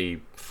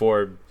appropriately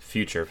for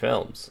future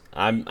films.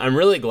 I'm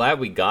really glad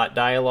we got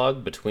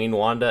dialogue between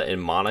Wanda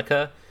and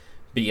Monica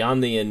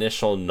beyond the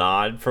initial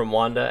nod from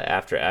Wanda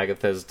after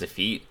Agatha's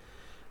defeat.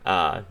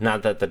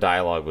 Not that the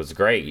dialogue was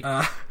great,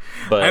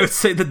 but I would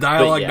say the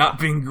dialogue not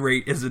being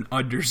great is an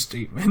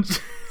understatement.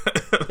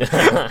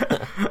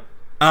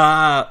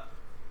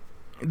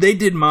 They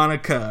did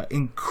Monica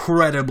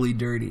incredibly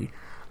dirty.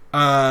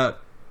 I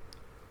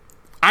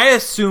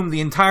assume the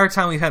entire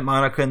time we've had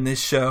Monica in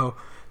this show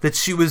that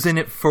she was in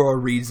it for a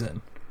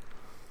reason.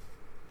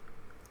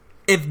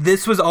 If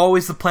this was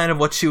always the plan of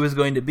what she was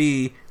going to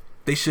be,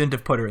 they shouldn't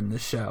have put her in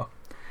this show.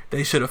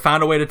 They should have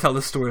found a way to tell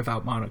the story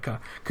without Monica,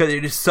 because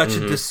it is such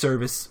a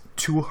disservice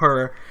to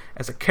her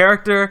as a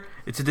character.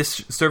 It's a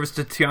disservice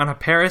to Teyonah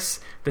Parris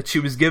that she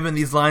was given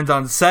these lines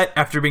on set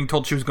after being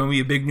told she was going to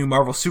be a big new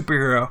Marvel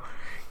superhero,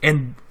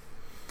 and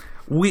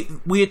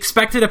we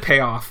expected a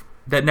payoff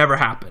that never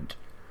happened.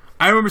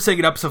 I remember saying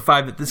in episode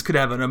 5 that this could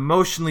have an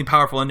emotionally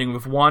powerful ending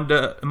with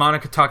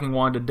Monica talking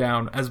Wanda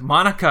down, as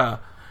Monica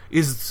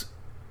is...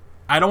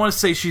 I don't want to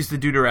say she's the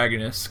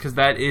deuteragonist, because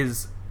that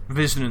is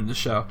Vision in the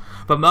show,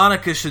 but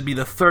Monica should be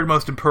the third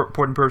most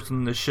important person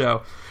in the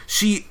show.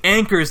 She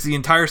anchors the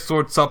entire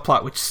S.W.O.R.D.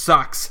 subplot, which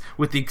sucks,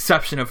 with the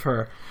exception of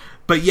her,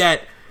 but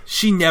yet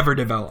she never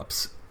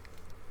develops.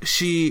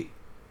 We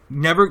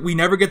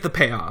never get the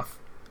payoff.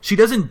 She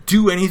doesn't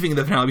do anything in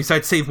the finale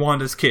besides save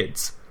Wanda's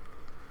kids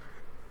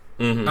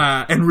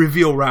and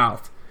reveal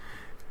Ralph.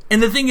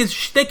 And the thing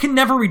is, they can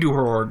never redo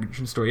her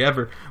origin story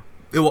ever.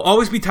 It will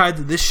always be tied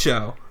to this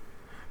show,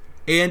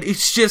 and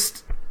it's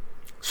just...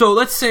 So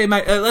let's say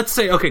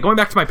okay, going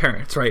back to my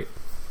parents, right?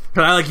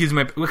 Because I like using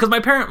because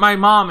my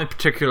mom in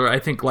particular, I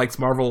think, likes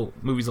Marvel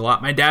movies a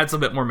lot. My dad's a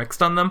bit more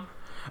mixed on them.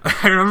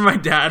 I remember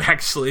I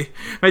actually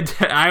want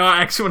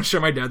to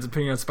share my dad's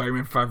opinion on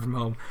Spider-Man Far From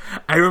Home.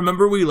 I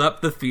remember we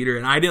left the theater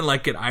and I didn't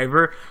like it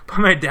either, but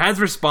my dad's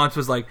response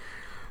was like,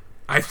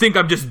 I think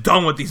I'm just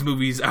done with these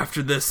movies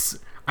after this.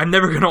 I'm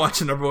never going to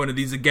watch another one of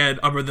these again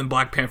other than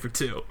Black Panther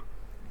 2.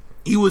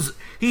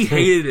 He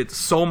hated it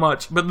so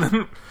much, but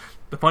then...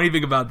 The funny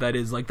thing about that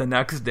is, like, the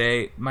next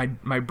day, my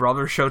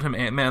brother showed him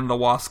Ant-Man and the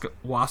Wasp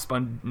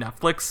on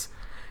Netflix,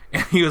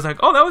 And he was like,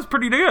 "Oh, that was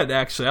pretty good,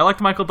 actually. I liked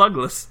Michael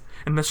Douglas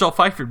and Michelle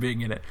Pfeiffer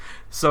being in it."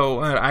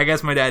 So I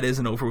guess my dad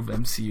isn't over with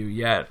MCU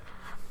yet.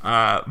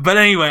 But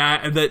anyway,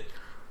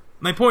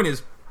 my point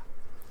is,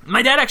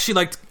 my dad actually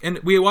liked, and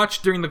we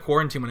watched during the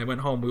quarantine when I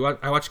went home.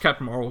 I watched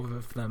Captain Marvel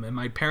with them, and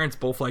my parents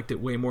both liked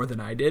it way more than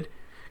I did.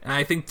 And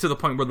I think to the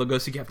point where they'll go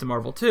see Captain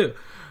Marvel too.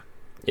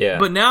 Yeah.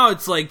 But now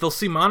it's like they'll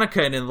see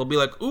Monica and they'll be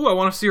like, "Ooh, I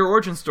want to see her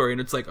origin story."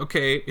 And it's like,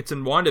 okay, it's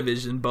in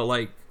WandaVision, but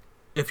like,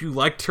 if you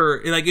liked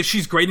her, like, if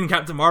she's great in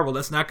Captain Marvel,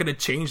 that's not going to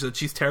change that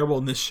she's terrible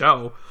in this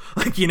show.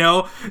 Like, you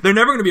know, they're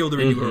never going to be able to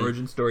redo her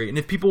origin story. And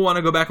if people want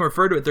to go back and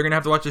refer to it, they're going to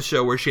have to watch a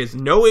show where she has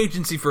no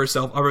agency for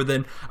herself other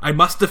than, I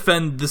must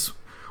defend this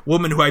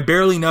woman who I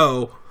barely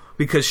know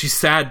because she's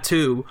sad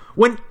too.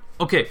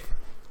 Okay,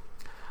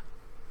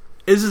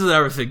 this is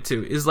another thing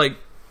too, is like,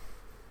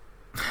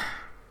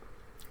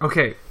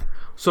 okay,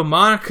 so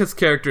Monica's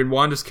character and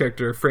Wanda's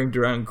character are framed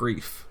around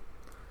grief.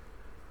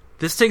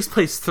 This takes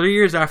place 3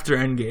 years after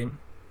Endgame.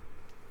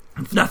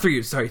 Not 3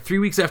 years, sorry, 3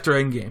 weeks after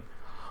Endgame.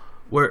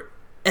 Where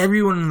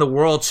everyone in the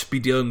world should be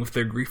dealing with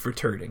their grief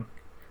returning.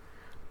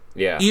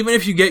 Yeah. Even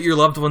if you get your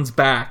loved ones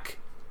back,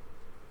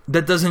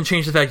 that doesn't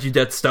change the fact you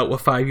just dealt with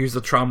 5 years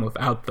of trauma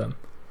without them.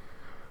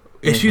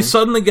 If you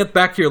suddenly get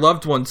back your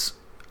loved ones,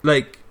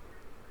 like,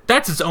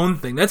 that's its own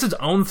thing. That's its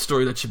own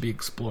story that should be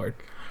explored.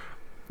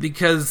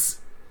 Because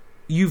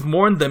you've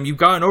mourned them, you've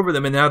gotten over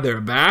them, and now they're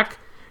back.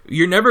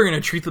 You're never going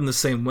to treat them the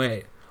same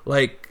way.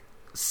 Like,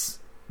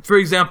 for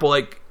example,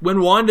 like,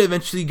 when Wanda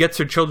eventually gets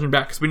her children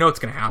back, because we know it's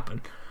going to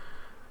happen,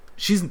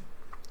 she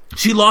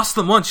lost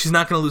them once, she's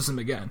not going to lose them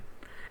again.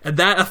 And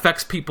that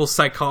affects people's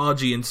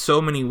psychology in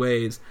so many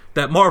ways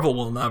that Marvel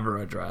will never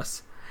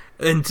address.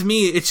 And to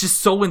me, it's just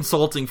so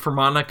insulting for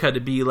Monica to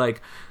be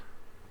like,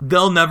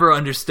 they'll never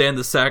understand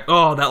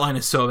oh, that line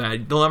is so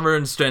bad. They'll never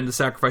understand the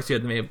sacrifice you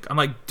had to make. I'm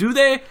like, do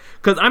they?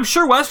 Because I'm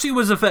sure Westview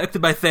was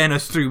affected by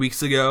Thanos 3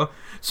 weeks ago.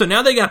 So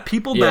now they got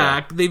people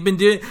back. They've been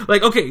doing,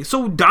 like, okay,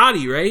 so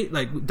Dottie, right?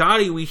 Like,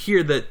 Dottie, we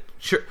hear that,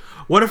 sure,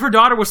 what if her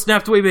daughter was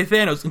snapped away by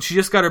Thanos and she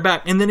just got her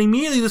back? And then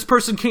immediately this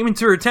person came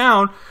into her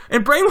town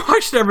and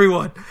brainwashed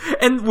everyone.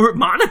 And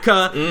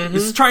Monica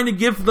is trying to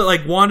give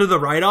Wanda the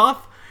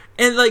write-off.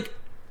 And, like,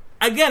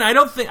 again,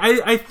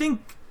 I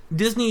think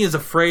Disney is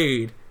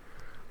afraid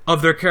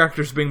of their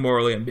characters being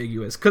morally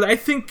ambiguous. Because I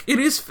think it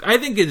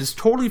is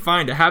totally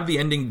fine to have the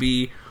ending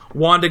be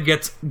Wanda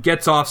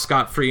gets off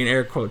scot-free in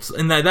air quotes.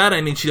 And that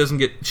I mean she doesn't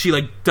get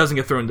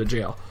thrown into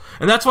jail.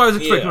 And that's why I was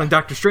expecting like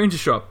Doctor Strange to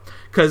show up.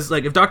 Because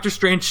like if Doctor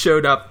Strange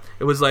showed up,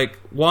 it was like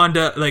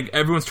Wanda, like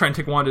everyone's trying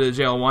to take Wanda to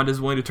jail, and Wanda's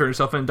willing to turn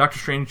herself in. Doctor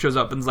Strange shows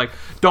up and is like,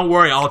 "Don't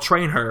worry, I'll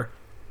train her."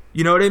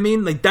 You know what I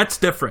mean? Like that's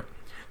different.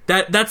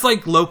 That's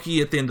like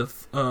Loki at the end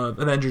of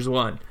Avengers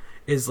 1.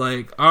 Is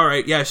like, all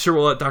right, yeah, sure,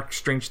 we'll let Doctor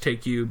Strange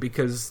take you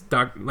because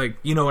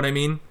you know what I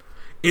mean?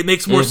 It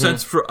makes more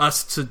sense for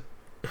us to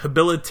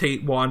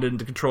habilitate Wanda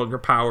into controlling her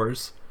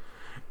powers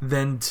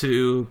than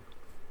to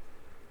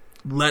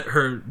let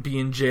her be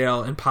in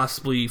jail and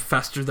possibly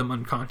fester them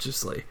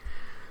unconsciously.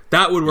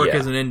 That would work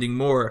as an ending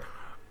more.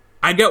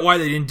 I get why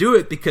they didn't do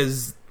it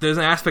because there's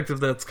an aspect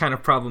of that's kind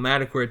of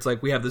problematic where it's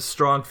like we have this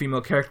strong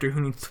female character who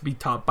needs to be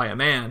taught by a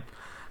man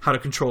how to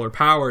control her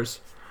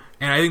powers.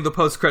 And I think the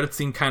post-credit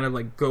scene kind of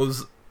like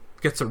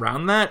gets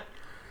around that.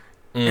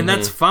 And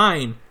that's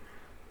fine.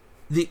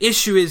 The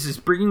issue is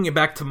bringing it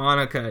back to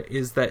Monica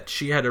is that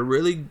she had a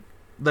really,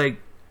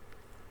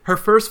 her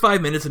first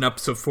 5 minutes in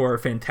episode 4 are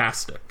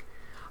fantastic.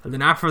 And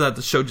then after that,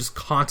 the show just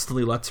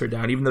constantly lets her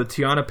down, even though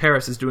Tiana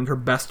Paris is doing her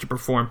best to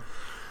perform.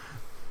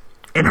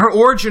 And her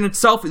origin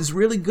itself is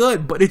really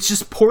good, but it's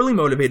just poorly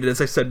motivated,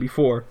 as I said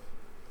before.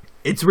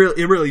 It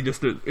really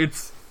just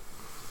is.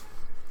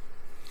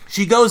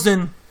 She goes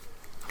in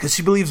because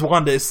she believes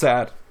Wanda is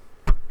sad.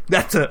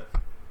 That's it.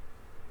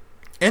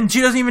 And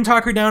she doesn't even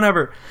talk her down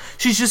ever.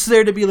 She's just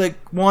there to be like,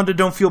 Wanda,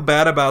 don't feel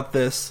bad about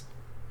this.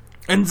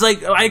 And it's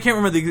like, I can't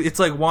remember. It's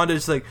like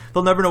Wanda's like,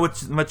 they'll never know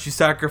what much you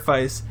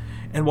sacrifice.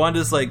 And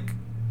Wanda's like,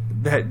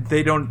 that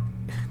they don't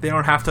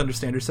have to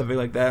understand or something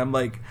like that. I'm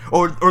like,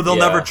 or they'll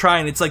never try.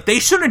 And it's like, they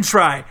shouldn't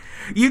try.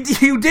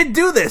 You did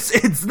do this.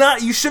 It's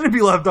not, you shouldn't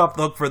be left off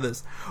the hook for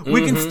this.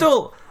 We can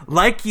still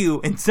like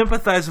you and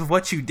sympathize with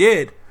what you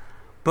did.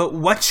 But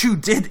what you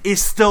did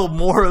is still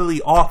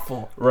morally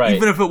awful. Right.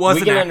 Even if it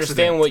wasn't We can an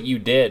understand what you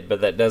did, but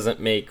that doesn't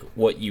make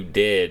what you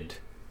did,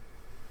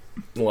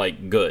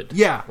 like, good.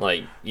 Yeah.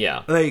 Like,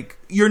 yeah. Like,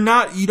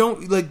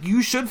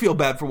 you should feel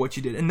bad for what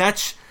you did. And that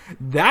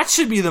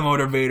should be the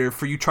motivator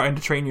for you trying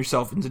to train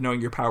yourself into knowing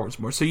your powers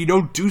more. So you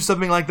don't do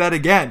something like that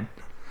again.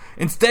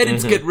 Instead,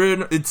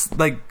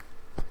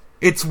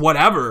 it's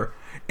whatever.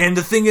 And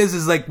the thing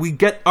is like, we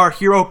get our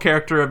hero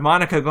character of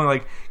Monica going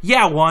like,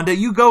 yeah, Wanda,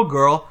 you go,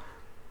 girl.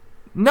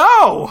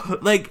 No!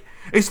 Like,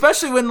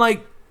 especially when,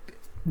 like,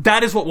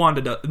 that is what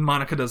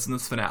Monica does in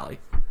this finale.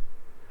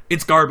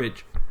 It's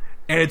garbage.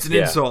 And it's an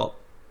insult.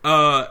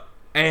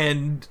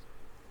 And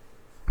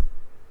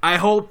I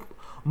hope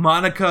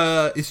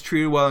Monica is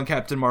treated well in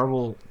Captain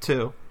Marvel,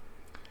 too.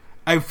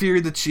 I fear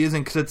that she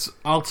isn't, because it's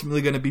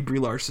ultimately going to be Brie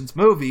Larson's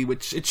movie,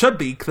 which it should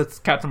be, because it's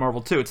Captain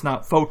Marvel 2. It's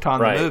not Photon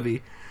the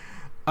movie.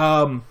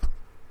 And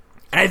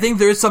I think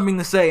there is something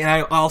to say,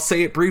 and I'll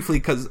say it briefly,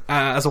 because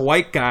as a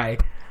white guy,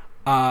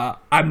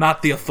 I'm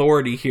not the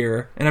authority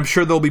here, and I'm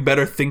sure there'll be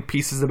better think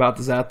pieces about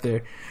this out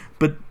there.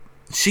 But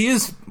she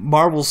is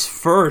Marvel's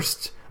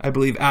first, I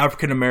believe,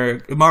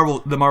 the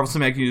Marvel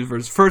Cinematic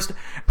Universe first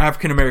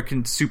African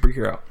American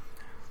superheroine.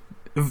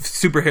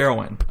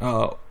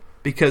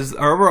 Because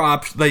our other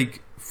option,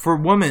 like, for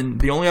women,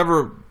 the only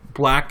other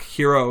black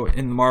hero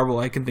in Marvel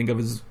I can think of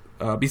is,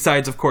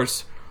 besides, of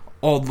course,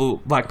 all the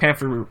Black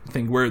Panther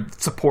thing, we're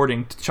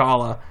supporting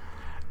T'Challa,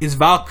 is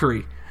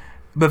Valkyrie.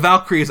 But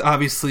Valkyrie is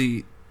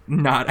obviously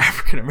not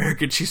African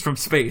American. She's from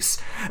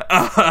space.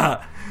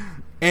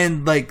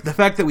 And, like, the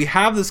fact that we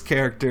have this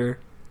character,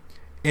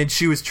 and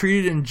she was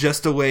treated in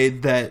just a way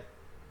that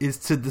is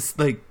to this,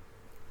 like,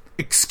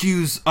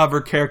 excuse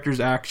other characters'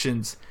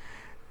 actions,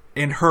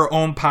 and her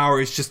own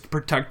power is just to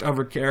protect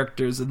other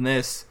characters in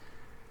this.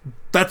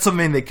 That's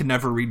something they could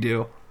never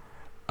redo.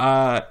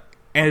 And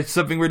it's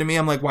something weird to me.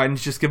 I'm like, why didn't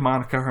you just give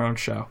Monica her own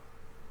show,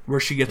 where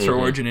she gets her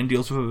origin and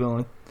deals with a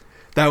villain?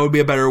 That would be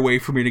a better way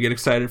for me to get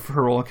excited for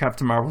her role in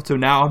Captain Marvel 2.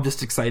 Now I'm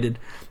just excited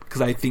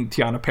because I think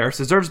Tiana Paris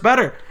deserves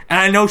better. And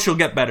I know she'll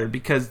get better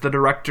because the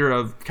director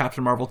of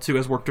Captain Marvel 2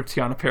 has worked with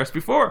Tiana Paris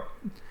before.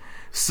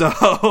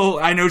 So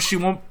I know she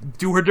won't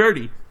do her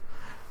dirty.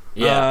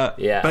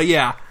 Yeah. But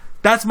yeah,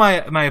 that's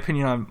my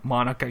opinion on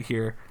Monica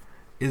here.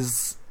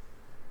 Is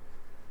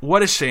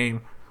what a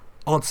shame,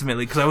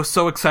 ultimately, because I was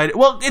so excited.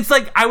 Well, it's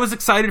like I was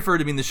excited for her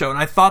to be in the show, and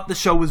I thought the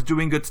show was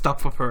doing good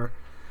stuff with her,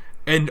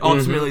 and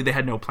ultimately they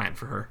had no plan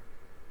for her.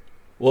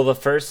 Well, the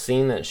first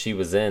scene that she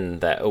was in,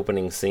 that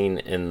opening scene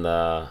in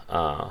the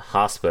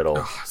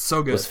hospital,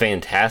 so good, was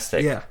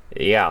fantastic.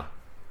 Yeah,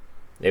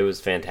 it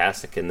was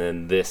fantastic. And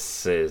then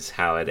this is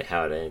how it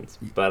ends.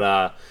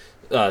 But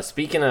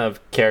speaking of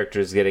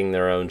characters getting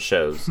their own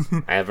shows,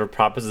 I have a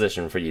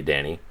proposition for you,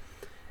 Danny.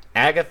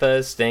 Agatha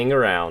is staying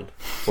around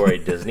for a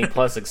Disney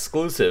Plus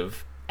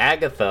exclusive.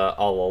 Agatha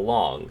All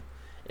Along.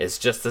 It's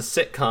just a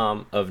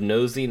sitcom of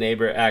nosy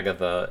neighbor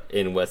Agatha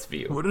in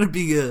Westview. Wouldn't it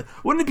be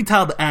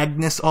titled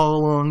Agnes All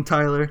Along,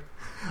 Tyler?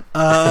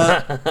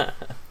 This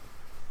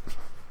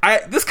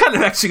kind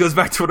of actually goes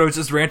back to what I was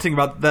just ranting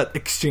about, that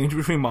exchange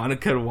between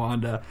Monica and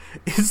Wanda.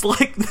 It's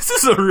like, this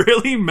is a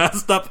really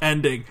messed up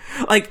ending.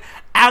 Like,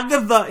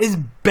 Agatha is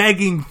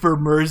begging for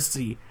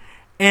mercy.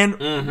 And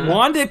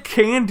Wanda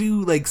can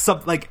do, like,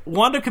 something, like,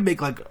 Wanda could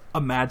make, like,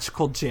 a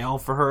magical jail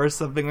for her or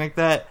something like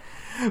that.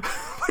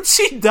 What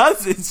she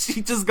does is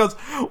she just goes,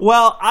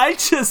 well, I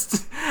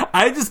just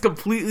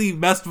completely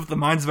messed with the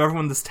minds of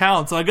everyone in this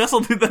town, so I guess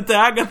I'll do that to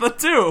Agatha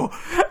too.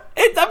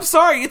 I'm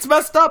sorry, it's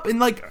messed up. And,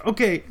 like,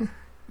 okay,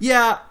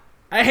 yeah,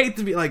 I hate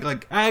to be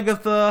like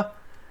Agatha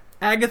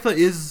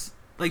is,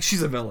 like,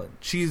 she's a villain.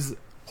 She's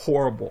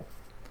horrible.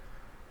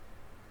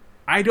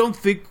 I don't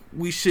think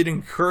we should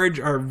encourage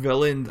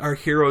our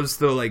heroes,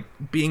 though, like,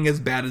 being as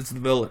bad as the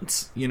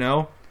villains, you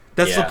know?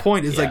 That's the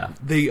point, is like,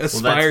 they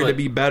aspire to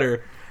be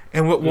better.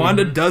 And what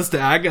Wanda does to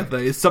Agatha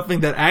is something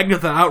that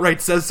Agatha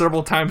outright says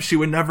several times she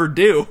would never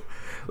do.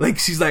 Like,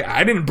 she's like,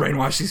 I didn't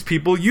brainwash these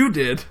people, you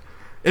did.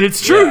 And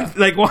it's true,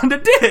 like, Wanda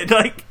did.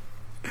 Like,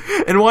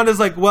 and Wanda's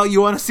like, well, you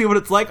want to see what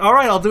it's like? All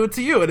right, I'll do it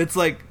to you. And it's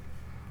like,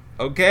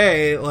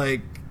 okay,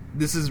 like,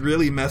 this is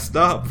really messed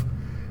up.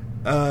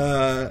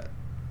 And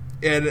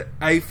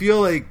I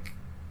feel like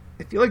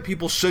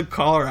people should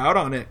call her out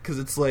on it, because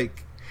it's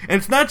like, and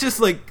it's not just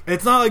like,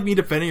 it's not like me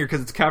defending her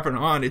because it's Captain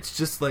On. It's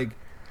just like,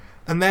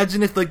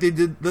 imagine if, like, they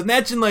did,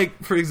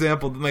 like, for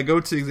example, my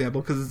go-to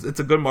example, because it's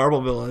a good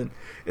Marvel villain,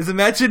 is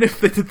imagine if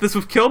they did this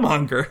with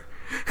Killmonger.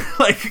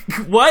 Like,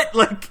 what?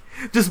 Like,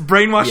 just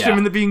brainwashed him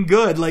into being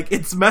good. Like,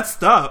 it's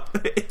messed up.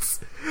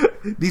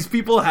 These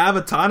people have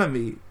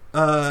autonomy.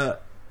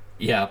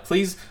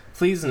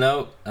 Please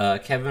note,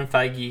 Kevin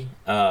Feige,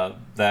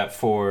 that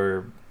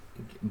for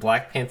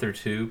Black Panther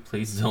 2,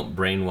 please don't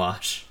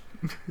brainwash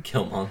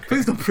Killmonger.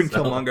 Please don't bring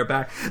Killmonger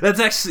back. That's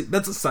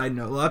a side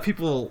note. A lot of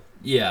people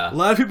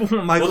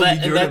want Michael B.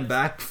 Jordan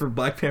back for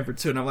Black Panther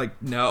 2, and I'm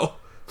like, no,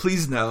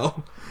 please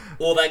no.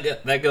 Well,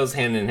 that goes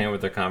hand in hand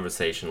with our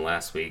conversation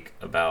last week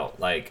about,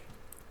 like,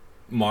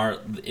 the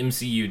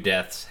MCU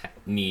deaths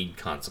need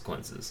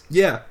consequences.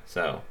 Yeah.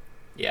 So,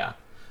 yeah.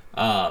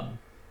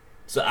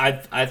 So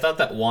I thought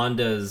that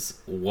Wanda's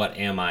 "What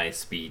Am I"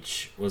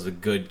 speech was a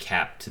good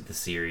cap to the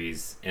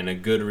series and a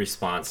good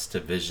response to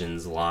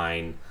Vision's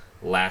line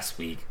last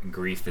week,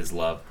 "Grief is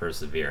love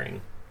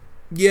persevering."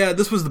 Yeah,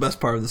 this was the best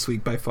part of this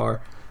week by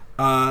far.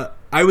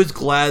 I was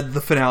glad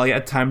the finale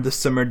had time to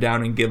simmer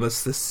down and give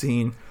us this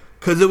scene,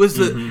 because it was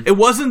it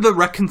wasn't the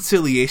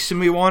reconciliation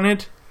we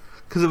wanted,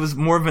 because it was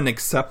more of an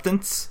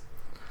acceptance.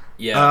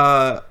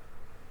 Yeah.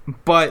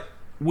 But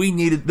we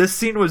needed this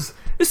scene was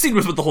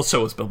what the whole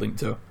show was building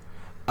to.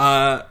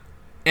 And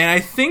I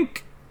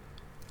think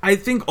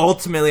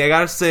ultimately I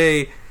gotta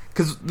say,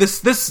 because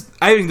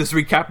I think this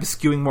recap is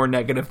skewing more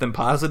negative than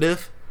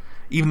positive,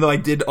 even though I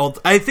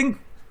think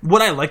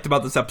what I liked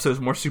about this episode is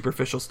more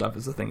superficial stuff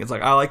is the thing. It's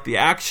like, I like the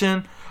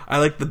action. I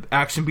like the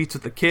action beats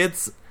with the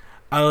kids.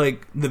 I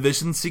like the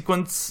vision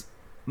sequence,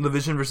 the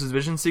vision versus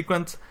vision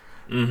sequence.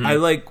 Mm-hmm. I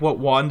like what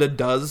Wanda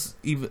does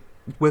even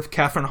with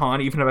Catherine Hahn,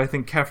 even if I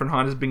think Catherine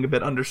Hahn is being a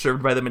bit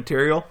underserved by the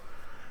material.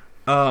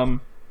 But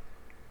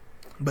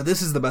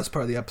this is the best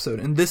part of the episode.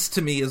 And this,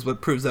 to me, is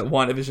what proves that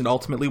WandaVision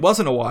ultimately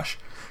wasn't a wash.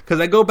 Because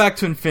I go back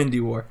to Infinity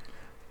War,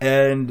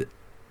 and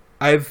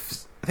I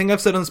think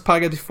I've said on this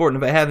podcast before, and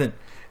if I haven't,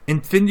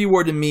 Infinity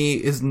War to me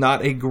is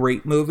not a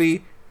great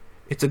movie.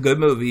 It's a good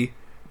movie,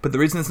 but the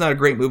reason it's not a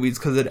great movie is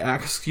because it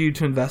asks you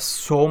to invest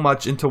so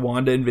much into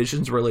Wanda and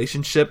Vision's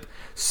relationship.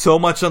 So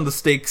much on the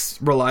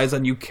stakes relies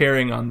on you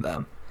caring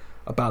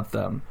about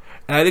them.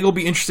 And I think it'll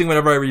be interesting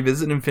whenever I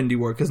revisit Infinity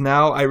War, because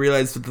now I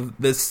realize with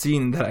this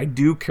scene that I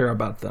do care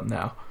about them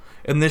now.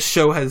 And this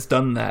show has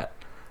done that.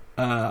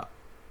 And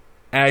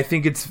I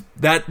think it's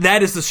that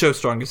is the show's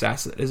strongest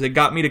asset, is it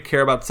got me to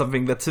care about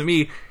something that, to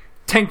me,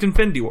 tanked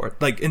Infinity War.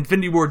 Like,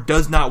 Infinity War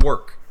does not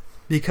work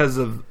because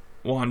of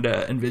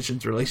Wanda and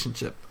Vision's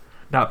relationship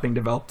not being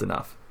developed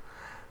enough.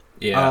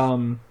 Yeah.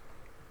 And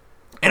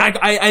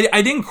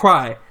I didn't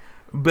cry,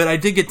 but I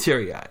did get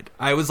teary-eyed.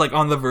 I was, like,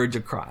 on the verge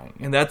of crying.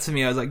 And that, to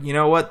me, I was like, you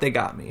know what? They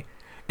got me.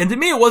 And to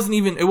me, it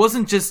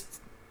wasn't just...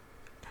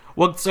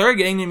 What started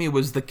getting to me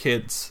was the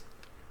kids.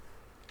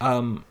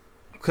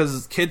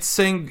 Because kids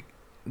saying...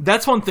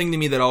 That's one thing to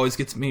me that always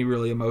gets me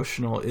really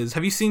emotional is...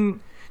 Did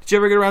you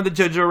ever get around to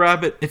Jojo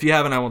Rabbit? If you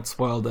haven't, I won't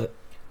spoil it.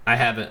 I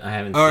haven't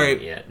seen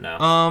it yet,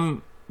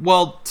 no.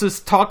 Well, to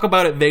talk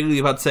about it vaguely,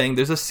 about saying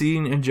there's a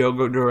scene in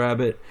Jojo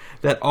Rabbit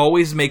that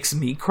always makes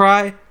me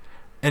cry,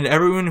 and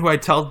everyone who I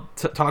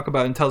talk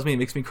about and tells me it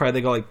makes me cry,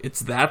 they go like, it's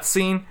that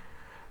scene.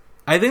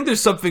 I think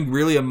there's something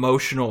really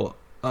emotional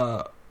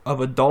of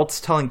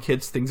adults telling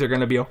kids things are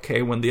going to be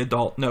okay when the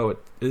adult know it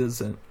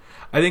isn't.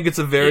 I think it's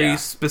a very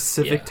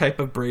specific type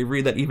of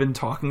bravery that even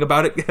talking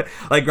about it...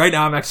 like, right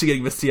now I'm actually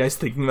getting misty-eyes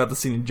thinking about the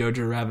scene in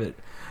Jojo Rabbit.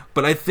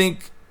 But I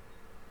think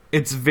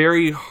it's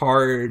very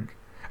hard...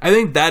 I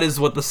think that is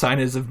what the sign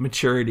is of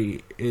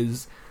maturity,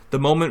 is the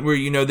moment where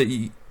you know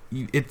that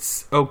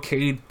it's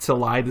okay to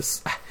lie to...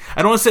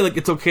 I don't want to say, like,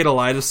 it's okay to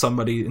lie to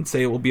somebody and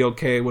say it will be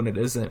okay when it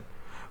isn't.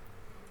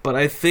 But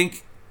I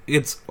think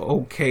it's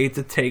okay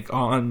to take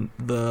on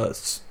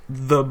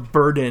the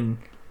burden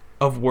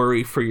of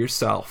worry for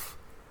yourself.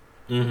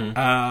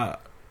 Mm-hmm.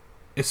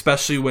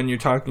 Especially when you're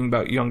talking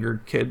about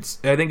younger kids.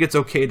 I think it's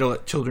okay to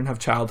let children have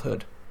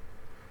childhood.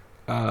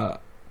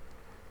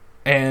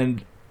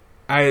 And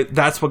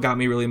that's what got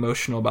me really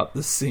emotional about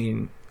this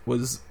scene,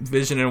 was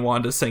Vision and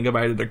Wanda saying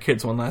goodbye to their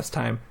kids one last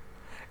time.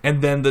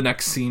 And then the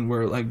next scene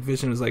where, like,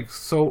 Vision is like,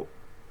 so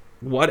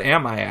what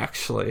am I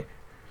actually?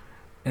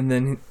 And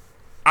then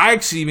I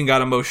actually even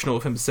got emotional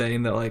with him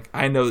saying that, like,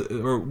 I know,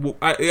 or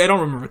I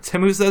don't remember if it's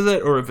him who says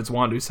it or if it's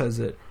Wanda who says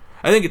it.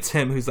 I think it's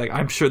him who's like,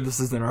 I'm sure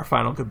this isn't our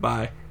final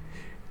goodbye.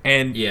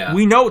 And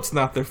we know it's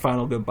not their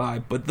final goodbye,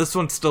 but this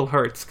one still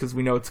hurts because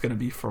we know it's going to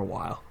be for a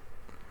while.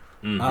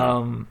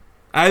 Mm-hmm.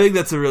 I think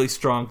that's a really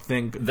strong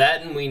thing.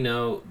 That and we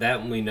know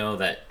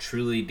that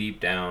truly deep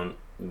down,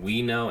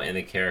 we know and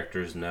the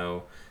characters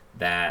know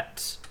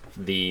that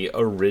the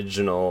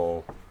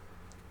original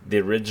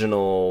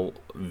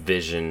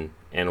Vision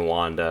and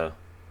Wanda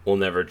will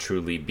never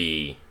truly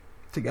be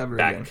together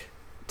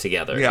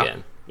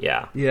again.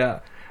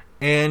 Yeah.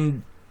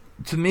 And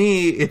to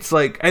me, it's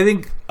like, I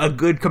think a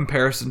good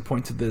comparison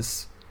point to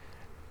this,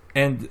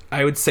 and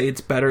I would say it's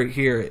better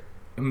here,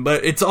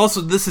 but it's also,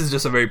 this is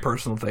just a very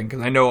personal thing,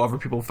 because I know other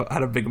people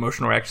had a big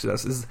emotional reaction to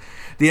this, is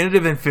the end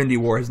of Infinity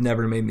War has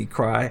never made me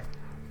cry.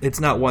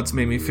 It's not once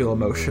made me feel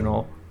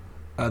emotional.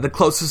 The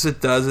closest it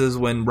does is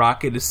when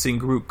Rocket is seeing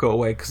Groot go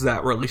away, because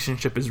that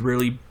relationship is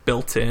really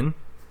built in,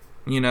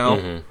 you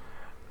know?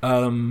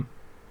 Mm-hmm.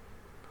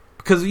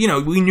 Because, you know,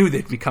 we knew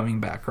they'd be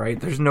coming back, right?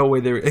 There's no way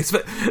they were...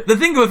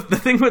 The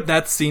thing with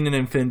that scene in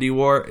Infinity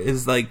War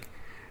is, like,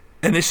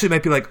 initially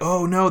might be like,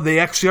 oh, no, they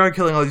actually are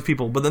killing all these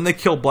people. But then they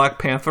kill Black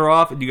Panther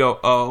off, and you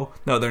go, oh,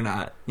 no, they're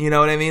not. You know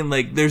what I mean?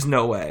 Like, there's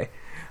no way.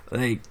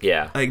 Like,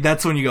 like,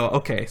 that's when you go,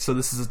 okay, so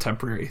this is a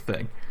temporary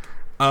thing.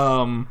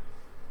 So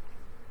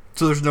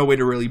there's no way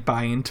to really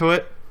buy into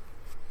it.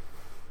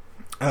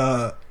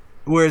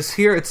 Whereas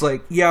here, it's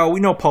like, yeah, we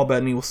know Paul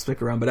Bettany will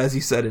stick around, but as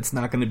you said, it's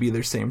not going to be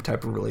their same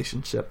type of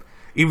relationship.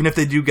 Even if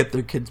they do get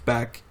their kids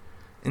back,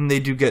 and they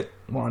do get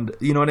Wanda,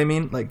 you know what I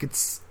mean? Like,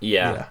 it's...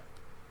 Yeah.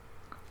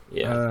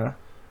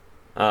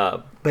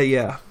 But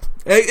yeah.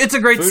 It's a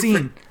great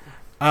scene.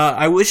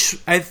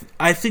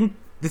 I think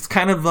this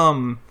kind of,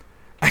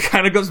 it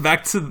kind of goes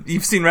back to...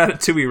 You've seen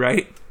Ratatouille,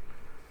 right?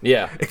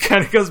 Yeah. It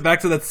kind of goes back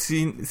to that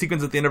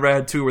sequence at the end of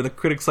Ratatouille where the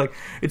critic's like,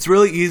 it's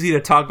really easy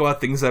to talk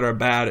about things that are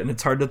bad, and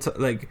it's hard to,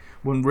 like,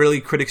 when really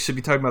critics should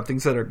be talking about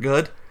things that are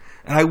good.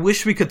 And I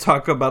wish we could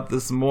talk about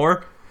this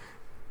more,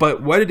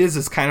 but what it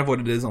is kind of what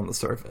it is on the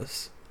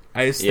surface.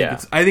 I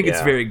think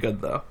it's very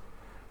good, though.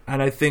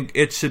 And I think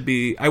it should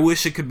be... I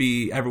wish it could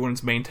be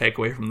everyone's main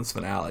takeaway from this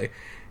finale,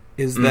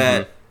 is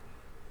that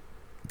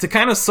to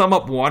kind of sum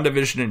up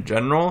WandaVision in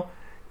general,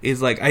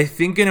 is like, I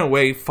think in a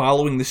way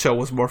following the show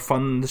was more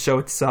fun than the show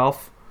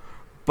itself,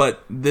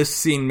 but this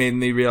scene made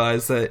me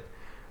realize that,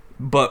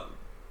 but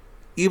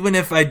even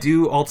if I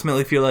do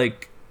ultimately feel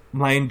like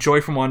my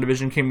joy from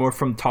WandaVision came more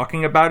from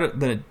talking about it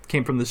than it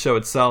came from the show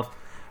itself,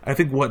 I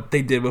think what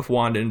they did with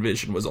Wanda and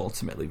Vision was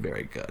ultimately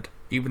very good,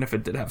 even if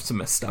it did have some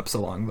missteps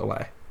along the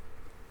way.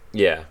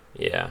 Yeah.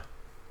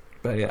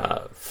 But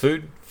yeah.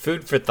 Food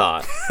for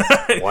thought.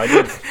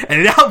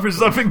 And now for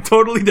something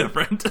totally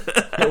different.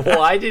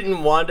 Why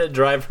didn't Wanda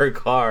drive her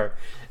car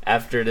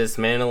after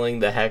dismantling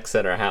the hex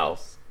at her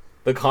house?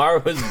 The car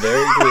was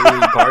very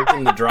clearly parked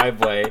in the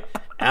driveway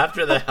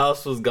after the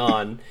house was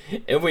gone,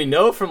 and we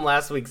know from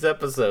last week's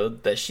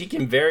episode that she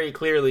can very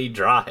clearly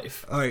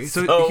drive. All right,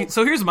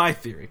 so here's my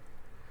theory.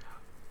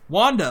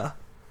 Wanda,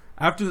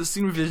 after the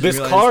scene with Vision, this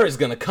car is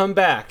gonna come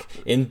back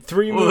in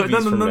 3 movies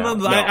from now.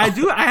 No.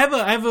 I have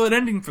an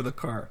ending for the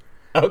car.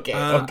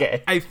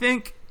 Okay. I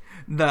think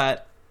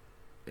that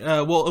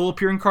it will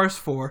appear in Cars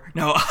 4.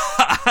 No,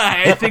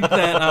 I think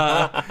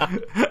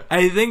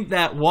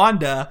that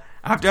Wanda,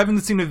 after having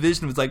the scene with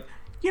Vision, was like,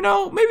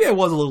 maybe I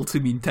was a little too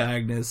mean to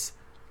Agnes.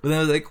 But then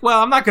I was like,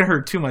 well, I'm not going to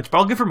hurt too much, but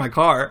I'll give her my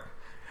car.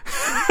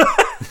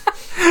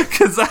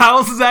 Because how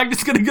else is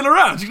Agnes going to get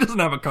around? She doesn't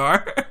have a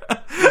car.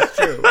 That's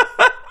true.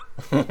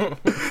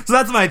 So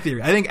that's my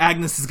theory. I think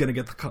Agnes is going to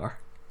get the car.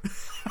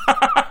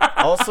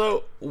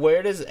 Also,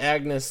 where does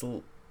Agnes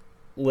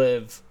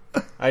live?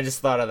 I just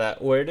thought of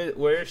that. Where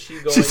is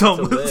she going to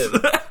live?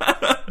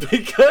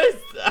 Because,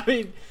 I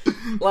mean,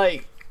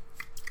 like,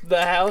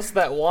 the house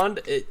that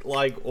Wanda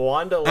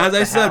left. As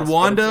I said, house,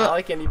 Wanda, it's not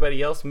like anybody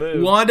else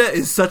moved. Wanda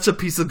is such a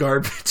piece of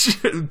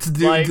garbage to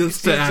do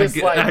this to Agnes.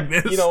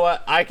 You know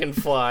what? I can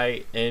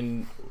fly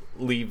and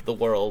leave the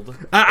world.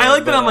 I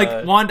like that. I'm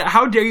like, Wanda,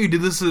 how dare you do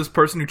this to this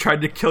person who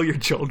tried to kill your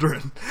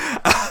children?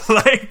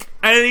 I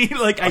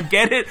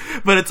get it,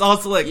 but it's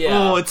also like,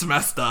 oh, it's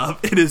messed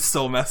up. It is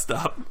so messed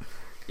up.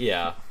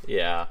 Yeah.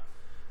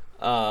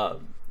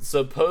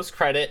 So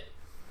post-credit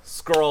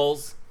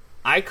scrolls.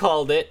 I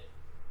called it.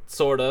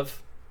 Sort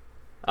of.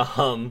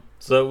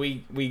 So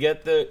we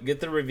get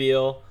the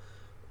reveal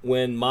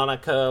when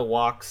Monica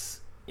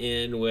walks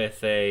in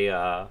with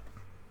an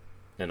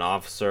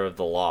officer of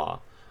the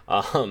law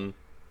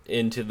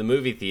into the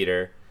movie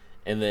theater,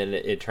 and then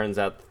it turns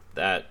out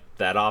that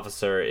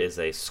officer is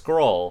a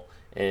Skrull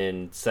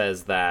and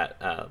says that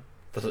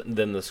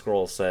then the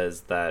Skrull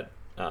says that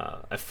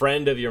a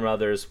friend of your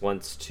mother's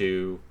wants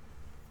to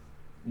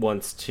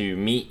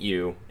meet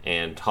you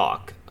and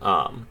talk.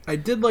 I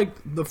did like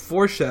the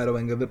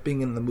foreshadowing of it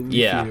being in the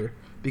movie theater,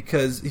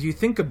 because if you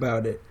think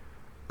about it,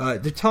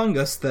 they're telling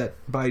us that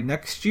by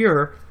next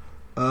year,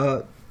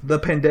 the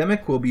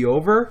pandemic will be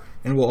over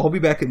and we'll all be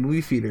back in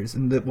movie theaters,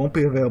 and it won't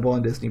be available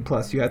on Disney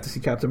Plus. You have to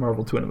see Captain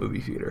Marvel 2 in a movie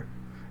theater.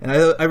 And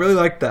I really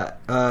like that.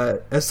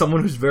 As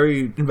someone who's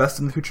very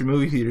invested in the future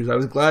movie theaters, I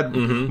was glad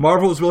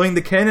Marvel was willing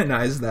to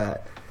canonize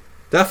that.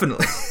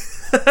 Definitely.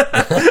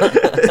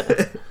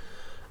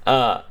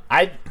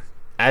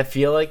 I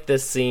feel like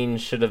this scene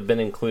should have been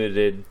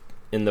included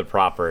in the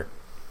proper,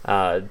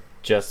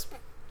 just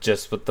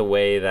with the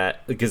way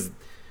that, because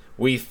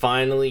we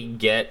finally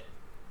get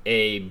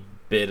a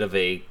bit of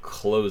a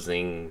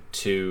closing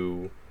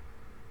to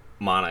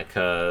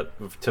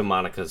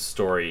Monica's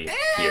story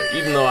here,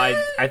 even though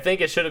I think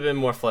it should have been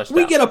more fleshed out.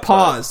 We get a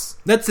pause.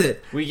 That's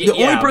it. The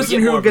only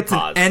person who gets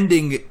an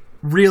ending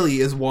really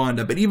is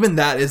Wanda, but even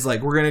that is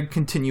like, we're going to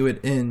continue it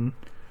in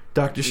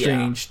Doctor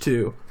Strange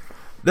too.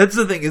 That's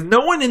the thing, is no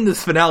one in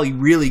this finale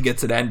really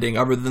gets an ending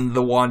other than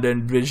the Wanda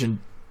and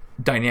Vision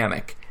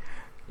dynamic.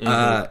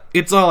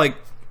 It's all like,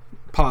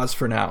 pause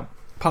for now.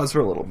 Pause for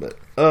a little bit.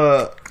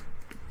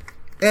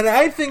 And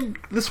I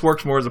think this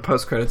works more as a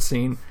post-credits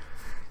scene,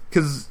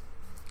 because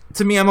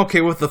to me, I'm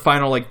okay with the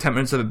final 10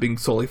 minutes of it being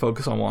solely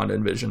focused on Wanda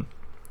and Vision.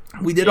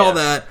 We did all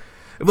that.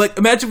 Like,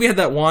 imagine we had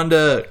that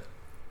Wanda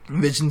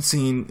Vision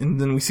scene,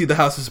 and then we see the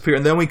house disappear,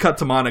 and then we cut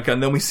to Monica,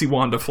 and then we see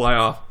Wanda fly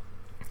off.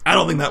 I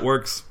don't think that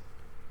works.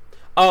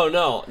 Oh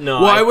no!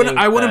 Well, I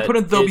wouldn't put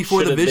it though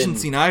before the Vision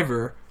scene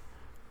either,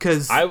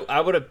 because I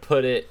would have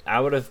put it.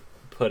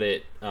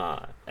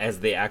 As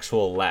the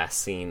actual last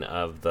scene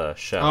of the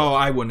show. Oh,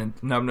 I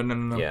wouldn't. No.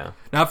 Yeah.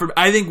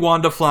 I think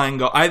Wanda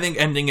flying. I think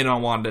ending it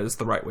on Wanda is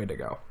the right way to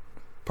go.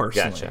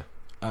 Personally.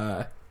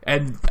 Gotcha.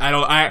 And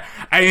I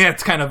think that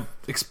kind of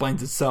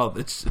explains itself.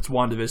 It's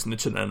WandaVision.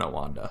 It shouldn't end on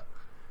Wanda.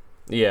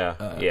 Yeah.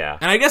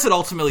 And I guess it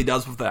ultimately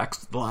does with the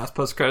last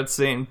post-credits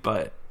scene,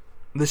 but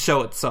the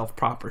show itself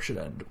proper should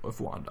end with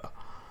Wanda.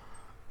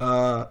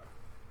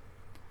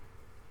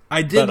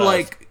 I did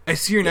I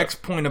see your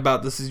next point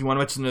about this is you want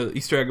to mention the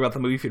Easter egg about the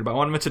movie theater, but I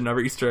want to mention another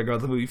Easter egg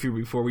about the movie theater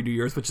before we do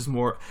yours, which is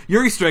more,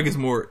 your Easter egg is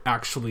more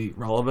actually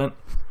relevant.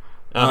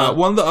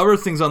 One of the other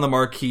things on the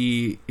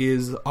marquee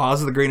is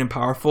Oz the Great and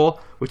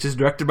Powerful, which is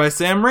directed by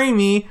Sam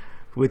Raimi,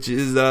 which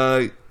is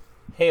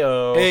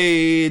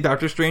hey,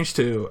 Doctor Strange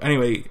 2.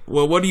 Anyway,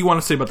 well, what do you want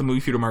to say about the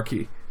movie theater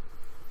marquee?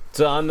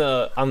 So on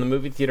the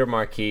movie theater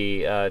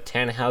marquee,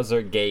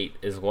 Tannhauser Gate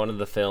is one of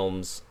the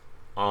films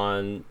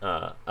on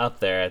up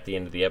there at the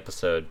end of the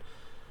episode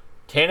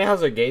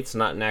Tannhauser Gate's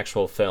not an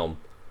actual film.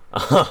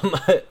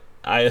 I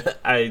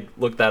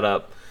looked that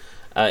up.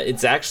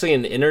 It's actually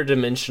an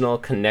interdimensional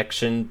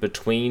connection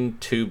between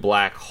two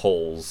black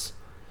holes.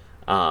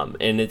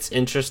 And it's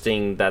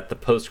interesting that the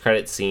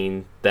post-credit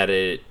scene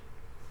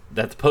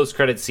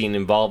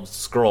involves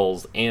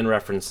scrolls and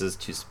references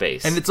to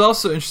space. And it's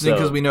also interesting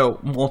because we know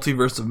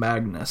multiverse of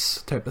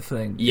Magnus type of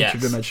thing. Yes,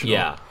 interdimensional.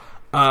 yeah.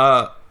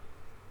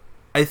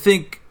 I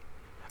think...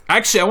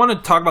 Actually, I want to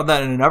talk about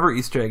that in another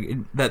Easter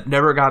egg that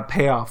never got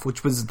payoff,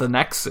 which was the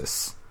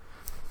Nexus.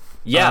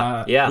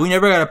 Yeah, We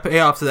never got a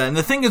payoff to that. And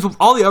the thing is, with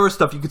all the other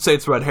stuff, you could say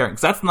it's red herring.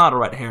 'Cause that's not a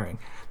red herring.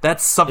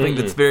 That's something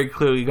that's very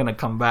clearly going to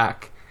come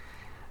back.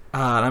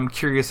 And I'm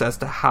curious as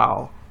to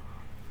how.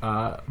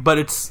 But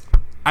it's...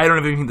 I don't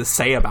have anything to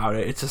say about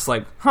it. It's just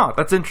like,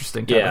 that's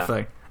interesting type of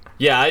thing.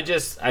 Yeah, I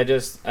just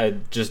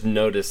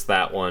noticed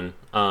that one.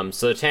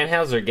 So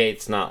Tannhauser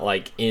Gate's not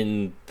like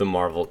in the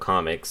Marvel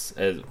comics,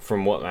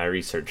 from what my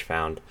research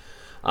found.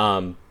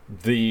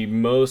 The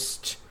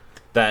most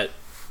that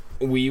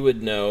we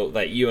would know,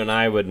 that you and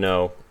I would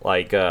know,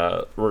 like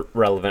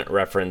relevant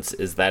reference,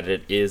 is that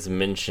it is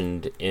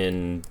mentioned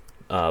in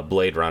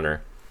Blade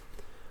Runner.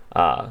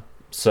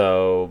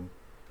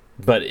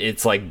 But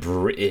it's like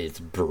it's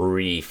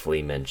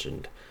briefly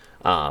mentioned.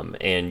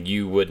 And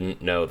you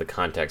wouldn't know the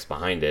context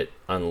behind it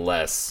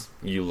unless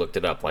you looked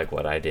it up, like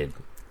what I did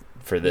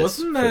for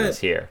this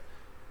here.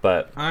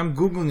 But I'm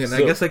googling it. And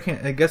I guess I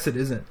can't. I guess it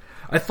isn't.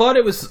 I thought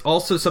it was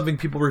also something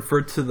people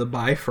referred to the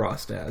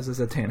Bifrost as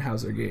a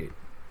Tannhauser Gate.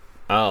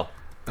 Oh,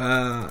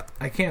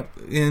 I can't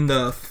in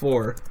the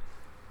 4.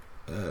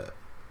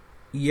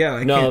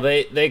 Yeah, no,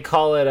 they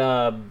call it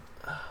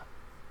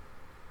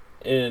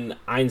in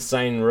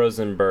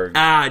Einstein-Rosenberg.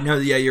 No,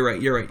 yeah, you're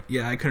right.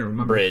 Yeah, I couldn't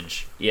remember.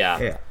 Bridge,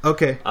 yeah.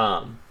 Okay.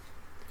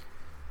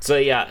 So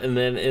yeah, and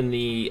then in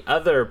the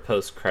other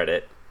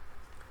post-credit,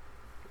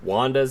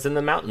 Wanda's in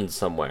the mountains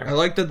somewhere. I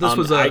like that this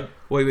was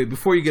wait,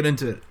 before you get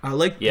into it, I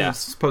like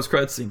this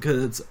post-credit scene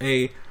because it's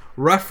a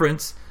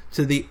reference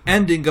to the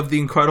ending of The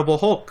Incredible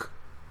Hulk.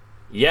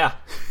 Yeah.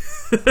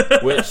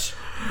 Which...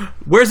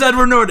 Where's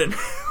Edward Norton?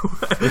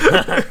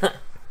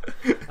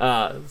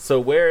 So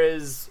where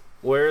is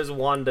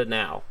Wanda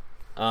now?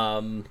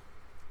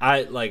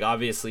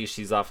 Obviously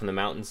she's off in the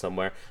mountains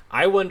somewhere.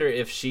 I wonder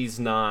if she's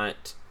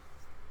not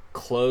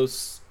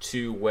close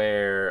to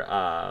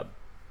where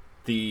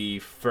the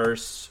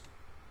first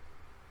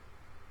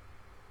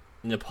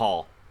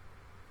Nepal,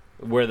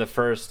 where the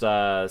first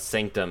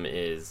sanctum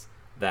is,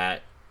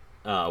 that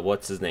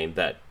what's his name,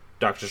 that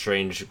Doctor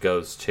Strange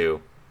goes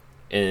to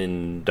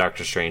in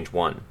Doctor Strange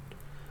 1.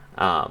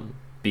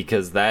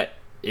 Because that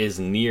is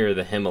near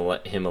the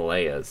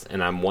Himalayas,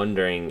 and I'm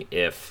wondering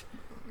if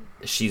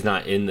she's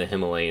not in the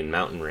Himalayan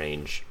mountain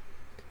range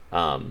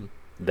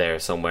there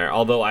somewhere.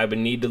 Although I would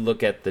need to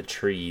look at the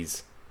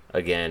trees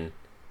again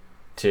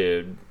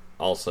to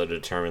also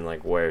determine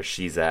like where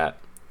she's at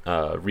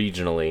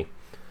regionally.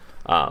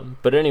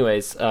 But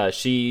anyways,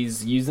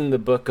 she's using the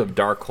Book of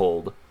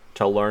Darkhold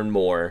to learn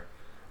more,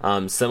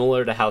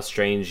 similar to how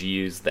Strange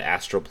used the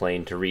astral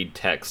plane to read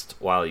text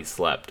while he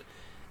slept.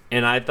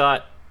 And I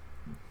thought,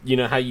 you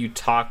know how you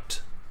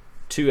talked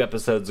 2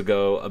 episodes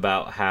ago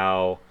about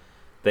how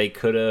they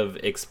could have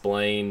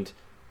explained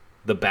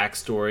the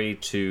backstory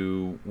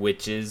to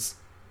witches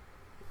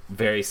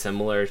very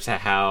similar to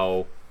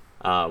how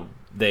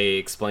they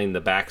explained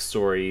the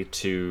backstory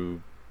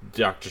to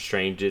Doctor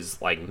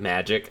Strange's like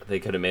magic. They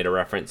could have made a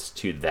reference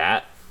to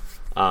that.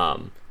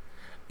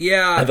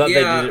 Yeah, I thought they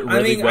did it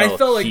really well. I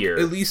felt like here.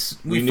 At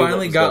least we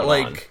finally got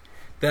like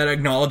that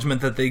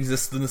acknowledgement that they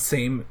exist in the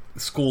same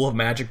school of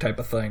magic type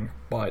of thing.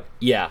 But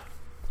yeah.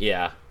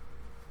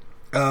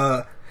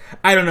 I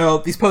don't know.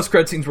 These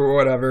post-credit scenes were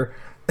whatever.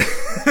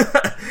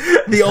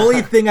 The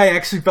only thing I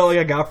actually felt like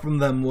I got from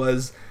them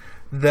was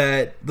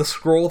that the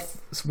Skrull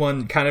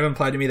one kind of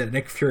implied to me that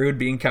Nick Fury would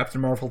be in Captain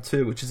Marvel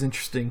 2, which is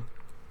interesting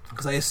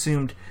because I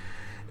assumed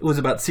it was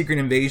about Secret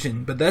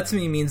Invasion, but that to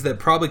me means that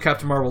probably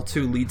Captain Marvel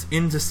 2 leads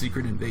into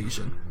Secret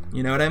Invasion.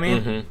 You know what I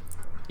mean? Mm-hmm.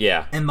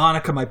 Yeah. And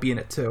Monica might be in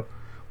it too,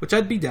 which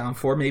I'd be down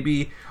for,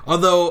 maybe.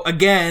 Although,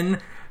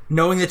 again,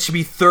 knowing that she'd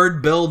be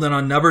third billed in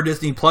another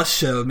Disney Plus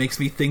show makes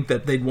me think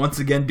that they'd once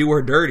again do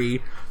her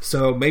dirty,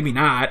 so maybe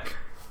not.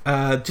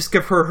 Just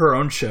give her her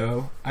own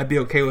show. I'd be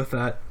okay with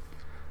that.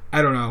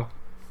 I don't know.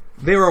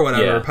 They were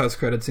whatever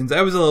post-credit scenes.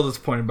 I was a little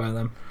disappointed by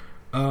them.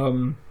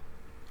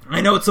 I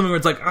know it's something where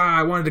it's like,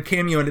 I wanted a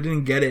cameo and I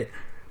didn't get it,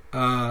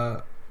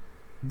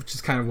 which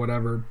is kind of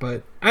whatever.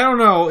 But I don't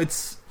know.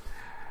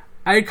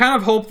 I kind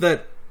of hope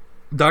that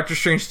Doctor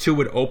Strange 2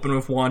 would open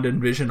with Wanda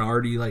and Vision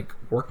already like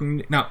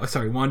working. No,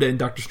 sorry, Wanda and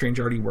Doctor Strange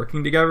already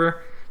working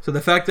together. So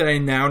the fact that I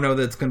now know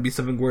that it's going to be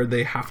something where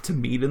they have to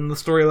meet in the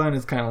storyline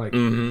is kind of like,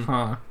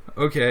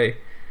 okay,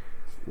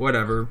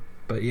 whatever.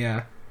 But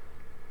yeah.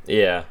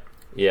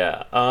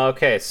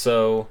 Okay,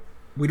 so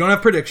we don't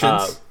have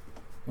predictions.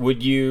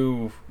 Would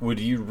you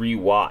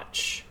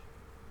rewatch?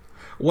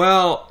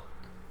 Well,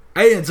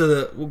 I am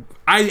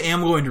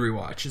going to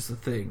rewatch is the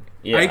thing.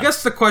 Yeah. I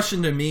guess the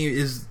question to me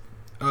is,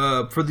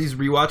 for these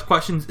rewatch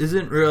questions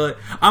isn't really.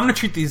 I'm gonna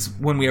treat these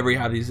whenever we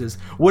have these. Is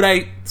would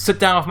I sit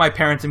down with my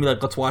parents and be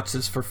like, let's watch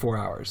this for 4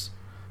 hours?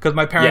 Because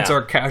my parents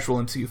are casual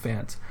MCU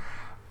fans.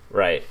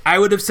 Right. I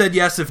would have said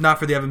yes if not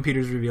for the Evan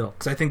Peters reveal,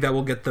 because I think that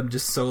will get them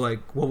just so like,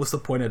 what was the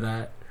point of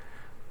that?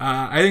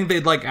 I think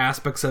they'd like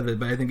aspects of it,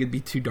 but I think it'd be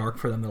too dark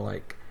for them to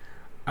like.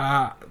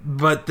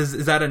 But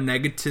is that a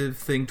negative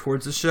thing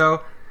towards the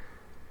show?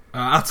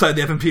 Outside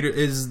the Evan Peters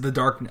is the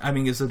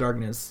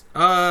darkness.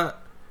 I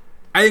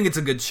think it's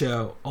a good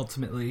show.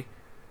 Ultimately,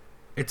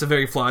 it's a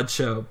very flawed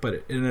show, but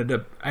it ended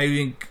up. I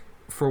think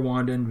for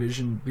Wanda and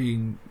Vision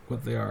being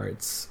what they are,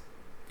 it's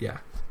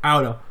I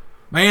don't know.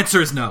 My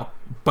answer is no,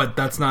 but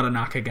that's not a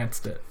knock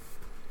against it.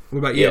 What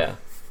about you?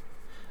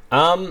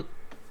 Yeah.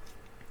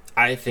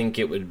 I think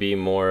it would be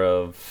more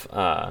of.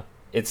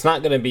 It's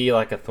not going to be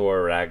like a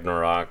Thor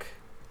Ragnarok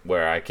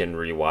where I can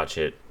rewatch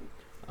it.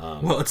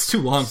 Well, it's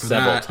too long for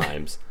several that.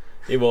 times.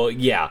 It will.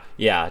 Yeah,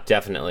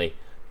 definitely.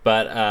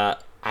 But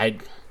I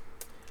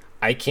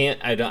can't.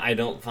 I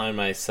don't find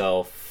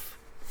myself,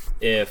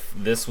 if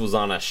this was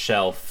on a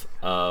shelf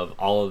of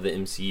all of the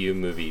MCU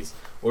movies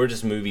or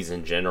just movies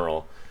in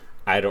general,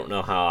 I don't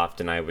know how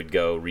often I would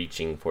go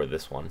reaching for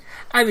this one.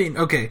 I mean,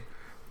 okay.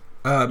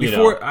 I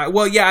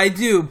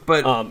do,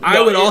 but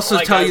I would also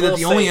tell you that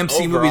the only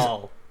MCU movies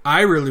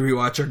I really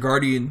rewatch are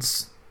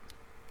Guardians,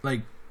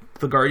 like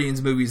the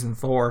Guardians movies and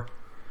Thor,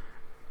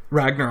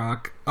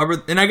 Ragnarok,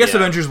 and I guess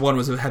Avengers 1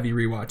 was a heavy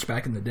rewatch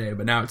back in the day,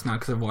 but now it's not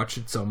because I've watched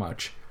it so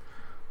much.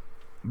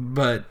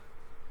 But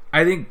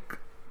I think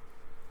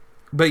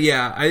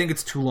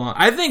it's too long.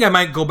 I think I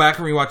might go back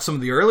and rewatch some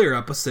of the earlier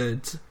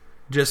episodes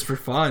just for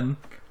fun.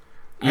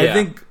 Yeah. I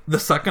think the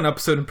second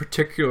episode in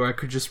particular, I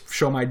could just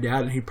show my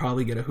dad and he'd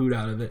probably get a hoot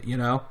out of it, you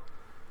know?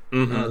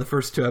 Mm-hmm. The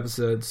first 2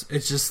 episodes.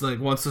 It's just like,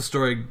 once the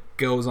story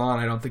goes on,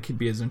 I don't think he'd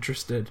be as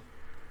interested.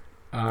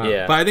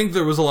 But I think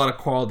there was a lot of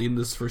quality in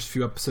those first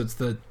few episodes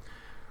that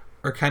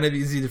are kind of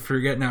easy to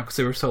forget now because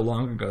they were so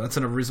long ago. That's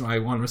another reason why I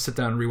wanted to sit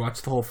down and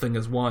rewatch the whole thing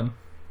as one.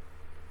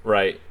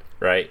 Right.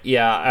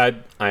 Yeah,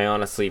 I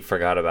honestly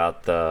forgot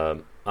about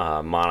the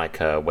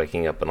Monica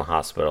waking up in the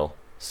hospital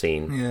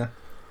scene. Yeah.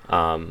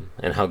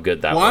 And how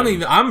good that was.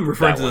 Well, I'm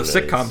referring to the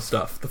sitcom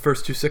stuff, the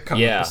first 2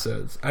 sitcom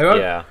episodes.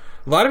 A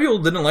lot of people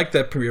didn't like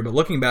that premiere, but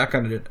looking back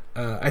on it,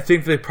 I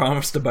think they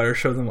promised a better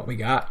show than what we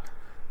got.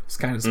 It's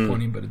kind of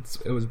disappointing, but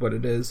it was what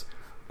it is.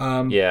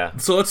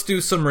 So let's do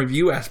some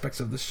review aspects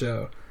of the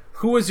show.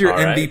 Who was your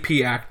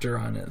MVP actor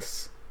on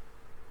this?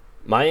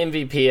 My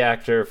MVP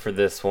actor for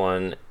this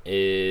one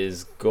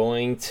is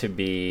going to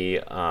be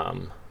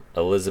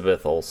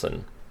Elizabeth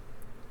Olsen.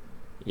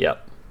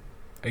 Yep.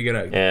 Are you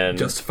gonna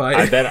justify it?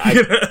 I bet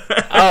you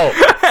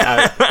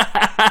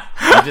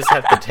just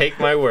have to take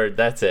my word.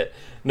 That's it.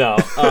 No,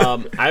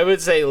 I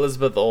would say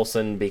Elizabeth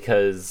Olsen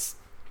because,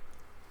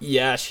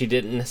 she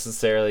didn't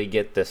necessarily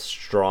get the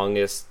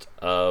strongest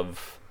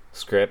of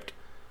script,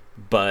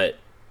 but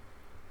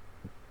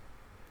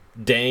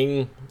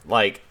dang,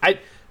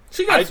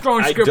 she got a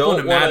strong script when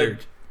it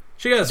mattered.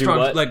 She got a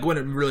strong, when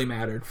it really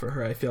mattered for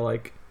her, I feel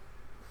like.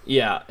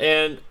 Yeah,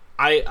 and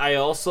I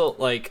also,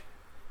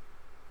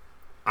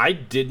 I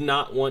did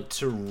not want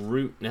to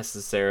root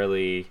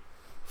necessarily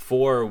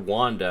for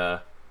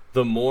Wanda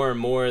the more and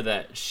more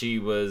that she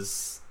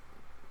was,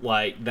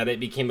 that it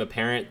became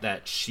apparent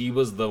that she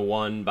was the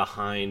one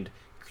behind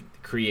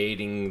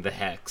creating the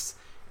Hex.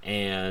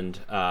 And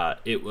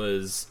it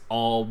was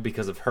all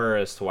because of her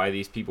as to why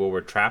these people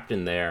were trapped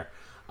in there.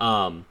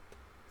 I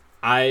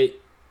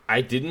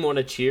didn't want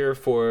to cheer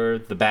for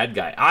the bad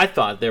guy. I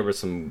thought there were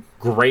some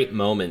great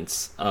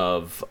moments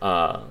of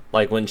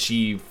when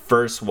she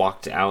first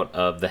walked out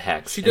of the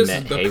Hex. She does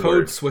the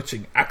code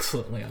switching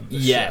excellently on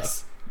this show.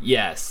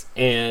 Yes,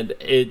 and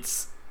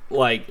it's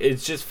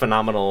just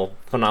phenomenal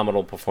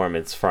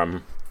performance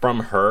from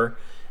her,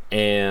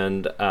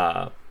 and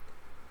I'm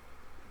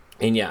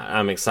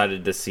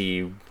excited to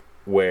see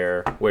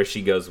where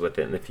she goes with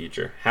it in the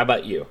future. How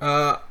about you?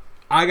 I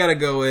gotta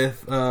go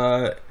with.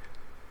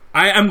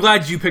 I'm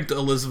glad you picked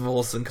Elizabeth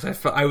Olsen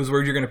because I was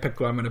worried you're going to pick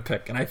who I'm going to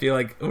pick, and I feel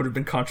like it would have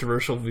been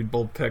controversial if we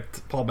both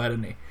picked Paul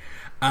Bettany.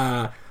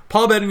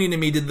 Paul Bettany to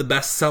me did the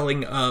best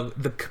selling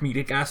of the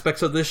comedic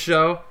aspects of this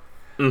show.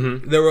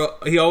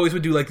 Mm-hmm. He always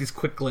would do these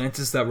quick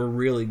glances that were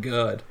really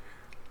good,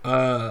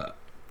 and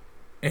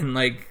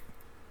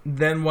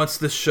then once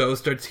the show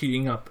starts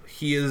heating up,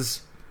 he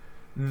is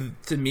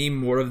to me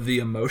more of the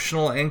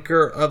emotional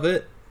anchor of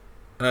it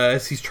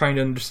as he's trying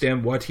to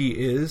understand what he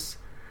is.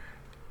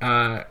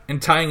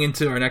 And tying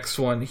into our next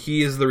one,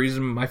 he is the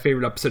reason my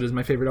favorite episode is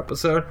my favorite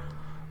episode.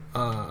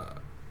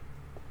 But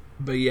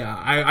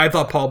I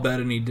thought Paul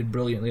Bettany did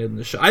brilliantly in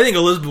the show. I think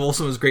Elizabeth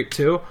Olsen was great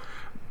too.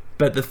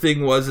 But the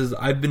thing is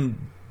I've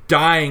been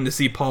dying to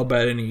see Paul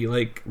Bettany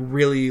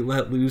really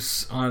let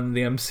loose on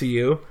the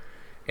MCU,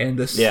 and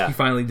he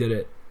finally did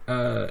it.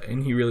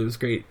 And he really was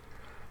great.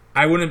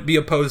 I wouldn't be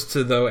opposed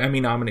to the Emmy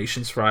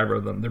nominations for either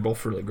of them. They're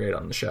both really great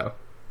on the show.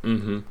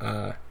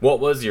 Mm-hmm. What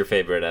was your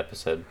favorite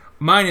episode?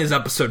 Mine is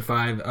episode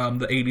 5,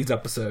 the 80s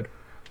episode.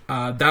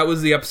 That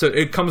was the episode.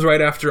 It comes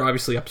right after,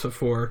 obviously, episode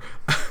 4.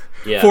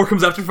 Yeah. 4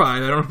 comes after 5. I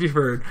don't know if you've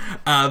heard.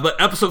 But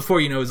episode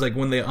 4, is like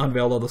when they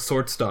unveiled all the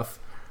sword stuff.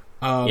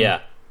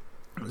 Yeah.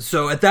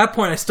 So at that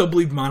point, I still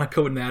believed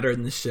Monica would matter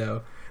in this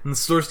show. And the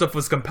sword stuff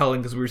was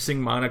compelling because we were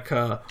seeing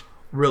Monica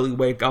really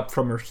wake up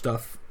from her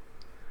stuff.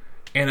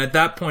 And at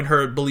that point,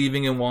 her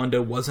believing in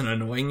Wanda wasn't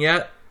annoying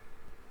yet.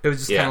 It was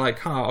just kind of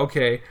like,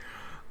 okay.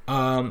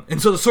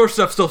 And so the sword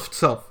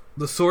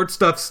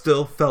stuff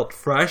still felt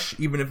fresh,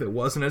 even if it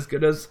wasn't as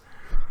good as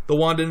the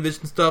Wanda and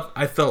Vision stuff.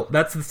 I felt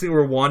that's the scene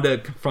where Wanda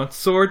confronts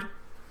Sword.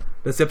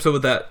 That's the episode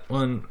with that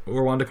one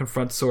where Wanda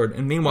confronts Sword,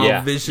 and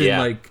meanwhile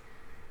Vision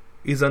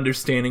is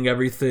understanding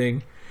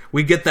everything.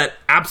 We get that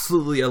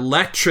absolutely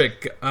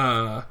electric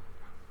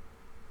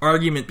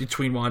argument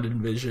between Wanda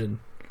and Vision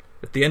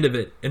at the end of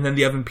it, and then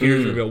the Evan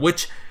Peters reveal.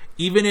 Which,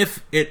 even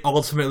if it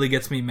ultimately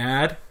gets me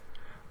mad,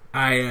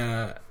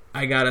 I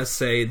gotta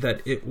say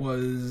that it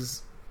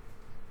was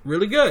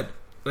really good.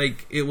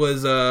 Like, it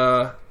was you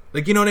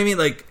know what I mean?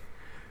 Like,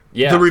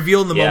 the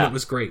reveal in the moment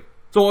was great.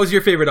 So what was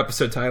your favorite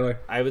episode, Tyler?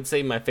 I would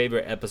say my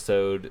favorite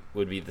episode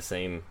would be the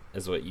same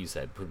as what you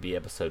said, would be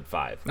episode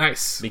 5.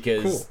 Nice.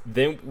 Because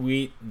then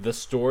the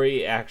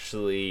story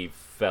actually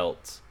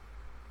felt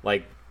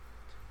like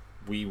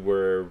we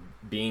were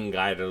being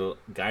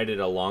guided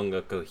along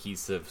a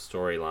cohesive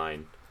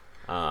storyline.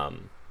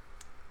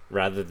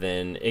 Rather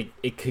than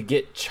it could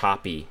get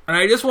choppy. And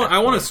I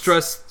want to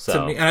stress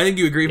to me, and I think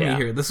you agree with me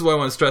here. This is what I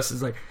want to stress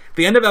is, like,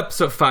 the end of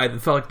episode 5,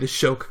 it felt like the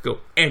show could go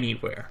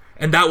anywhere,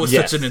 and that was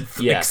such an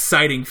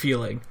exciting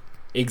feeling.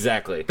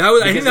 Exactly.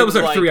 I think that was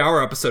our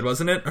 3-hour episode,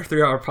 wasn't it? Our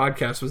 3-hour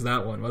podcast was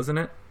that one, wasn't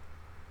it?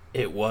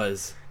 It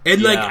was.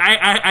 And like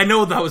I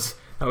know that was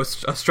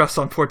a stress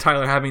on poor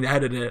Tyler having to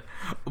edit it,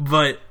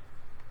 but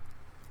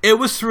it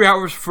was 3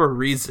 hours for a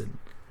reason.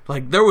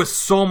 Like, there was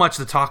so much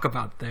to talk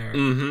about there.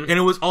 Mm-hmm. And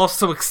it was all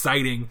so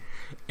exciting.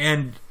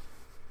 And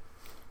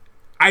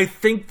I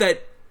think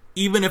that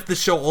even if the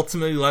show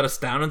ultimately let us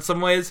down in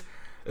some ways,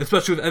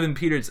 especially with Evan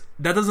Peters,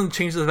 that doesn't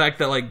change the fact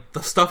that, like,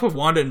 the stuff with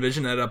Wanda and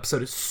Vision in that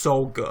episode is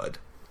so good.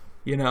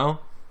 You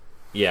know?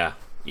 Yeah.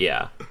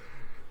 Yeah.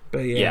 But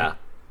yeah.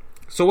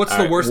 So what's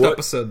the worst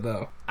episode,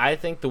 though? I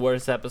think the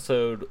worst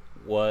episode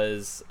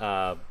was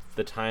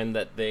the time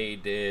that they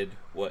did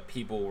what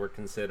people were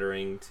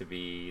considering to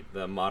be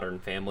the Modern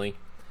Family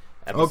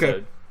episode.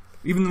 Okay.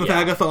 Even with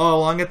Agatha all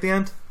along at the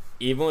end?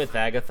 Even with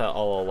Agatha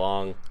all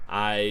along,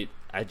 I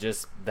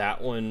just,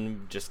 that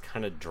one just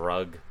kind of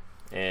drug.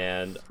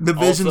 And the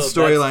Vision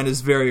storyline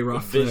is very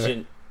rough.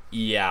 Vision,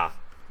 yeah.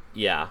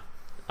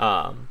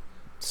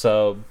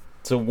 So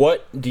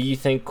what do you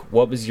think,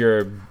 what was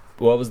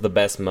the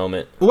best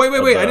moment? Wait,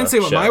 I didn't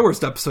say what my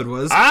worst episode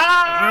was.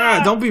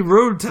 Don't be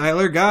rude,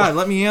 Tyler. God,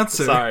 let me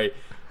answer. Sorry.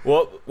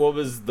 What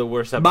was the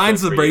worst episode?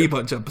 Mine's the Brady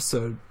Bunch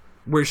episode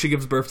where she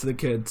gives birth to the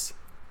kids.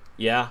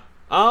 Yeah.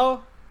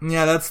 Oh.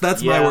 Yeah,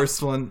 that's my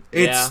worst one.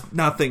 It's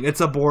nothing.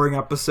 It's a boring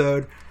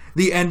episode.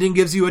 The ending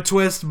gives you a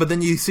twist, but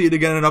then you see it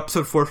again in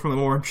episode 4 from a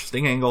more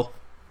interesting angle.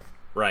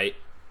 Right.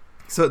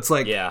 So it's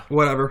like,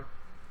 whatever.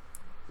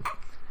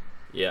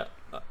 Yeah.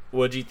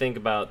 What'd you think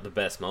about the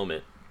best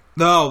moment?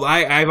 No,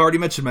 I've already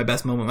mentioned my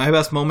best moment. My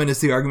best moment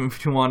is the argument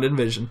between Wanda and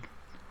Vision.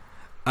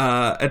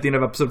 At the end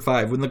of episode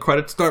 5, when the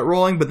credits start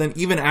rolling, but then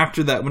even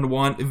after that, when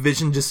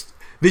Vision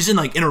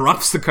like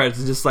interrupts the credits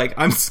and just like,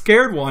 I'm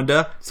scared,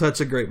 Wanda.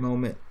 Such a great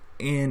moment.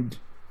 And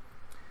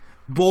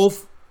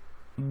both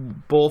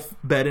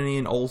Bettany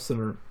and Olsen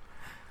are,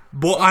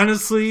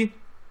 honestly,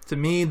 to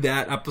me,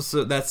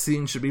 that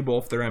scene should be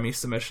both their Emmy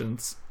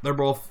submissions. They're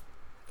both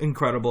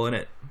incredible in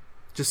it.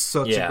 Just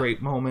such a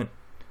great moment.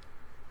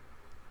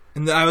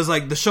 And I was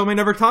like, the show may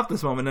never top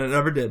this moment, and it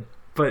never did.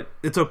 But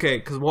it's okay,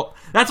 because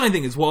that's my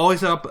thing, is we'll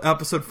always have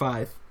episode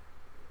 5.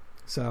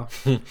 So.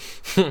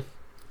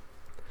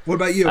 What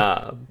about you?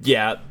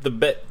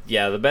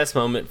 The best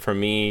moment for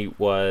me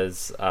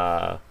was,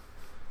 and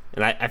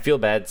I feel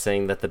bad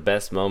saying that the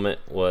best moment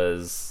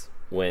was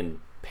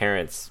when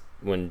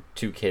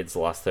two kids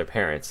lost their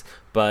parents.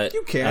 But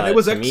you can. It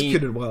was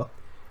executed well.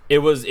 It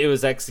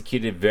was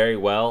executed very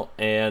well,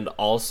 and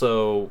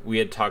also we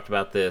had talked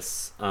about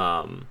this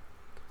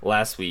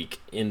last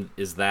week.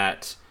 Is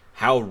that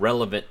how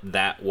relevant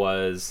that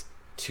was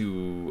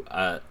to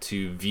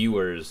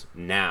viewers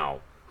now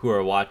who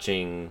are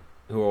watching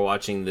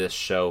this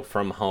show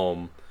from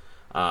home?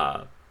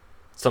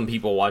 Some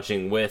people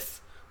watching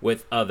with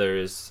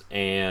others,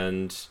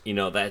 and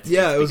that's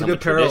it was a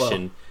good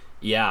parallel.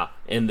 Yeah,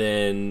 and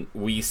then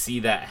we see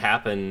that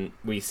happen.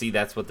 We see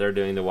that's what they're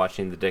doing. They're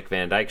watching the Dick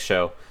Van Dyke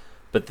Show,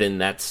 but then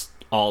that's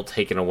all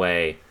taken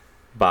away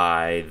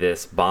by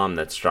this bomb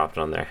that's dropped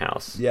on their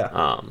house.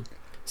 Yeah.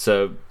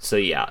 So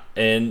yeah,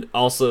 and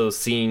also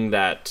seeing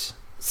that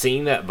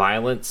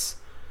violence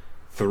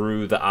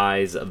through the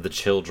eyes of the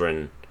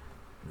children,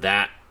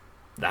 I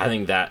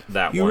think that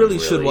you one really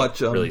should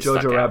watch really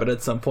Jojo Rabbit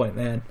at some point,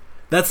 man.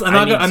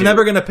 I'm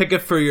never gonna pick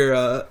it for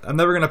I'm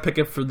never gonna pick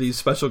it for these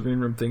special green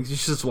room things. You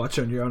should just watch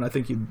it on your own. I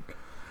think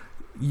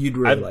you'd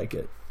really like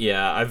it.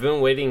 Yeah, I've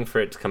been waiting for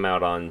it to come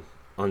out on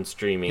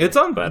streaming. It's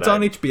on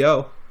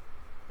HBO.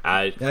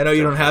 I know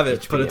you don't have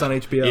it, but it's on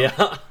HBO.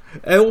 Yeah.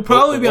 It will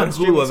probably be on One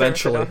streaming Hulu service I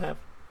eventually. don't have.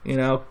 You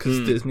know, because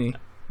Disney,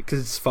 because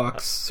it's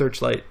Fox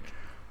Searchlight.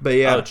 But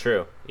yeah, Oh,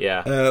 true.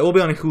 Yeah. it will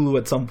be on Hulu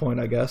at some point,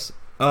 I guess.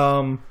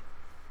 Our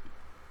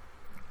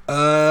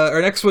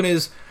next one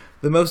is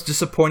the most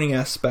disappointing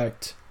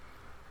aspect.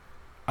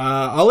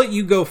 I'll let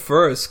you go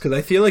first because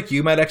I feel like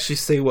you might actually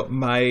say what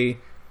my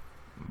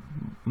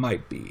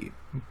might be,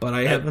 but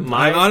I'm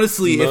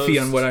honestly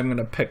iffy on what I'm going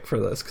to pick for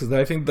this because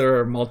I think there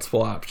are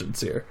multiple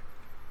options here.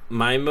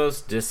 My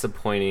most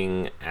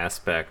disappointing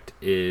aspect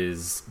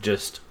is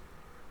just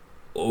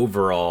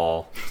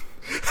overall.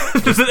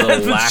 Does it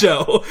end the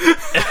show?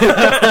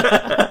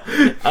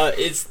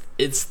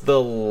 It's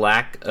the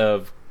lack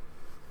of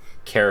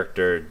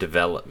character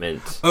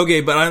development.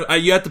 Okay,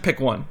 but you have to pick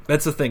one.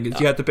 That's the thing. Is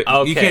you have to pick.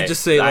 Okay, you can't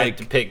just say I like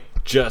have to pick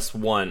just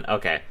one.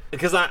 Okay,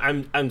 because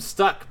I'm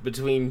stuck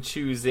between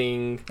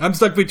choosing I'm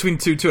stuck between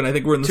two, and I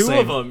think we're in the two same.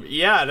 of them.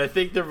 Yeah, and I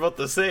think they're both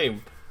the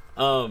same.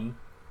 I'm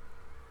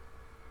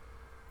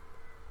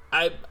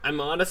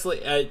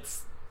honestly,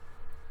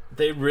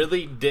 they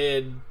really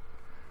did.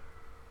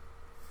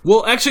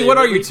 Well, actually, They what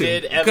are really your two?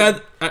 did.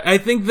 God, I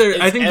think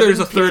there's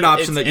a third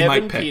option that you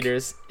might pick.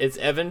 It's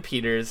Evan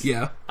Peters.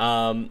 Yeah.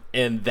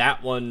 And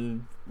that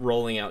one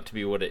rolling out to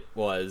be what it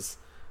was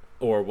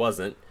or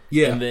wasn't.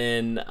 Yeah. And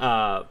then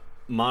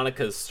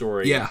Monica's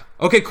story. Yeah.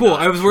 Okay, cool.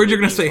 I was worried you're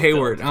going to say fulfilled.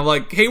 Hayward. I'm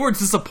like, Hayward's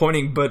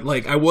disappointing, but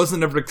like I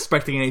wasn't ever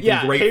expecting anything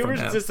Yeah, great Hayward's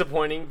from him.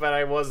 disappointing, but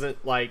I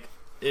wasn't like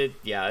it.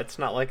 Yeah, it's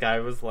not like I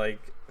was like,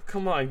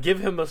 come on, give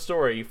him a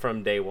story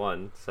from day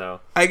one.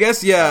 So I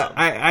guess, yeah,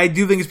 I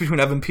do think it's between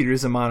Evan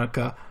Peters and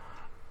Monica.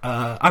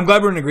 I'm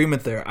glad we're in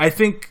agreement there. I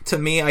think, to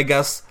me, I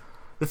guess,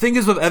 the thing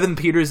is with Evan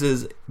Peters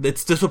is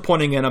it's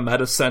disappointing in a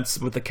meta sense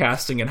with the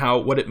casting and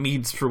what it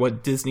means for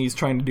what Disney's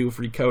trying to do with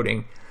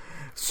recoding.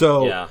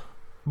 So, yeah,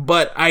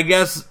 but I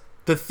guess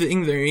the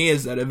thing there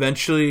is that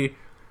eventually,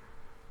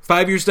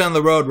 5 years down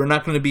the road, we're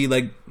not going to be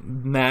like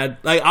mad.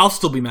 Like I'll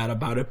still be mad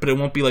about it, but it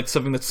won't be like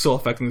something that's still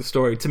affecting the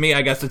story. To me,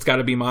 I guess it's got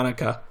to be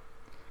Monica,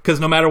 because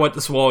no matter what,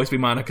 this will always be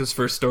Monica's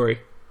first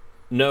story.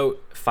 No,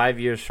 5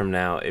 years from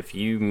now, if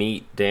you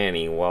meet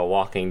Danny while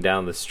walking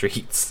down the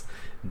streets,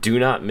 do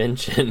not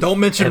mention. Don't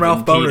mention Evan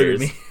Ralph Boner to Peters.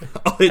 me.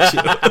 I'll hit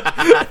you.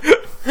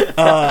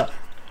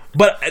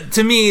 But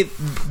to me,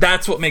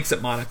 that's what makes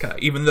it Monica.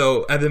 Even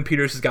though Evan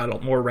Peters has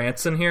got more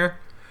rants in here,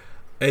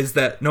 is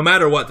that no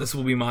matter what, this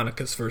will be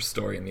Monica's first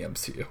story in the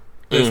MCU.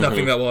 There's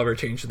nothing that will ever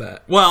change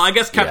that. Well, I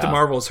guess Captain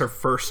Marvel is her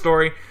first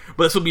story,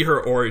 but this will be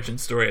her origin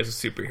story as a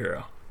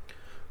superhero.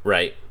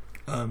 Right.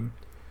 And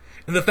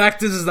the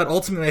fact is that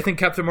ultimately I think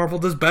Captain Marvel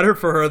does better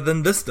for her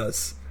than this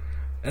does.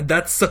 And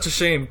that's such a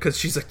shame, because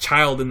she's a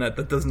child in that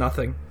does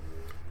nothing.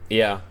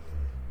 Yeah.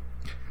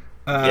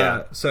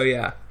 Yeah. So,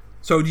 yeah.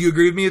 So, do you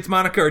agree with me it's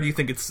Monica, or do you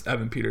think it's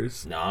Evan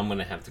Peters? No, I'm going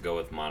to have to go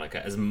with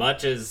Monica. As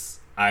much as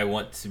I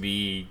want to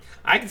be...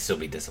 I can still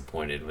be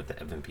disappointed with the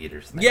Evan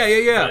Peters thing.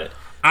 Yeah.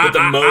 But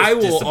the most I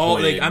will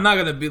disappointed... I'm not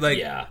going to be like...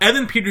 Yeah.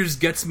 Evan Peters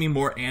gets me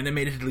more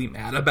animatedly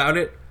mad about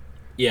it.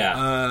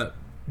 Yeah.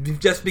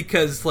 Just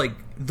because, like,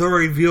 the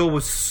reveal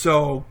was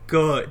so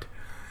good.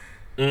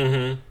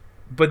 Mm-hmm.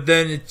 But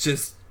then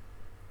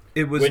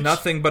it was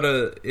nothing but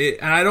and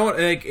I don't,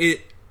 like,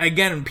 it,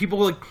 again, people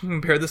like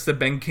compare this to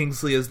Ben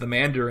Kingsley as the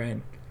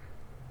Mandarin,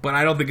 but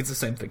I don't think it's the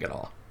same thing at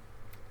all.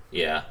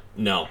 Yeah.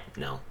 No,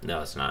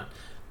 it's not.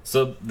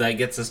 So that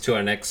gets us to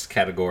our next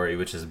category,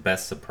 which is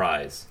best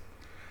surprise.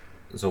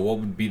 So what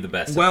would be the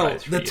best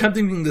surprise for the you?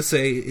 tempting thing to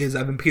say is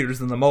Evan Peters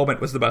in the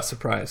moment was the best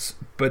surprise,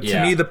 but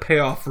to me the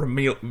payoff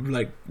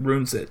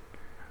ruins it.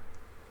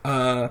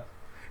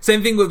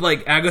 Same thing with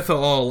like Agatha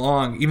All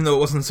Along. Even though it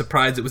wasn't a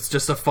surprise, it was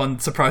just a fun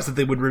surprise that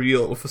they would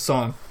reveal it with a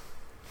song.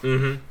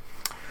 Mm-hmm.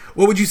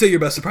 What would you say your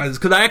best surprise is?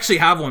 Because I actually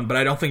have one, but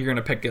I don't think you're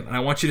going to pick it. And I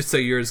want you to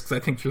say yours because I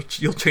think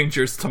you'll change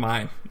yours to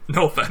mine.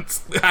 No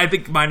offense. I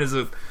think mine is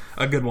a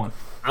good one.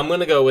 I'm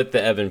going to go with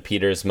the Evan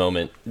Peters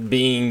moment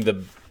being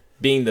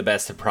the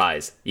best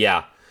surprise.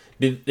 Yeah.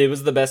 It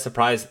was the best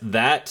surprise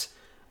that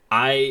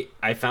I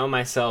found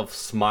myself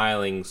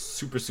smiling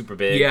super, super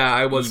big. Yeah,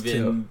 I was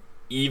too.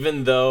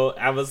 Even though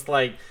I was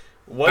like,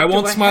 what I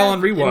won't smile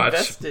on rewatch,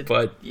 invested?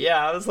 but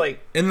yeah, I was like,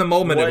 in the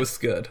moment it was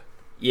good.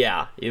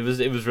 Yeah, it was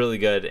really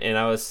good, and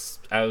I was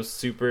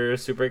super,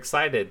 super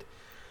excited.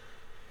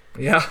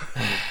 Yeah.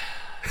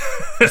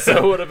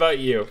 So what about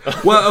you?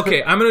 Well,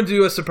 okay, I'm gonna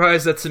do a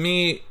surprise that to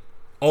me,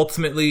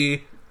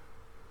 ultimately,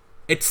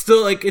 it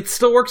still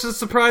works as a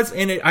surprise,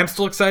 and I'm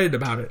still excited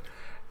about it.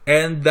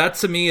 And that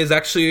to me is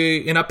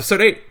actually in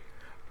episode 8,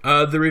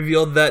 the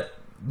reveal that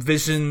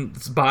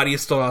Vision's body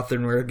is still out there,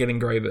 and we're getting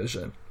Grey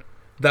Vision.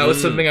 That was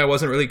something I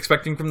wasn't really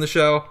expecting from the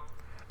show.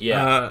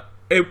 Yeah,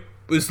 it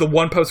was the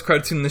one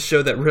post-credit scene in the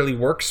show that really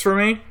works for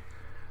me.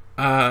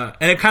 And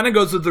it kind of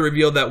goes with the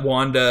reveal that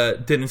Wanda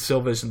didn't steal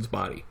Vision's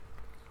body.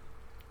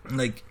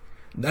 Like,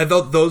 I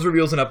thought those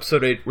reveals in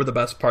episode 8 were the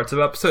best parts of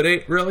episode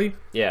 8, really.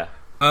 Yeah.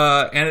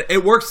 And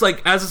it works,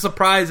 like, as a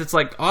surprise. It's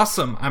like,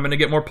 awesome, I'm going to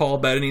get more Paul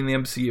Bettany in the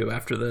MCU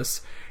after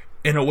this,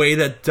 in a way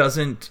that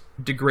doesn't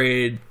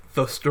degrade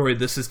the story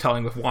this is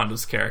telling with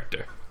Wanda's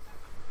character.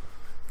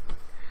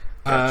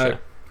 Gotcha.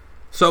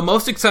 So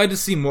most excited to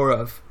see more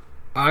of.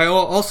 I'll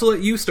also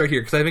let you start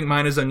here because I think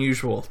mine is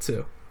unusual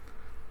too.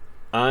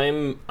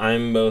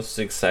 I'm most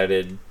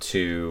excited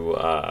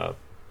to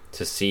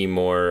see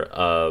more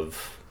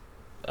of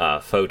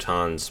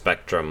Photon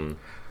Spectrum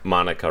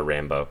Monica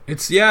Rambeau.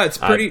 It's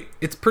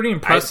pretty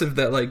impressive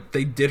that like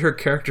they did her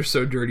character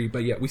so dirty,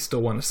 but yet we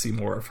still want to see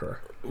more of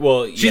her.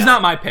 Well, she's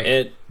not my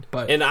pick,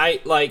 and I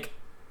like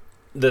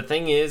the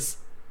thing is,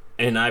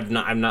 and I've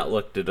not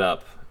looked it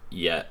up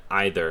yet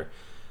either,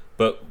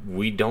 but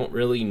we don't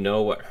really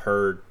know what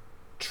her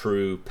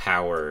true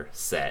power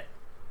set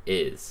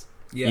is.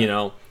 Yeah. You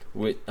know,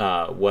 with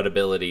what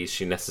abilities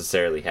she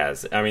necessarily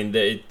has. I mean,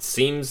 it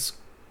seems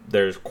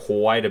there's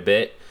quite a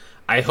bit.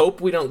 I hope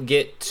we don't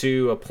get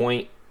to a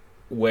point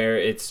where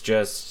it's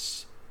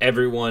just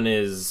everyone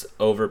is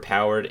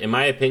overpowered. In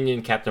my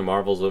opinion, Captain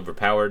Marvel's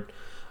overpowered,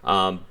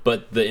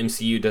 but the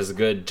MCU does a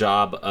good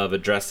job of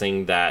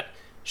addressing that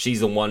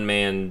she's a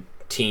one-man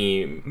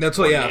team. That's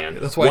why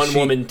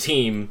one-woman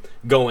team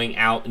going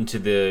out into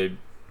the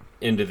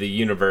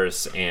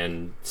universe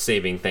and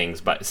saving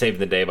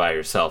the day by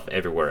herself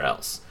everywhere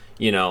else.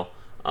 You know,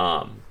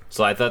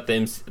 so I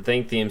think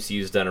the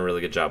MCU's done a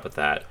really good job with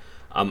that.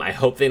 I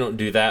hope they don't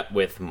do that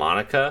with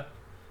Monica.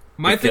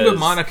 My thing with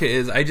Monica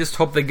is I just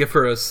hope they give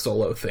her a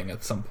solo thing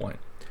at some point.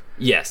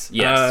 Yes,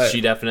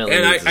 she definitely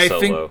needs a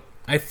solo.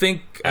 I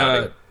think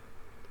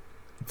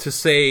to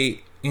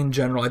say in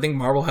general, I think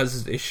Marvel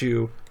has this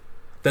issue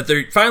that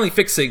they're finally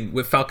fixing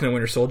with Falcon and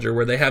Winter Soldier,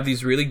 where they have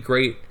these really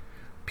great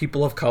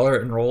people of color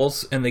in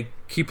roles, and they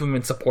keep them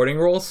in supporting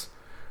roles.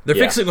 They're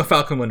fixing with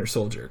Falcon Winter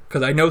Soldier,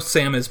 because I know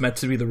Sam is meant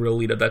to be the real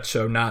lead of that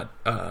show, not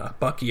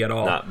Bucky at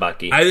all. Not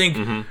Bucky. I think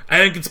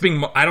it's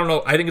being. I don't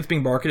know. I think it's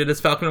being marketed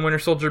as Falcon and Winter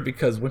Soldier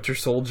because Winter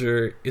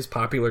Soldier is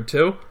popular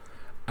too.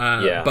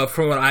 But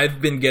from what I've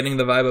been getting,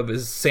 the vibe of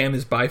is Sam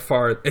is by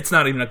far. It's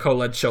not even a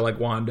co-led show like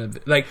Wanda.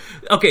 Like,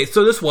 okay,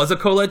 so this was a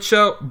co-led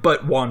show,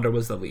 but Wanda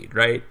was the lead,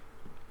 right?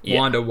 Yeah.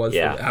 Wanda was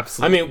the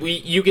absolute. I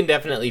mean, you can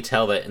definitely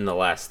tell that in the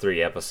last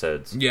 3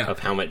 episodes of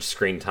how much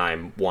screen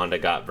time Wanda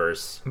got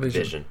versus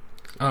Vision.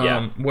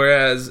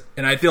 Whereas,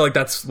 and I feel like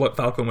that's what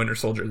Falcon Winter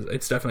Soldier is.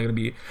 It's definitely going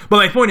to be. But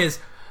my point is,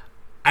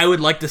 I would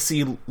like to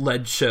see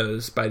led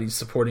shows by these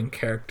supporting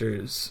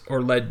characters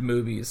or led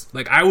movies.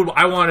 Like I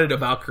wanted a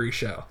Valkyrie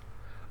show.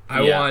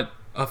 I want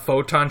a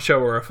Photon show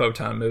or a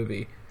Photon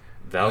movie.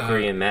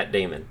 Valkyrie and Matt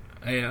Damon.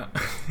 Yeah.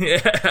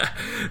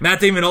 Matt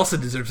Damon also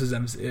deserves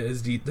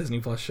his Disney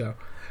Plus show.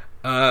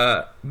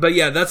 But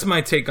yeah, that's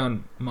my take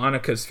on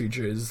Monica's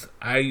future. Is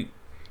I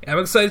am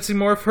excited to see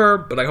more of her,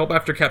 but I hope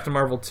after Captain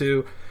Marvel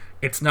 2,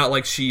 it's not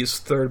like she's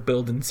third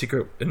build in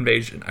Secret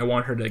Invasion. I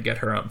want her to get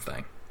her own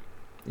thing.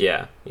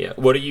 Yeah.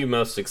 What are you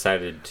most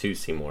excited to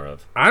see more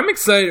of? I'm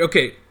excited.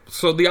 Okay,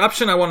 so the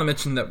option I want to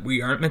mention that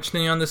we aren't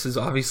mentioning on this is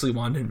obviously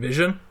Wanda and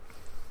Vision.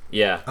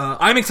 Yeah.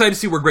 I'm excited to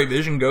see where Great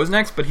Vision goes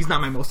next, but he's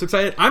not my most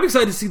excited. I'm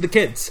excited to see the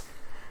kids.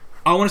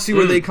 I want to see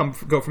where they go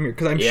from here,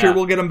 because I'm sure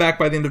we'll get them back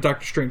by the end of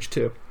Doctor Strange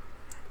 2.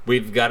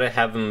 We've got to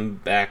have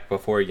them back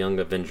before Young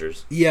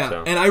Avengers. Yeah,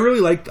 so. And I really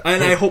liked,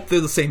 and I hope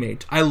they're the same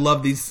age. I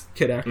love these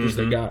kid actors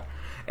they got.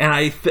 And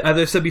as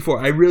I've said before,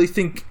 I really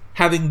think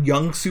having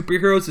young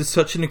superheroes is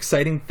such an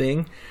exciting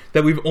thing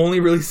that we've only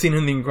really seen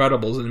in The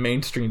Incredibles and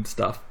mainstream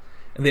stuff.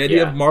 And the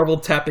idea of Marvel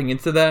tapping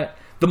into that,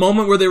 the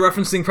moment where they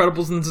referenced The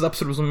Incredibles in this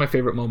episode was one of my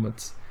favorite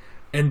moments.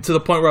 And to the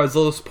point where I was a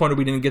little disappointed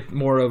we didn't get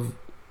more of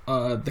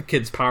the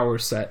kids' power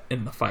set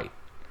in the fight.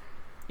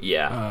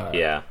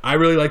 Yeah. I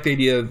really like the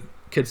idea of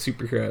kids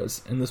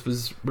superheroes, and this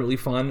was really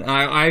fun.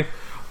 I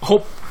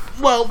hope,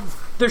 well,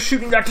 they're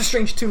shooting Doctor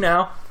Strange 2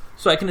 now,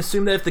 so I can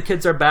assume that if the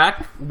kids are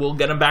back, we'll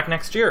get them back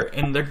next year.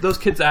 And those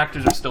kids'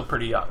 actors are still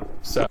pretty young.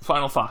 So,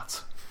 final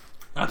thoughts.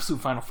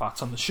 Absolute final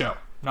thoughts on the show.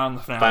 Not on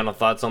the finale. Final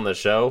thoughts on the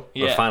show?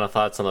 Or final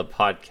thoughts on the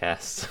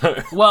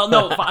podcast? Well,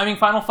 no, I mean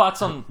final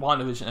thoughts on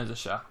WandaVision as a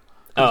show.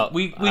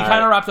 We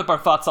kind of wrapped up our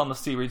thoughts on the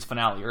series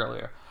finale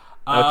earlier.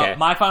 Okay.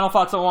 My final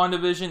thoughts on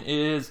WandaVision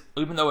is,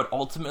 even though it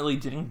ultimately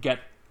didn't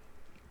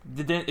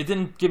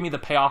give me the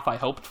payoff I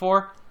hoped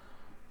for,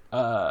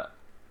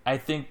 I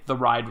think the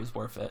ride was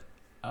worth it.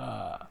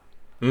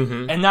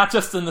 And not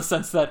just in the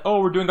sense that,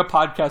 we're doing a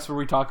podcast where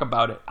we talk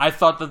about it. I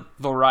thought that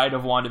the ride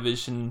of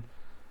WandaVision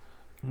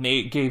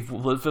gave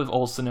Elizabeth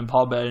Olsen and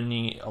Paul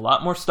Bettany a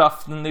lot more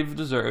stuff than they've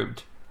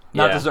deserved.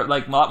 Deserved,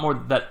 like a lot more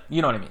that,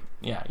 you know what I mean.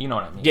 Yeah, you know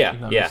what I mean.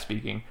 Yeah.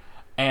 Speaking.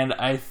 And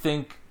I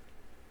think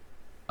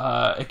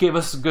it gave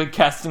us good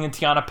casting in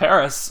Tiana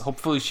Paris.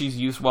 Hopefully she's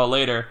used well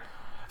later.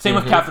 Same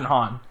with Catherine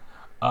Hahn.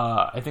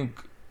 I think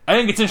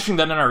it's interesting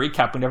that in our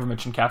recap we never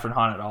mentioned Catherine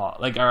Hahn at all.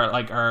 Like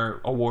our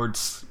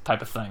awards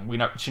type of thing.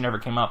 She never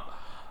came up.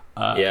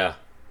 Yeah,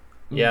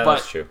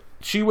 that's true.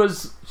 She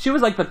was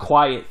like the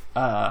quiet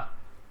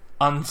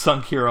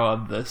unsung hero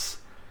of this,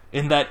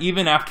 in that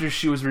even after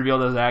she was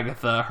revealed as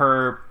Agatha,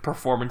 her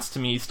performance to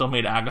me still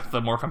made Agatha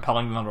more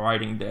compelling than the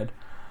writing did.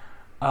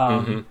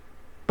 But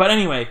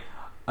anyway,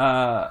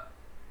 and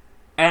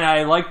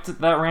I liked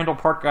that Randall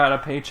Park got a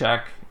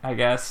paycheck, I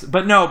guess.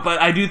 But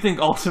I do think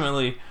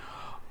ultimately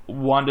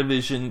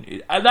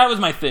WandaVision, that was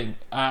my thing.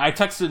 I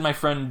texted my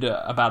friend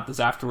about this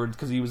afterwards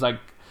because he was like,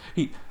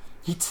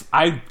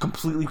 I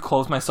completely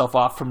closed myself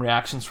off from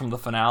reactions from the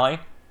finale,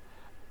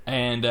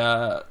 and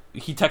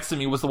he texted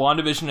me, was the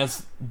WandaVision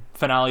as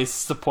finale as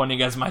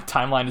disappointing as my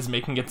timeline is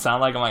making it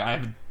sound like? I'm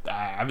like,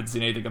 I haven't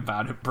seen anything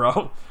about it,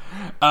 bro.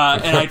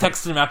 And I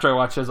texted him after I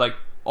watched it. I was like,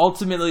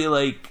 ultimately,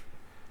 like,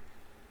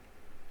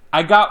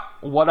 I got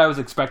what I was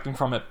expecting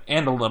from it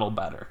and a little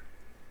better.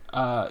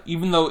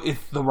 Even though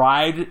if the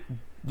ride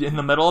in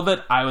the middle of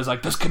it, I was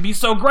like, this could be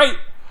so great.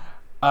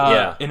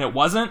 And it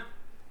wasn't.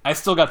 I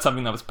still got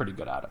something that was pretty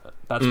good out of it.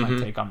 That's my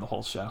take on the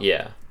whole show.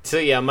 Yeah. So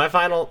yeah, my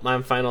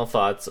final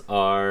thoughts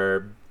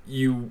are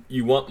you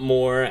want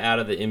more out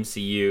of the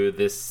MCU.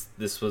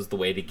 This was the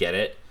way to get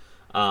it.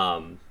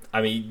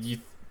 I mean, you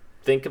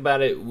think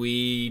about it,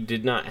 we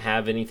did not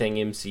have anything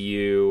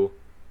MCU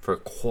for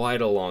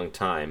quite a long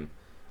time.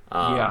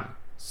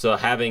 So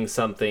having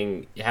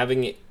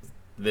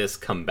this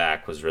come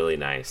back was really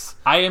nice.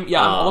 I'm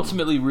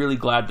ultimately really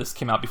glad this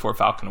came out before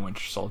Falcon and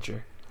Winter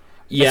Soldier.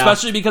 Yeah.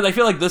 Especially because I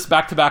feel like this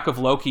back-to-back of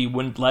Loki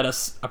wouldn't let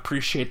us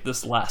appreciate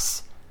this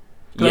less.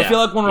 Because I feel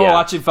like when we're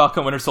watching Falcon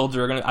and Winter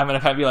Soldier, I'm going to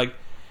kind of be like,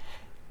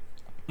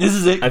 this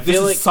is it. This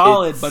is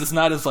solid, but it's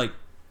not as, like,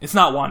 it's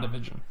not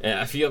WandaVision.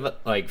 Yeah, I feel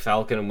like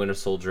Falcon and Winter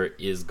Soldier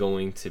is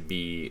going to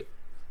be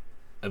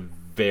a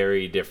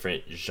very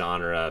different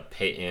genre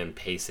and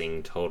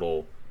pacing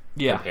total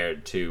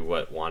compared to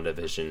what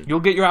WandaVision You'll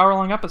get your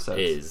hour-long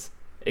episodes. Is.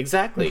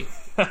 Exactly.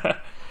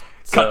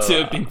 Cut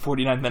to it being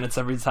 49 minutes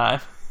every time.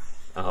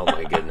 Oh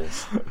my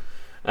goodness.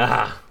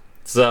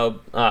 So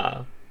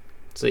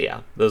yeah,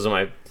 those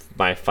are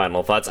my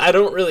final thoughts. I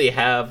don't really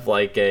have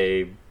I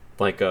don't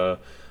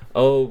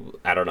know,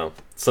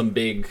 some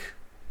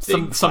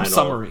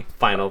summary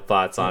final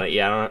thoughts on it.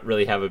 Yeah, I don't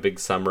really have a big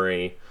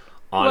summary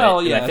on it.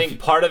 Yeah, and I think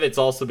part of it's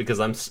also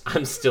because I'm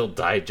still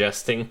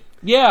digesting.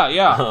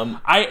 Yeah.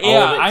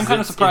 I'm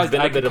kind of surprised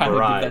I could kind of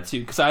do that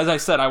too, because as I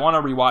said, I want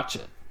to rewatch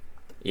it.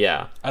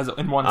 Yeah, as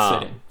in one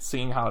sitting,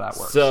 seeing how that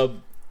works. So.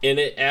 And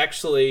it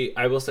actually,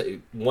 I will say,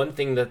 one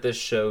thing that this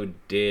show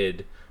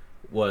did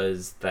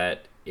was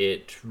that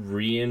it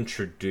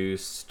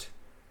reintroduced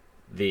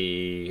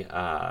the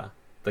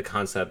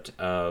concept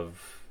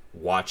of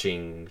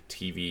watching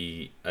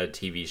a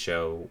TV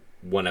show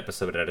one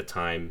episode at a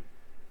time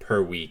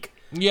per week.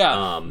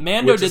 Yeah,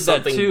 Mando did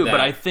that too,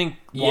 but I think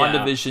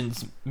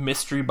WandaVision's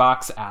mystery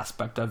box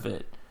aspect of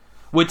it,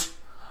 which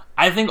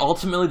I think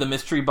ultimately the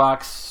mystery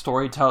box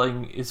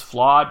storytelling is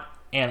flawed,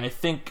 and I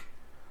think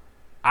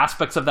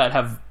aspects of that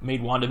have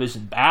made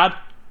WandaVision bad.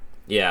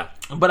 Yeah.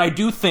 But I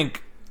do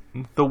think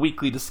the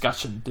weekly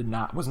discussion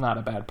was not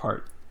a bad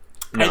part.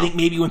 No. I think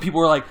maybe when people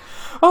were like,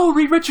 oh,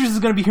 Reed Richards is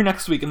going to be here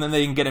next week, and then they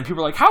didn't get him,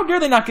 people were like, how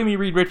dare they not give me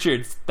Reed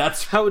Richards?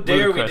 That's how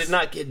dare ludicrous. We did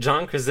not get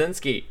John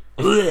Krasinski.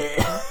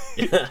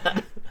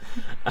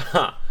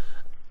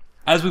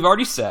 As we've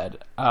already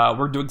said,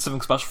 we're doing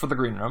something special for the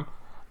Green Room.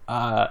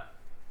 But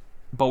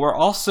we're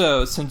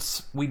also,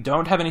 since we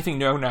don't have anything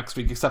new next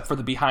week except for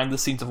the behind the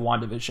scenes of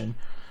WandaVision,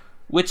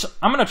 which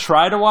I'm going to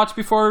try to watch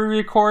before we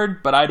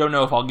record, but I don't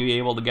know if I'll be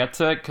able to get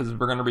to it because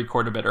we're going to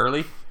record a bit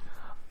early.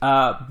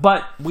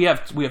 But we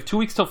have 2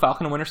 weeks till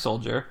Falcon and Winter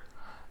Soldier,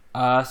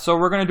 so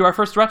we're going to do our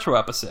first retro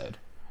episode.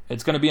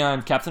 It's going to be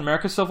on Captain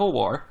America: Civil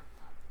War,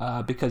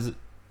 because,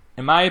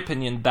 in my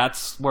opinion,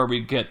 that's where we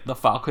get the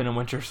Falcon and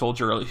Winter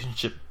Soldier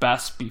relationship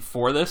best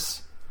before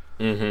this.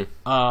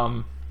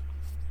 Mm-hmm.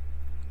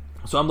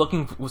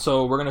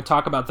 So we're going to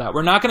talk about that.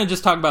 We're not going to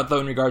just talk about, though,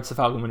 in regards to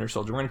Falcon and Winter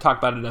Soldier. We're going to talk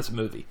about it as a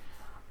movie.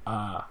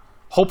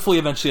 Hopefully,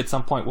 eventually, at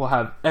some point, we'll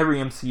have every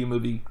MCU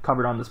movie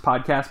covered on this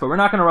podcast, but we're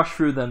not going to rush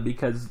through them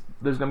because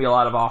there's going to be a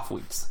lot of off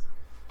weeks.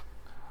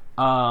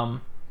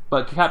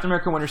 But Captain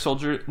America: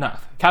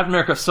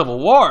 Civil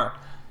War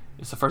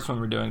is the first one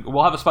we're doing.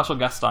 We'll have a special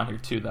guest on here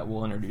too that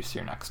we'll introduce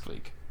here next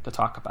week to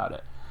talk about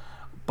it.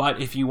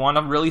 But if you want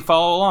to really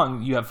follow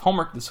along, you have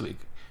homework this week.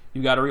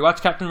 You got to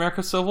rewatch Captain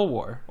America: Civil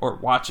War, or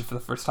watch it for the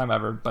first time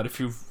ever. But if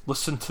you've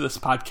listened to this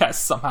podcast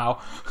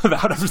somehow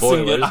without ever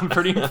seeing it, I'm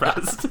pretty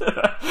impressed.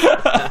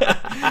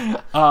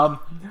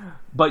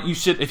 But you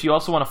should, if you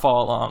also want to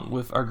follow along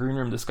with our Green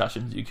Room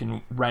discussions, you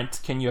can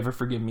rent Can You Ever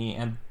Forgive Me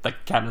and the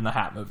Cat in the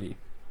Hat movie.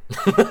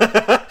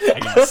 I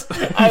guess.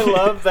 I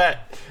love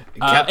that.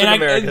 Captain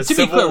America: to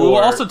be clear, we will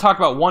also talk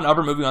about one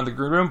other movie on the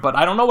Green Room, but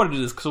I don't know what it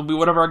is because it'll be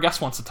whatever our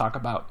guest wants to talk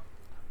about.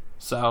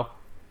 So,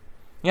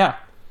 yeah.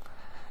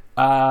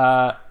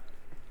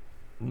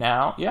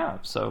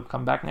 So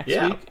come back next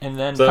week, and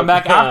then come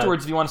back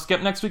afterwards if you want to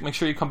skip next week. Make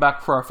sure you come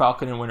back for our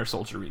Falcon and Winter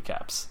Soldier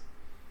recaps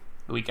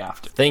the week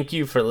after. Thank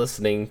you for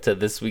listening to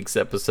this week's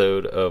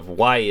episode of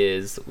Why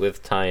Is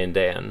with Ty and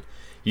Dan.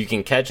 You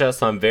can catch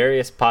us on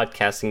various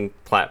podcasting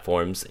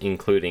platforms,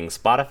 including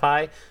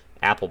Spotify,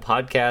 Apple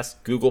Podcasts,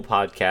 Google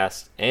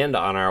Podcasts, and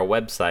on our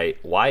website,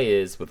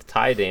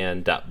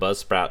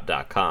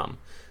 whyiswithtydan.buzzsprout.com.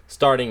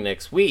 Starting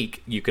next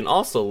week, you can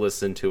also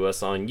listen to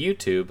us on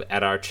YouTube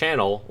at our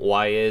channel,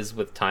 Why Is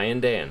with Ty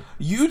and Dan.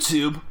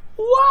 YouTube?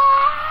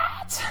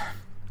 What?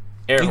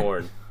 Air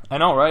horn. I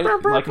know, right?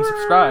 Like and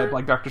subscribe,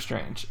 like Doctor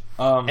Strange.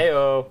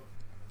 Heyo.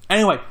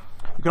 Anyway,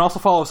 you can also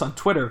follow us on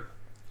Twitter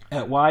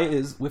at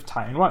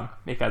 @YIsWithTyAndOne,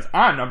 because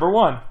I'm number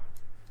one.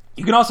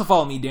 You can also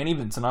follow me, Danny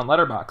Vincent, on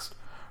Letterboxd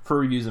for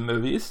reviews of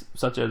movies,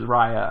 such as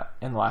Raya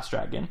and The Last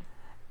Dragon,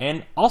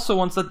 and also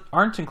ones that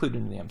aren't included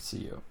in the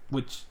MCU,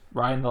 which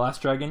Raya and The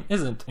Last Dragon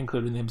isn't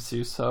included in the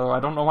MCU, so I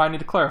don't know why I need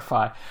to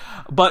clarify.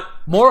 But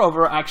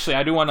moreover, actually,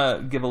 I do want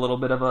to give a little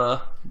bit of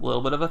a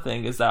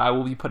thing, is that I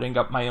will be putting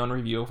up my own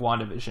review of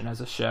WandaVision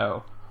as a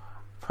show,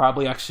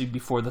 probably actually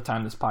before the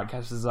time this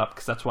podcast is up,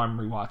 because that's why I'm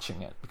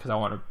rewatching it, because I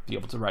want to be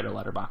able to write a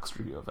Letterboxd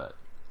review of it.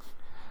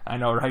 I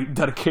know, right?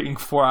 Dedicating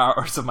 4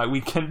 hours of my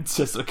weekend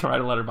just so I can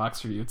write a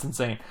Letterboxd review. It's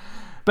insane.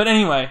 But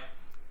anyway,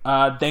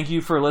 thank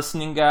you for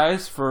listening,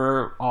 guys,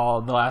 for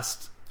all the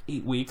last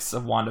 8 weeks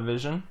of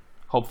WandaVision.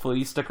 Hopefully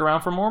you stick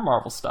around for more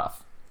Marvel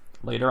stuff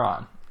later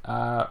on.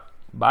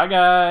 Bye,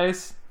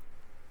 guys.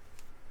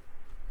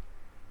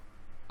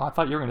 Oh, I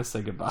thought you were going to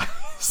say goodbye.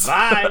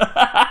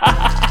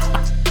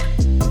 Bye.